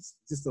makes things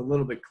just a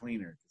little bit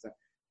cleaner.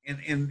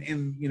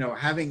 And you know,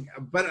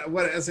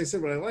 as I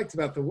said, what I liked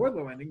about the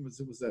Wardlow ending was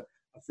it was a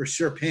for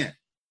sure pin.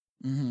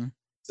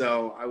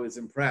 So I was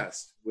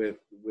impressed with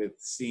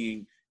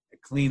seeing a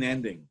clean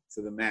ending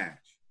to the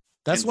match.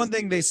 That's one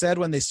thing they said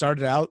when they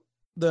started out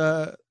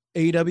the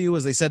AEW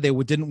was they said they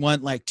didn't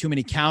want like too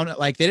many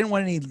they didn't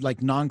want any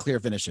like non-clear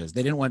finishes.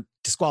 They didn't want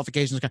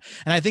disqualifications.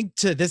 And I think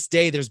to this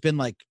day there's been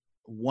like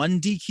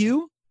one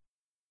DQ.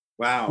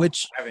 Wow.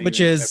 Which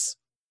is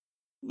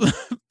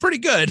pretty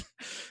good.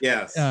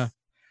 Yes.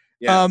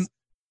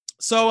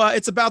 So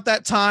it's about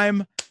that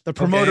time. The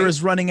promoter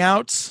is running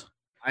out.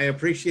 I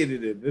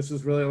appreciated it. This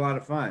was really a lot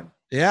of fun.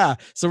 Yeah.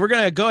 So we're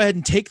going to go ahead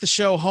and take the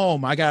show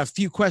home. I got a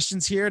few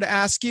questions here to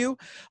ask you.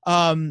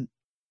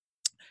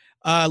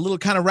 A little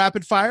kind of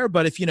rapid fire,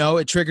 but if, you know,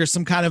 it triggers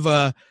some kind of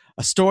a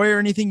story or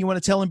anything you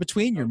want to tell in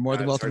between, you're more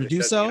than welcome to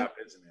do so.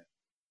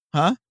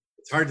 Huh?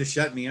 It's hard to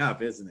shut me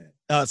up, isn't it?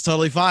 It's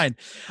totally fine.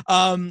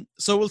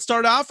 So we'll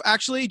start off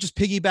actually just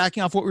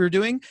piggybacking off what we were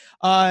doing.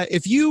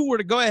 If you were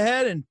to go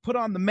ahead and put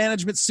on the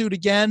management suit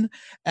again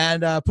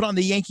and put on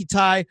the Yankee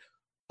tie,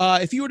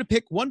 if you were to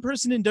pick one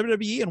person in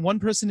WWE and one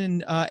person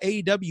in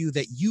AEW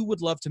that you would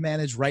love to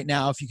manage right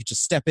now, if you could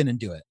just step in and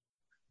do it.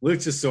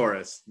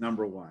 Luchasaurus,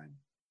 number one.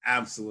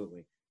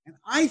 Absolutely. And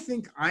I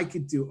think I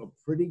could do a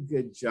pretty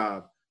good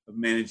job of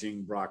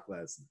managing Brock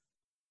Lesnar.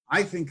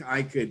 I think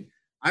I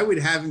would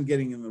have him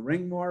getting in the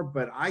ring more,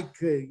 but I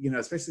could, you know,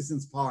 especially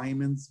since Paul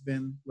Heyman's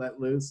been let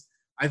loose,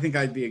 I think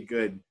I'd be a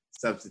good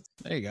substitute.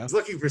 There you go. He's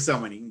looking for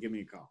someone. You can give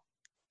me a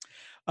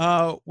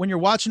call. When you're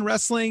watching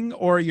wrestling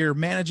or you're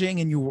managing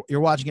and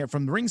you're watching it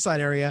from the ringside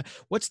area,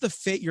 what's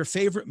your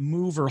favorite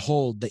move or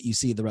hold that you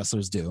see the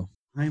wrestlers do?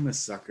 I'm a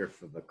sucker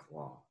for the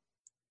claw.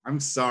 I'm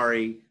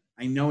sorry.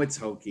 I know it's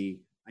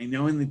hokey. I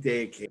know in the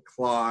day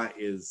claw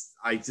is,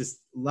 I just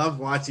love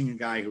watching a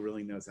guy who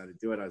really knows how to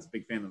do it. I was a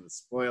big fan of the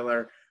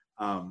Spoiler.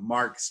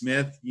 Mark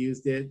Smith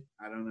used it.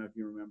 I don't know if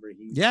you remember.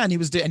 And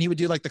he would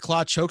do like the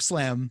claw choke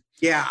slam.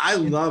 Yeah, I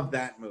love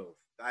that move.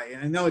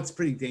 I know it's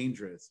pretty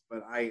dangerous,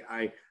 but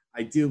I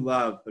do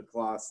love the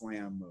claw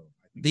slam move.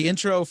 The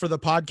intro for the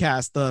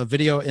podcast, the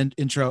video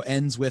intro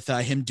ends with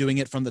him doing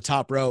it from the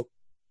top rope.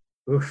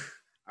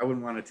 Oof, I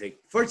wouldn't want to take.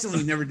 Fortunately,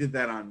 he never did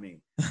that on me.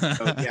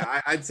 So,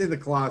 yeah, I'd say the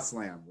claw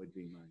slam would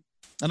be mine.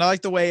 And I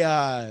like the way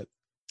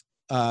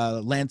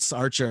Lance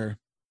Archer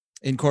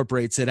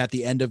incorporates it at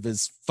the end of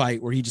his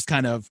fight, where he just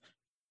kind of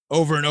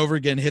over and over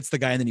again hits the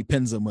guy and then he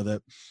pins him with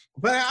it.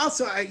 But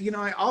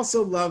I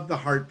also love the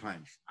heart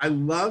punch. I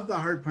love the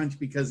heart punch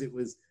because it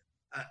was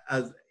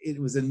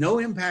a no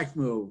impact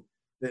move,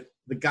 that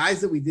the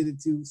guys that we did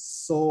it to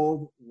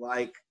sold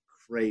like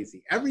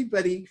crazy.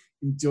 Everybody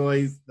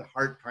enjoys the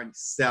heart punch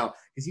sell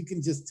because you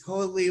can just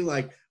totally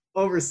like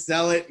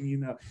oversell it and, you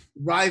know,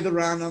 writhe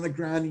around on the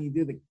ground and you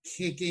do the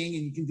kicking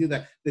and you can do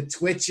the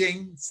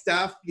twitching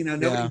stuff. You know,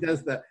 nobody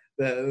does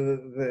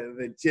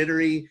the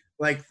jittery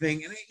like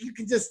thing, and you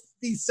can just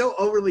be so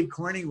overly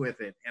corny with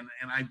it. And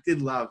I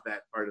did love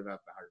that part about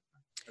the heart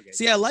punch. Okay.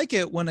 See, I like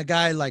it when a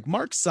guy like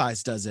Mark's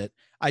size does it.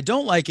 I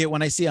don't like it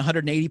when I see a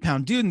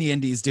 180-pound dude in the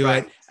indies do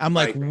it. I'm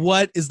like,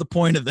 what is the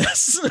point of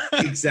this?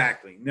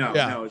 Exactly.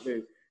 No.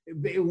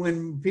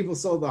 When people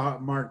sold the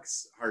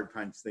Mark's heart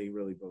punch, they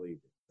really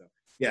believed it. So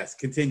yes,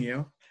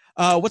 continue.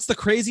 What's the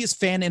craziest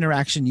fan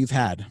interaction you've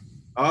had?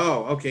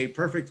 Oh, okay.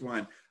 Perfect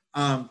one.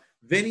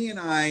 Vinny and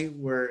I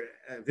were,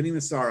 Vinny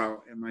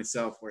Massaro and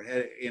myself were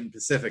headed in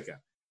Pacifica,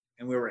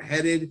 and we were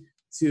headed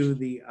to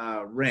the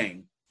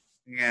ring.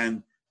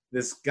 And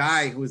this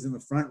guy who was in the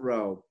front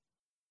row,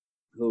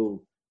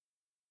 who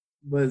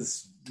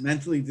was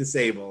mentally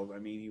disabled. I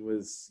mean, he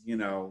was, you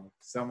know,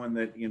 someone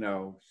that, you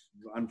know,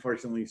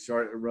 unfortunately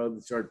rode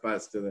the short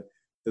bus to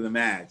the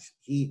match.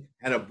 He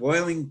had a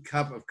boiling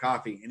cup of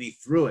coffee and he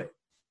threw it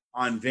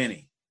on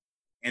Vinny.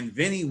 And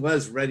Vinny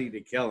was ready to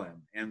kill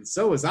him. And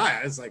so was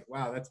I. I was like,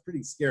 wow, that's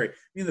pretty scary. I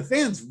mean, the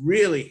fans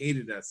really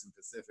hated us in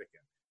Pacifica.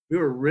 We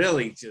were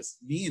really just,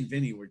 me and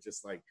Vinny were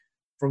just like,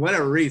 for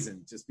whatever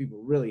reason, just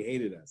people really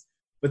hated us.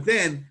 But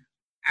then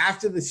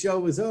after the show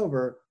was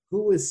over,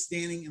 who was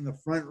standing in the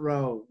front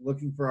row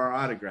looking for our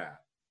autograph?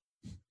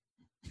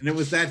 And it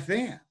was that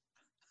fan.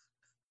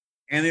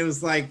 And it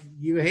was like,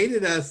 you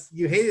hated us,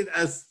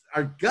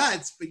 our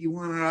guts, but you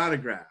want our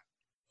autograph.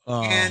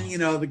 Oh. And, you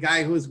know, the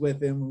guy who was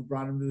with him, who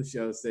brought him to the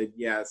show, said,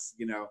 yes,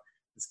 you know,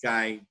 this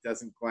guy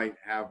doesn't quite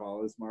have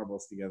all his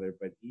marbles together,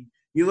 but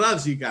he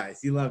loves you guys.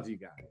 He loves you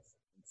guys.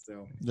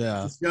 So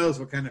yeah, it shows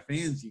what kind of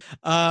fans you.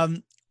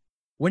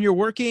 When you're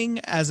working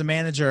as a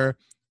manager,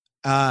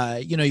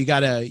 you know,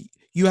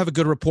 you have a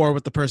good rapport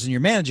with the person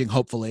you're managing,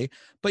 hopefully,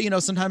 but, you know,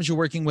 sometimes you're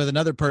working with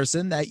another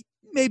person that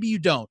maybe you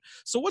don't.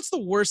 So what's the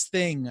worst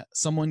thing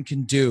someone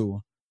can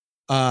do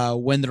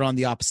when they're on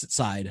the opposite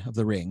side of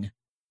the ring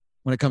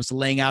when it comes to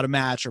laying out a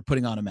match or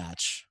putting on a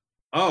match?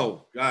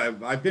 Oh,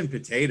 God, I've been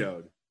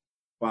potatoed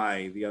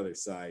by the other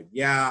side.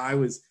 Yeah, I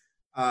was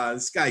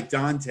this guy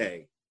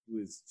Dante,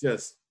 who is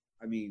just,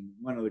 I mean,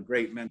 one of the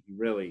great men. He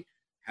really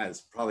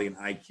has probably an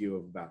IQ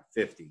of about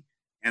 50.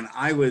 And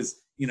I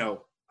was, you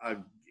know,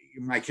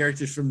 my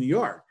character's from New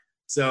York.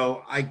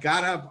 So I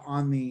got up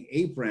on the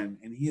apron,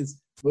 and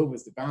his move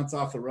was to bounce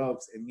off the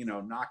ropes and, you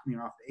know, knock me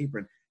off the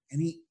apron.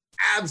 And he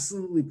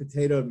absolutely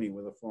potatoed me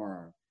with a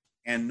forearm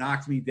and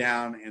knocked me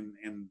down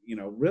and you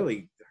know,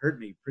 really hurt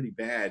me pretty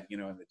bad, you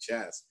know, in the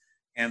chest.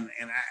 And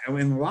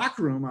in the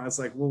locker room, I was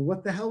like, well,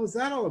 what the hell was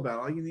that all about?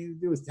 All you need to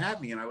do was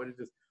tap me, and I would have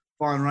just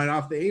fallen right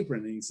off the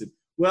apron. And he said,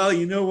 well,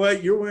 you know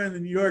what? You're wearing the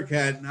New York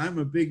hat, and I'm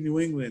a big New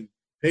England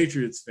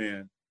Patriots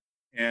fan.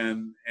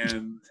 And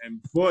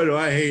boy, do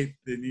I hate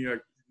the New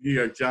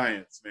York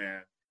Giants,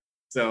 man.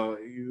 So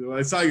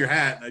I saw your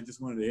hat, and I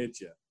just wanted to hit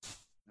you.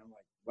 And I'm like,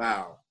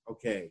 wow,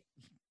 okay.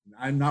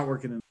 I'm not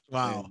working in.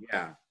 Wow.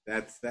 Yeah,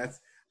 that's.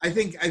 I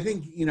think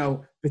you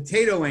know,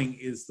 potatoing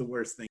is the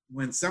worst thing.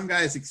 When some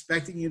guy is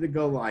expecting you to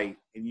go light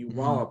and you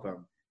wallop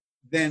him,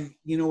 then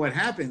you know what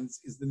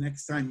happens is the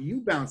next time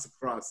you bounce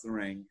across the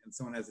ring and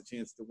someone has a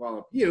chance to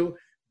wallop you,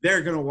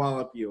 they're going to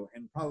wallop you,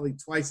 and probably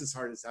twice as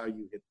hard as how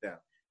you hit them.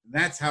 And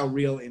that's how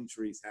real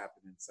injuries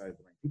happen inside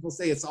the ring. People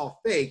say it's all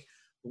fake,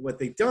 but what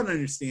they don't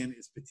understand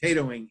is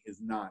potatoing is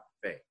not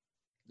fake.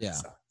 Yeah.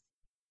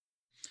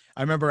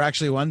 I remember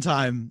actually one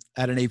time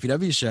at an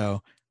APW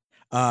show,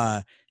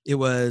 it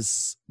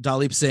was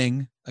Dalip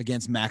Singh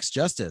against Max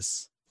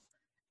Justice.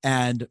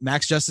 And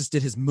Max Justice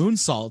did his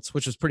moonsaults,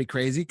 which was pretty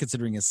crazy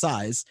considering his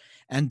size.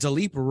 And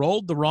Dalip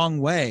rolled the wrong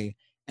way,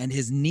 and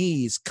his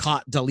knees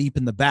caught Dalip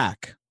in the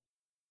back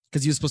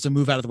because he was supposed to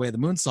move out of the way of the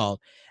moonsault.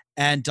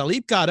 And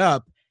Dalip got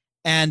up,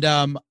 and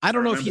I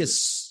don't know if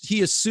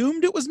he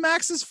assumed it was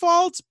Max's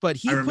fault, but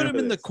he put him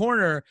in the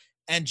corner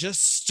and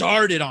just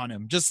started on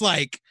him, just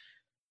like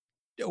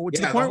to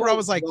the point where I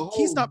was like,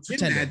 he's not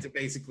pretending. Had to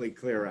basically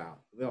clear out.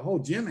 The whole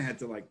gym had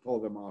to like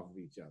pull them off of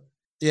each other.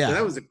 Yeah, so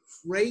that was a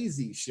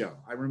crazy show.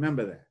 I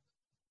remember that.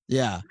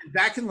 Yeah.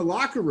 Back in the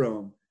locker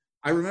room,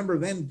 I remember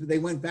then they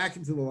went back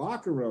into the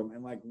locker room,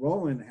 and like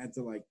Roland had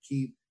to like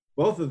keep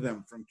both of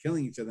them from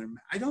killing each other.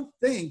 I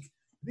think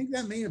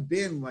that may have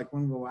been like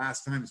one of the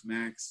last times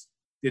Max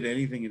did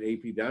anything at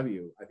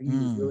APW. I think he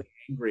was really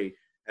angry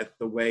at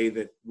the way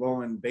that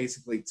Roland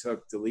basically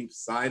took Dalip's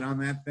side on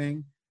that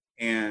thing,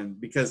 and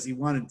because he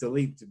wanted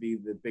Dalip to be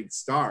the big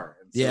star.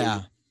 And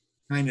so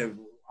kind of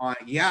on.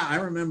 Yeah, I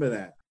remember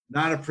that.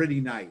 Not a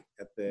pretty night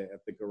at the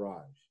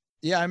garage.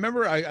 Yeah, I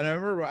remember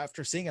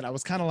after seeing it, I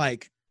was kind of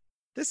like,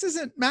 this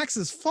isn't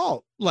Max's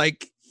fault.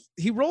 Like,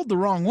 he rolled the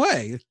wrong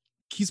way.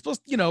 He's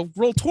supposed to, you know,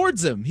 roll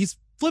towards him. He's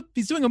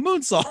doing a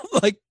moonsault.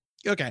 Like,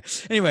 okay.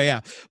 Anyway,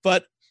 yeah.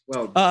 But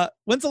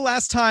when's the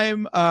last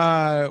time,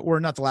 or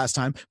not the last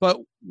time, but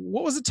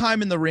what was the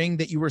time in the ring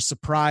that you were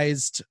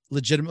surprised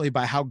legitimately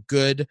by how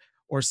good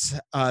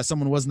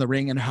someone was in the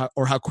ring, and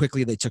how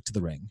quickly they took to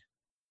the ring?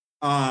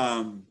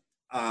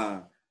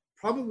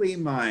 Probably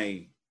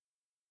my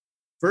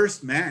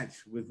first match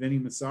with Vinny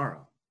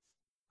Massaro.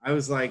 I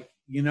was like,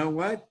 you know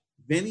what?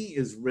 Vinny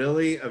is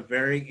really a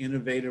very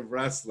innovative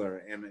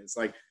wrestler. And it's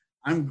like,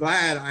 I'm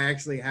glad I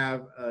actually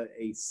have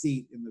a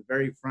seat in the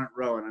very front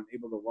row and I'm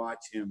able to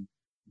watch him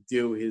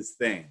do his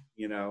thing,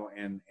 you know,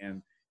 and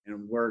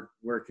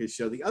work his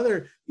show. The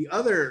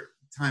other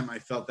time I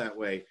felt that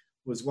way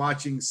was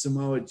watching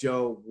Samoa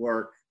Joe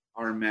work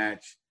our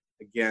match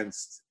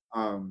against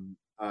Boom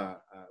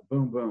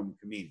Boom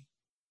Kamini.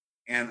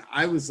 And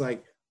I was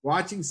like,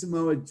 watching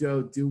Samoa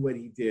Joe do what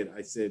he did,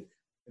 I said,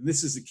 and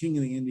this is the King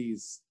of the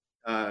Indies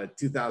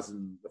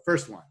 2000, the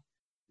first one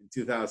in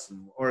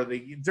 2000, or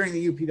during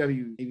the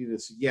UPW, maybe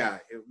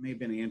it may have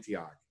been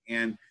Antioch.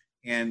 And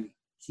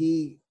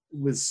he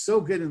was so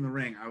good in the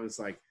ring. I was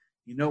like,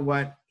 you know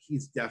what?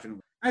 He's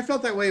definitely, I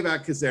felt that way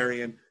about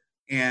Kazarian,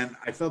 and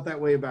I felt that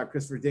way about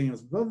Christopher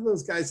Daniels. Both of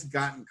those guys had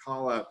gotten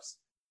call-ups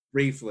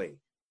briefly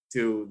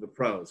to the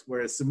pros,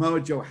 whereas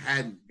Samoa Joe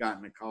hadn't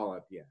gotten a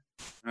call-up yet.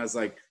 And I was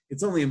like,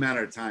 it's only a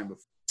matter of time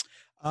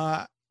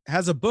before.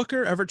 Has a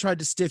booker ever tried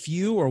to stiff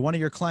you or one of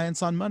your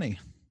clients on money?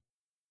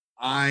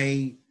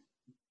 I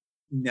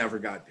never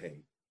got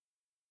paid.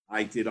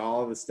 I did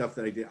all the stuff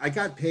that I did. I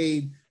got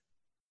paid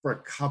for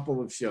a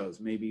couple of shows,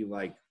 maybe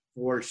like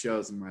 4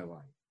 shows in my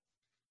life.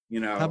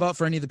 You know, how about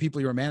for any of the people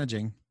you were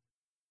managing?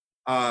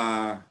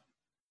 I've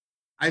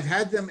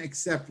had them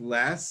accept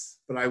less,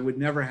 but I would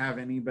never have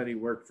anybody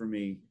work for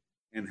me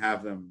and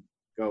have them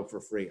go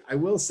for free. I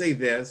will say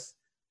this,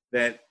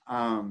 that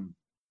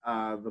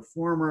the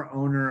former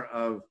owner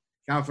of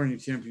California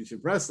Championship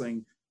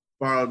Wrestling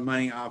borrowed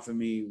money off of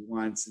me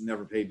once and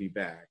never paid me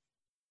back.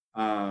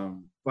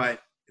 But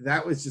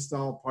that was just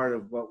all part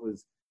of what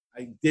was,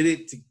 I did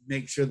it to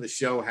make sure the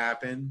show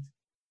happened,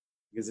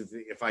 because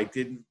if I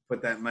didn't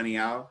put that money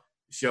out,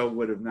 the show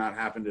would have not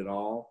happened at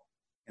all.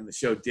 And the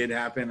show did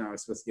happen. I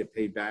was supposed to get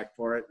paid back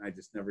for it, and I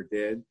just never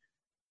did.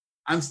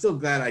 I'm still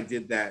glad I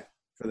did that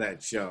for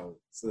that show,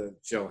 so that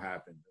show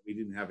happened. We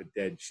didn't have a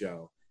dead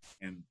show,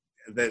 and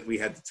that we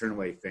had to turn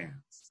away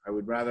fans. I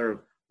would rather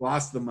have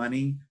lost the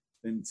money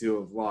than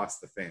to have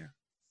lost the fans.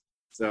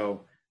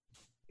 So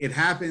it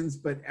happens,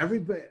 but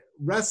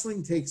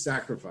wrestling takes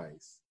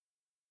sacrifice.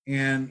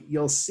 And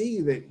you'll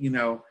see that, you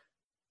know,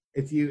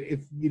 if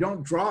you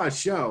don't draw a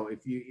show,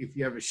 if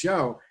you have a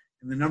show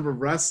and the number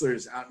of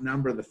wrestlers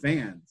outnumber the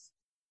fans,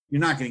 you're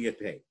not going to get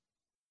paid.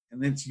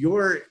 And it's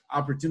your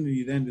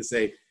opportunity then to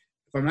say,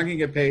 if I'm not going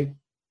to get paid,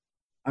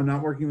 I'm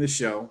not working the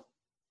show.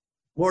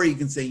 Or you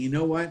can say, you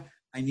know what?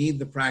 I need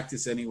the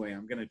practice anyway.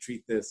 I'm going to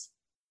treat this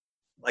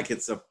like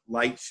it's a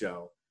light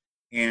show,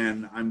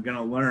 and I'm going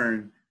to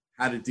learn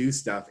how to do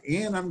stuff,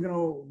 and I'm going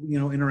to, you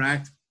know,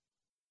 interact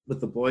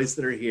with the boys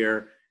that are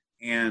here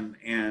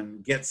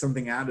and get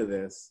something out of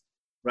this,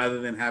 rather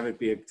than have it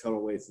be a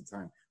total waste of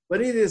time.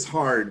 But it is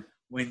hard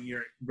when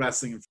you're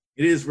wrestling.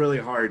 It is really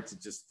hard to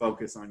just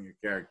focus on your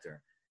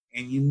character,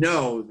 and you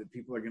know that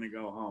people are going to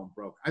go home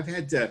broke. I've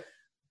had to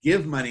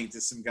give money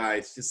to some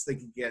guys just so they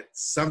could get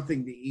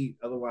something to eat.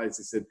 Otherwise,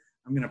 they said,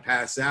 I'm going to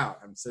pass out.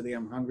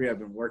 I'm hungry. I've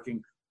been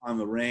working on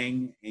the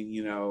ring, and,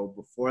 you know,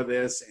 before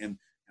this, and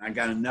I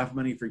got enough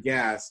money for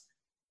gas.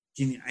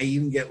 I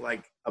even get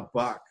like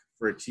 $1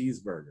 for a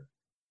cheeseburger,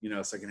 you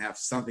know, so I can have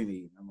something to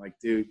eat. I'm like,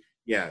 dude,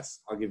 yes,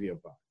 I'll give you $1.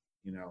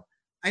 You know,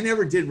 I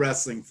never did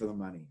wrestling for the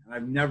money.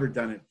 I've never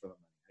done it for the money.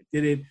 I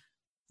did it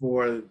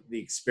for the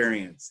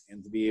experience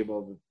and to be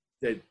able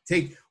to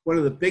take one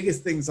of the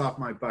biggest things off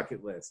my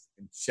bucket list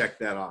and check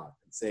that off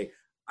and say,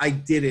 I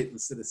did it,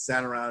 instead of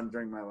sat around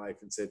during my life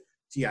and said,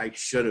 gee, I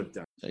should have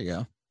done it. There you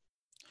go.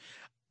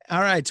 All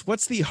right.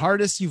 What's the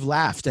hardest you've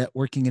laughed at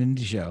working an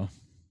indie show?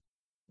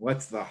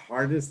 What's the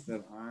hardest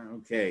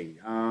okay.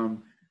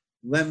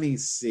 Let me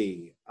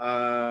see.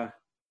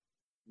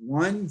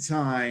 One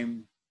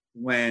time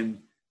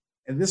when,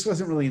 and this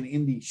wasn't really an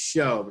indie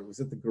show, but it was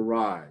at the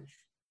garage.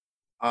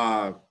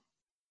 And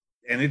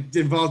it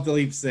involved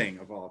Dalip Singh,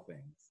 of all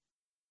things.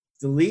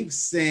 Dalip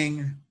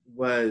Singh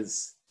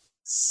was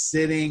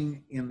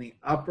sitting in the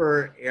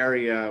upper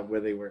area where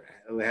they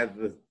had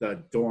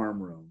the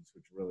dorm rooms,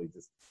 which really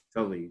just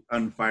totally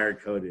unfire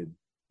coated,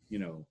 you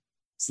know,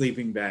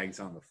 sleeping bags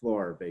on the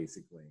floor,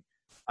 basically.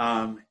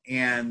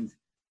 And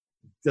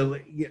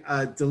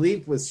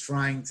Dalip was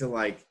trying to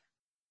like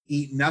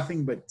eat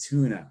nothing but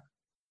tuna.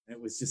 And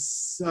it was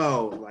just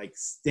so like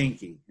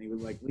stinky. And he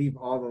would like leave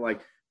all the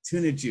like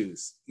tuna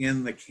juice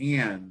in the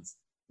cans,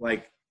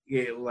 like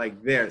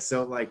there.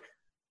 So like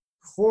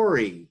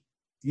Corey,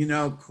 you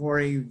know,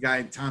 Corey, the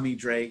guy, Tommy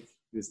Drake,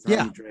 who's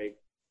Tommy Drake,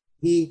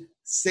 he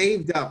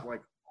saved up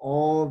like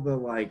all the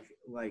like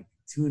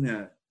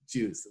tuna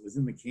juice that was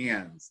in the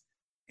cans,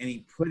 and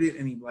he put it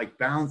and he like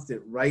balanced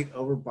it right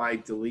over by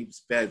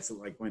Dalip's bed, so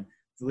like when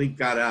Dalip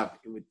got up,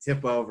 it would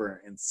tip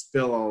over and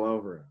spill all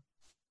over him.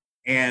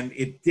 And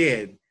it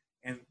did.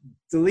 And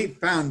Dalip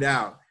found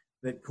out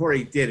that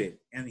Corey did it,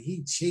 and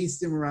he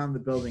chased him around the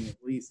building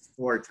at least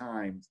 4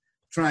 times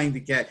trying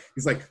to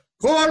he's like,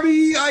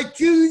 Corey, I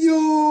kill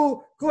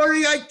you.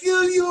 Corey, I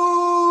kill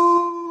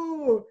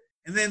you.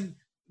 And then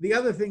the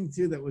other thing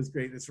too that was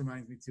great, this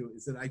reminds me too,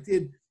 is that I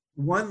did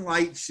one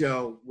light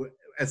show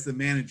as the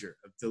manager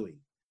of Dilip.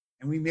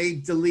 And we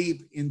made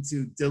Dilip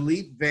into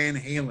Dilip Van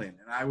Halen.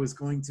 And I was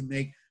going to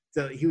make,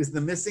 he was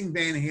the missing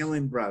Van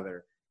Halen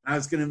brother. And I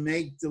was going to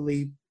make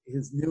Dilip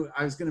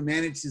I was going to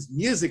manage his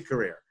music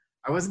career.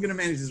 I wasn't going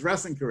to manage his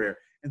wrestling career.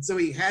 And so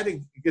he had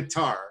a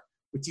guitar,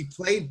 which he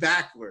played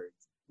backwards.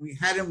 We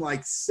had him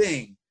like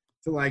sing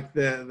to like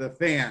the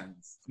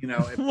fans, you know.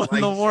 What in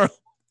the world?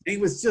 And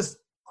he was just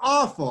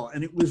awful.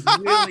 And it was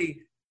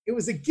really, it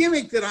was a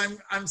gimmick that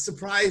I'm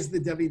surprised the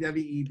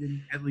WWE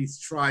didn't at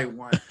least try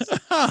once.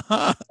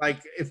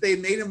 Like if they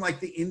made him like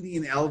the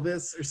Indian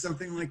Elvis or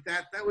something like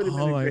that, that would have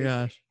been a great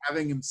thing,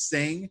 having him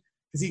sing.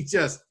 Because he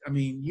just, I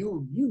mean,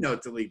 you know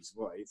Dilip's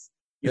voice.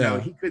 You know,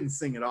 he couldn't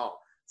sing at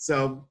all.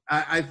 So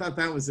I thought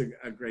that was a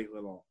great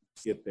little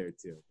skit there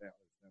too.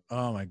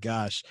 Oh my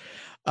gosh.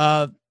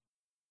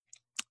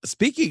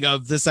 Speaking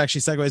of, this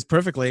actually segues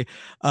perfectly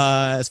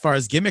as far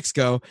as gimmicks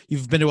go.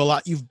 You've been to a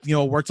lot, you've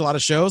worked a lot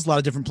of shows, a lot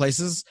of different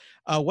places.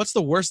 What's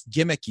the worst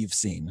gimmick you've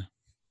seen?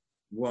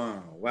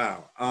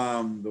 Wow.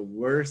 The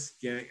worst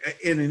gimmick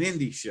in an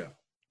indie show.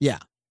 Yeah.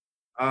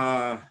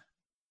 I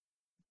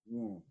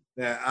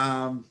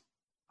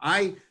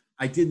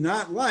did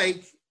not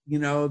like, the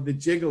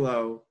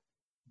Gigolo,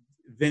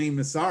 Vinny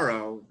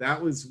Massaro.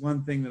 That was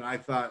one thing that I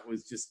thought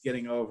was just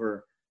getting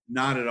over.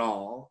 Not at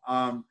all.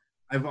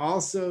 I've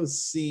also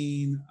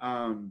seen,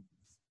 who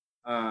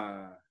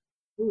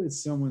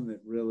is someone that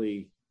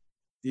really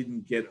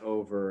didn't get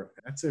over?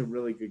 That's a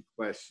really good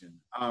question.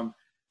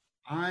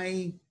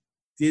 I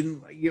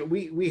didn't,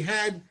 we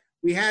had,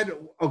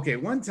 okay,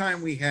 one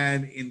time we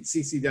had in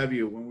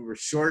CCW when we were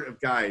short of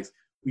guys,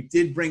 we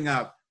did bring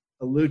up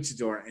a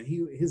luchador, and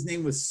his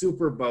name was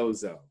Super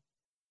Bozo,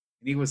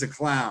 and he was a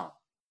clown.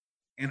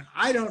 And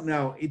I don't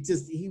know, it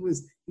just, he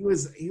was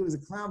a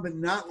clown, but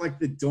not like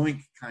the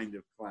Doink kind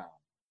of clown.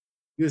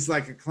 He was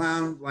like a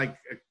clown, like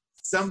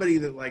somebody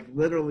that like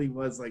literally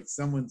was like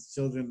someone's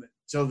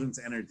children's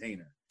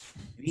entertainer.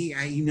 And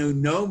he knew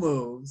no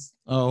moves.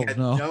 Oh, he had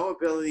no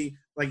ability.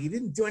 Like he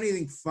didn't do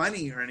anything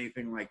funny or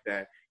anything like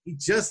that. He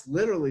just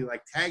literally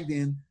like tagged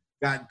in,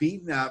 got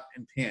beaten up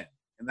and pinned.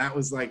 And that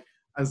was like,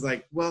 I was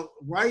like, well,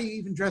 why are you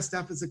even dressed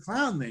up as a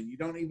clown then? You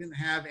don't even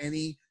have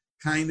any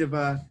kind of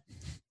I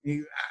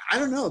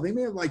don't know. They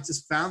may have like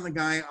just found the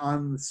guy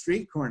on the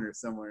street corner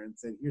somewhere and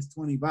said, here's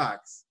 $20.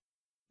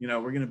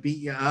 We're going to beat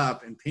you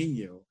up and pin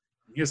you.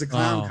 Here's a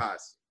clown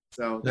costume.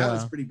 So that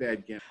was pretty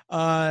bad gimmick.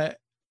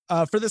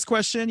 For this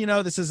question,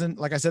 this isn't,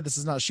 like I said, this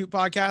is not a shoot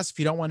podcast. If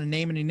you don't want to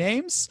name any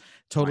names,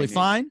 totally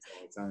fine.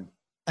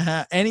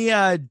 Any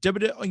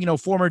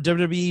former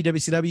WWE,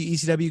 WCW,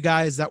 ECW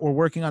guys that were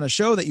working on a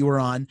show that you were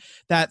on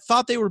that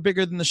thought they were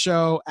bigger than the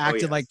show,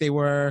 acted like they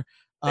were.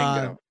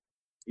 Bingo.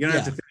 You don't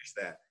have to finish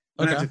that.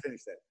 You don't have to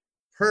finish that.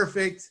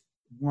 Perfect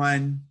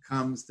one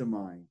comes to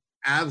mind.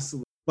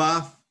 Absolutely.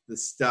 Buff the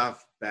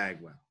Stuff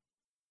Bagwell.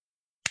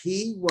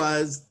 He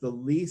was the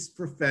least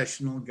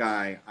professional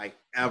guy I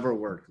ever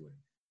worked with.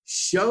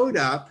 Showed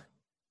up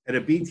at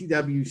a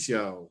BTW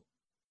show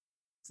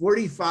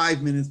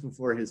 45 minutes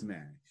before his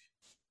match.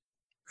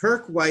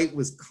 Kirk White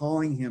was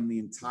calling him the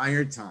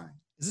entire time.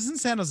 Is this in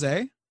San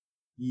Jose?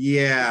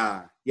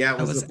 Yeah. It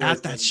was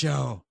at that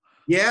show.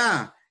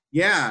 Yeah.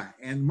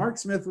 And Mark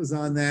Smith was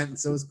on that, and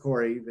so was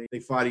Corey. They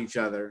fought each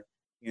other.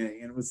 And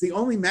it was the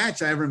only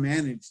match I ever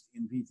managed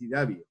in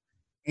BTW.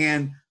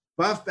 And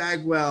Buff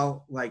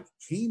Bagwell,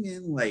 came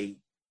in late,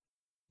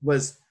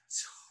 was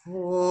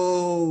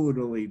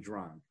totally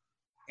drunk,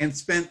 and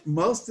spent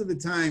most of the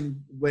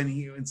time when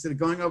he, instead of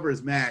going over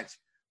his match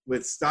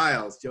with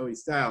Joey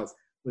Styles,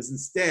 was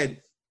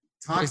instead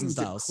talking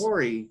to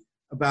Corey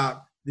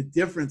about the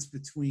difference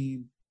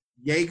between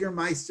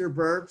Jägermeister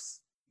burps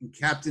and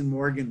Captain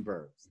Morgan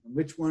burps, and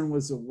which one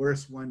was the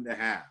worst one to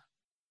have.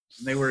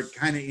 And they were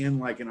kind of in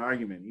an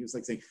argument. He was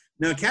saying,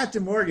 no,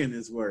 Captain Morgan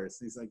is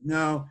worse. And he's like,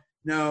 no,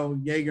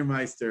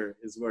 Jägermeister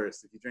is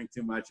worse if you drink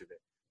too much of it.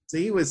 So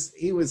he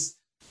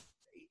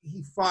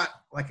fought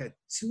a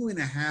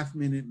 2.5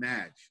 minute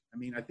match. I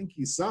mean, I think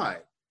you saw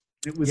it.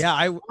 It was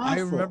I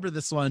remember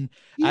this one.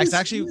 He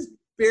was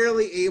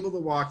barely able to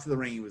walk to the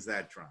ring. He was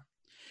that drunk.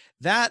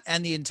 That,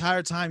 and the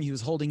entire time he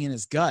was holding in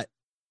his gut.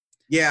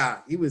 Yeah,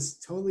 he was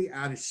totally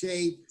out of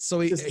shape. So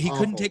he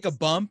couldn't take a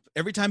bump.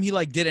 Every time he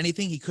did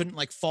anything, he couldn't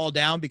fall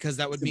down, because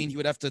that would mean he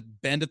would have to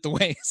bend at the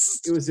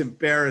waist. It was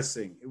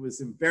embarrassing.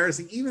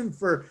 Even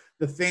for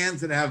the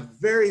fans that have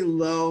very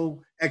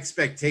low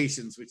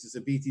expectations, which is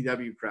a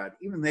BTW crowd.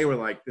 Even they were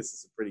like, this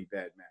is a pretty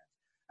bad match.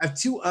 I have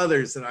two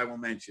others that I will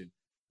mention.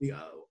 The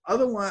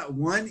other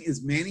one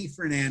is Manny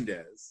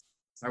Fernandez.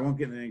 So I won't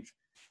get into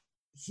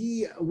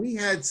it. We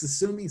had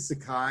Susumu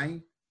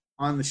Sakai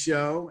on the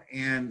show,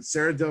 and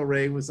Sarah Del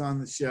Rey was on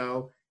the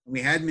show, and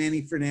we had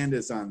Manny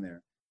Fernandez on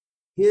there.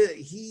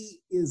 He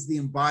is the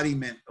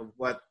embodiment of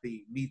what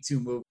the Me Too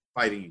movement is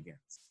fighting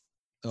against.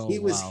 He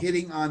was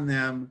hitting on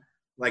them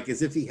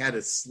as if he had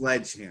a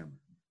sledgehammer.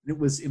 It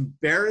was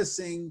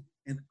embarrassing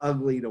and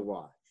ugly to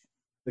watch.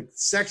 The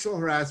sexual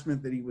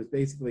harassment that he was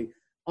basically,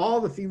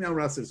 all the female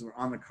wrestlers were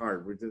on the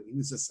card. He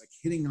was just like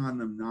hitting on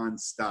them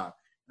nonstop.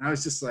 And I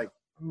was just like,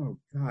 oh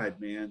God,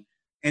 man.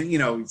 And,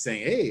 he'd say,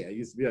 hey, I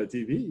used to be on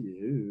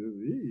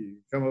TV.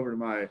 Come over to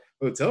my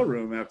hotel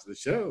room after the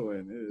show.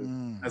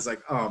 And I was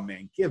like, oh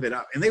man, give it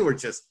up. And they were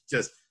just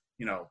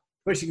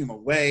pushing him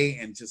away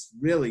and just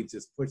really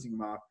just pushing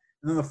him off.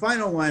 And then the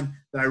final one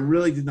that I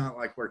really did not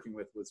like working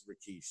with was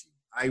Rikishi.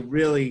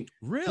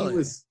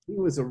 He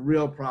was a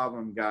real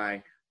problem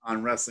guy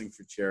on Wrestling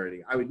for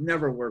Charity. I would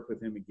never work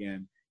with him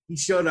again. He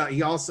showed up.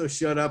 He also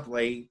showed up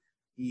late.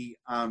 He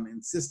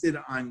insisted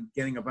on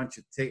getting a bunch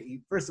of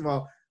tickets. First of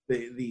all,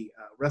 the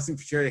Wrestling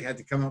for Charity had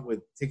to come up with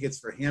tickets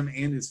for him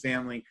and his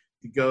family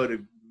to go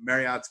to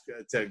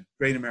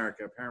Great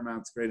America,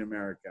 Paramount's Great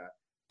America.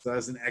 So that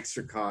was an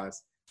extra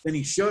cost. Then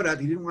he showed up.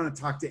 He didn't want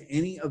to talk to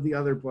any of the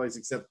other boys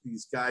except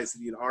these guys that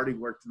he had already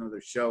worked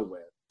another show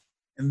with.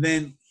 And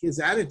then his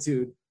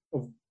attitude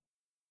of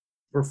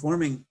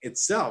performing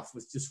itself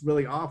was just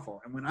really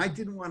awful. And when I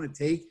didn't want to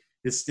take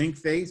his stink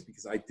face,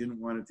 because I didn't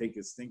want to take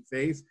his stink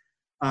face,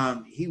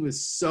 he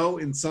was so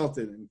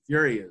insulted and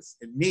furious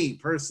at me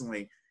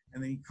personally.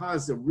 And then he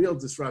caused a real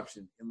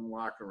disruption in the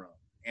locker room.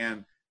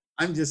 And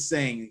I'm just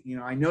saying,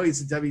 I know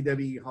he's a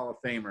WWE Hall of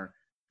Famer,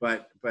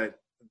 but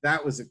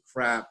that was a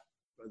crap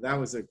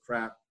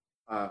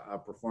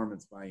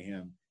performance by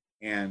him.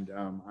 And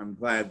I'm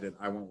glad that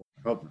I won't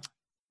hope not.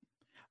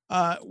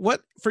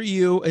 What for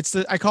you?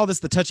 I call this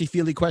the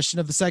touchy-feely question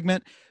of the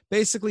segment.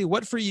 Basically,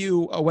 what for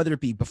you, whether it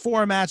be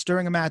before a match,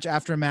 during a match,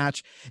 after a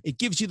match, it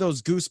gives you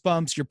those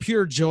goosebumps, your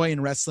pure joy in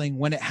wrestling.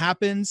 When it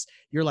happens,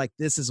 you're like,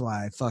 this is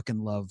why I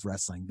fucking love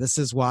wrestling. This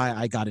is why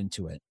I got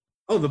into it.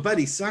 Oh, the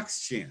Buddy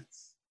Sucks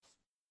chants.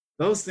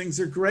 Those things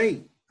are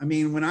great. I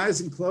mean, when I was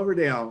in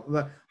Cloverdale,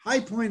 the high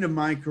point of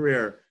my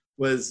career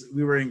was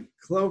we were in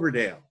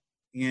Cloverdale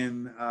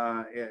in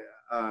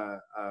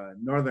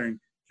Northern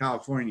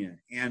California.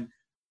 And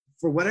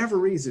for whatever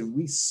reason,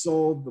 we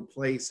sold the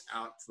place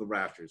out to the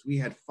rafters. We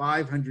had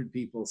 500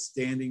 people,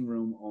 standing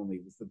room only.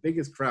 It was the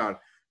biggest crowd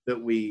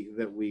that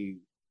we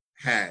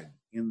had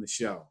in the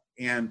show.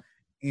 And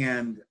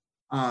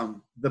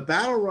the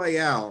Battle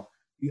Royale,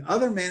 the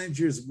other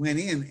managers went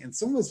in, and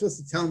someone was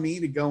supposed to tell me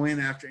to go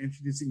in after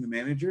introducing the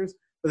managers,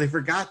 but they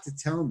forgot to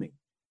tell me.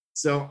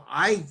 So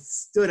I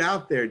stood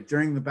out there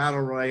during the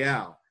Battle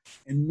Royale,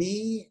 and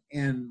me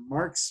and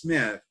Mark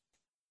Smith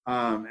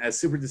as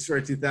Super Destroyer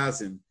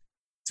 2000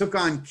 took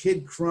on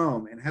Kid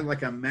Chrome and had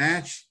like a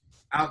match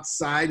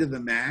outside of the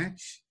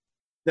match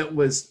that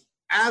was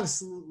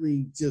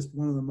absolutely just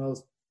one of the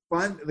most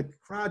fun. The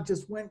crowd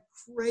just went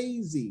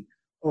crazy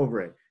over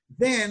it.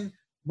 Then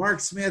Mark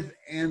Smith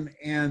and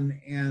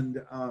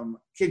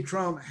Kid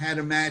Chrome had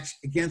a match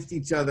against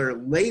each other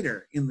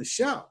later in the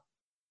show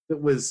that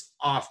was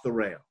off the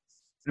rails.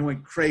 And it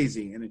went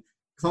crazy. And it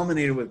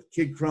culminated with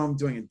Kid Chrome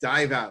doing a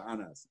dive out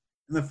on us.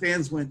 And the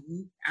fans went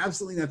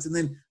absolutely nuts. And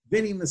then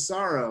Vinny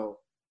Massaro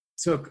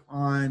took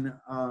on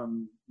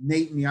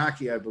Nate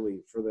Miyake, I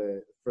believe, for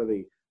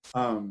the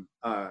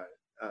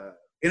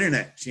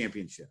Internet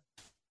Championship.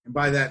 And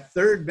by that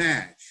third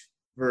match,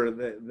 for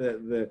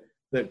the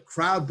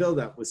crowd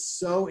buildup was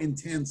so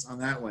intense on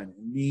that one.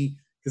 And me,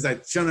 because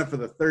I'd shown up for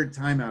the third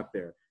time out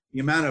there, the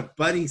amount of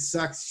Buddy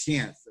Sucks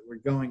chants that were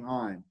going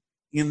on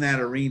in that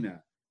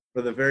arena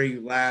for the very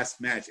last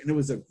match. And it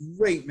was a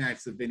great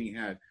match that Vinny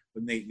had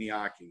with Nate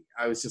Miyake.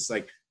 I was just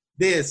like,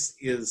 this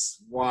is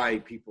why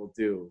people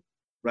do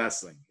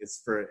wrestling.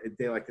 It's for a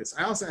day like this.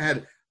 I also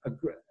had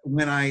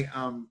when I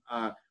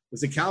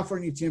was at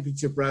California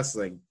Championship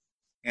Wrestling,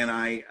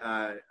 and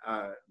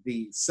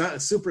the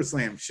Super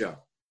Slam show,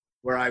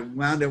 where I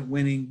wound up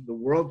winning the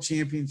world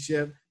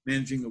championship,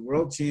 managing the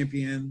world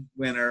champion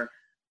winner,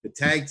 the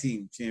tag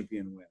team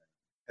champion winner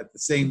at the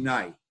same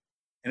night.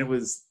 And it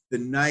was the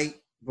night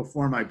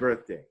before my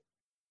birthday,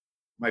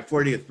 my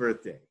 40th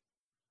birthday.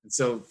 And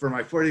so for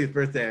my 40th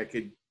birthday, I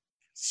could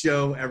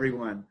show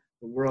everyone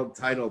the world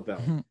title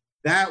belt.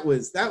 That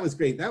was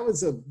great. That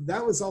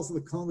was also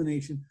the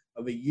culmination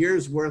of a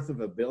year's worth of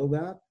a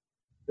build-up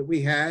that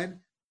we had,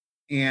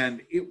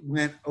 and it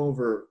went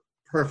over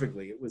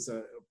perfectly. It was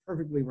a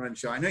perfectly run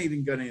show. I know you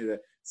didn't go to any of the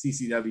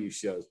CCW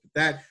shows,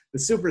 but the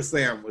Super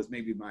Slam was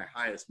maybe my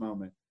highest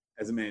moment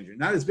as a manager.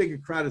 Not as big a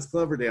crowd as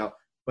Cloverdale,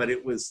 but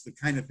it was the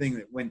kind of thing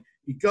that when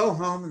you go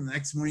home and the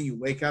next morning you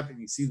wake up and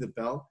you see the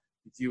belt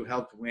that you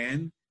helped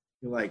win,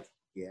 you're like,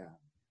 yeah,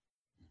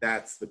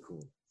 that's the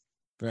cool.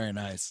 Very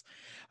nice.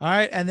 All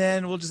right. And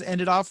then we'll just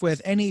end it off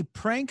with any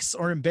pranks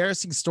or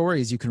embarrassing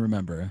stories you can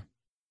remember.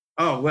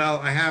 Oh, well,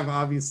 I have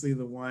obviously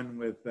the one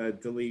with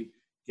Dilip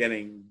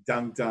getting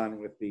dunked on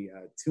with the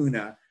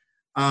tuna.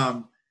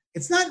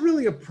 It's not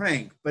really a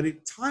prank, but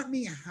it taught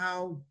me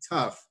how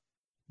tough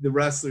the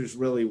wrestlers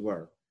really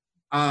were.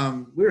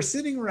 We were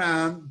sitting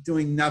around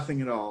doing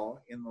nothing at all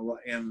in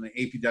the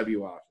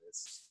APW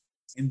office,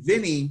 and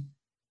Vinny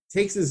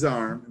takes his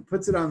arm and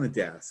puts it on the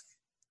desk,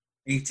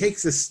 and he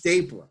takes a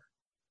stapler,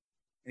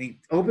 and he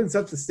opens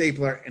up the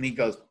stapler, and he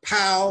goes,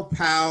 pow,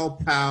 pow,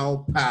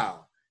 pow,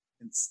 pow.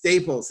 and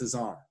staples his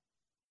arm.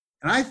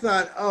 And I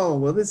thought, oh,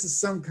 well, this is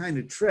some kind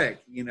of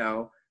trick,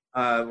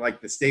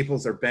 like the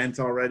staples are bent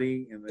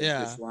already and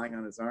they're just lying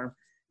on his arm.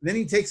 And then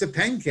he takes a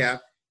pen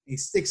cap, he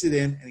sticks it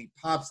in, and he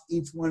pops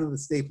each one of the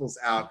staples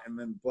out, and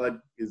then blood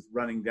is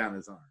running down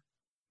his arm.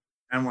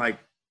 I'm like,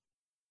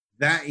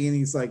 that, and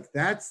he's like,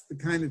 that's the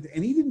kind of,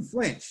 and he didn't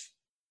flinch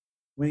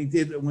when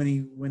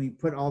he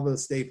put all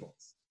those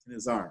staples in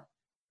his arm.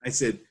 I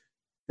said,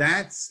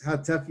 that's how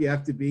tough you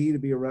have to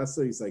be a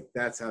wrestler. He's like,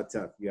 that's how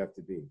tough you have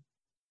to be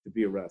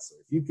a wrestler.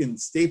 If you can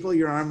staple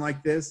your arm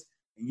like this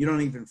and you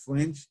don't even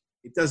flinch,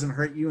 it doesn't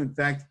hurt you. In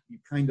fact, you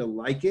kind of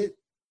like it.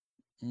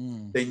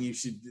 Then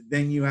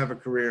you have a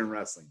career in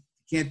wrestling.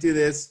 If you can't do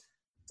this,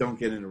 don't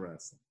get into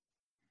wrestling.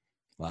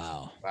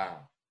 Wow.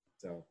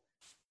 So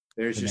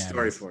there's your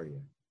story for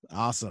you.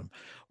 Awesome.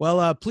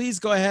 Well, please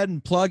go ahead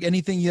and plug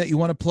anything that you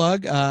want to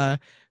plug.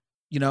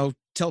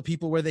 Tell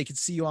people where they can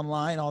see you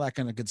online, all that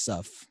kind of good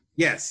stuff.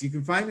 Yes, you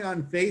can find me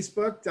on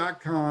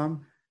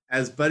Facebook.com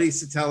as Buddy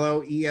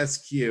Sotelo,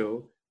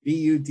 ESQ,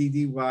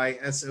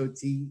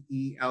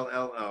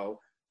 BUDDYSOTELLO.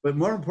 But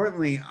more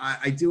importantly,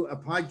 I do a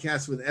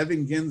podcast with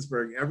Evan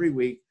Ginsberg every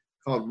week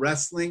called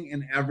Wrestling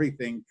and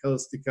Everything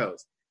Coast to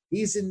Coast.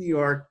 He's in New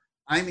York.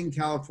 I'm in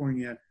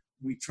California.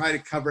 We try to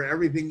cover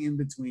everything in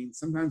between.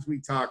 Sometimes we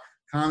talk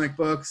comic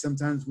books.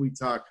 Sometimes we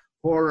talk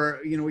horror.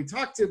 We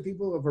talk to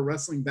people of a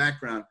wrestling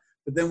background,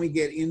 but then we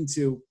get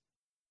into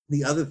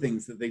the other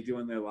things that they do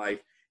in their life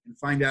and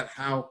find out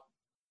how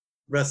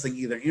wrestling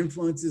either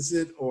influences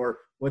it or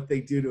what they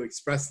do to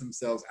express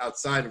themselves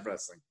outside of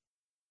wrestling.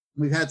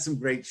 We've had some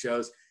great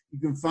shows. You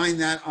can find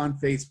that on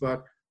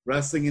Facebook,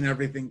 Wrestling and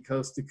Everything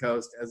Coast to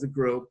Coast as a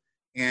group.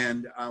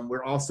 And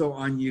we're also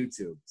on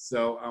YouTube.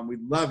 So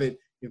we'd love it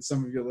if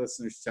some of your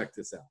listeners check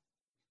this out.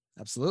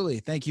 Absolutely.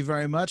 Thank you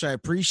very much. I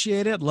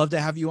appreciate it. Love to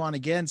have you on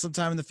again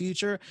sometime in the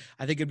future.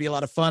 I think it'd be a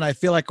lot of fun. I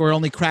feel like we're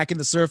only cracking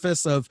the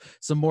surface of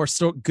some more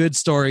good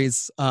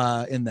stories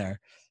in there.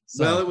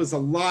 So. Well, it was a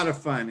lot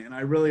of fun, and I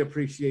really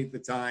appreciate the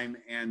time.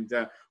 And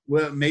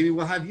maybe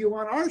we'll have you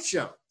on our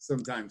show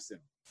sometime soon.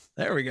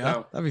 There we go.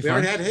 So that'd be we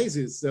fun. already had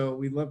Jesus, so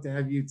we'd love to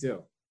have you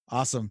too.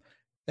 Awesome.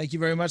 Thank you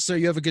very much, sir.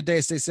 You have a good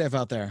day. Stay safe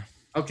out there.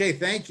 Okay,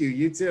 thank you.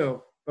 You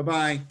too.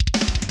 Bye-bye.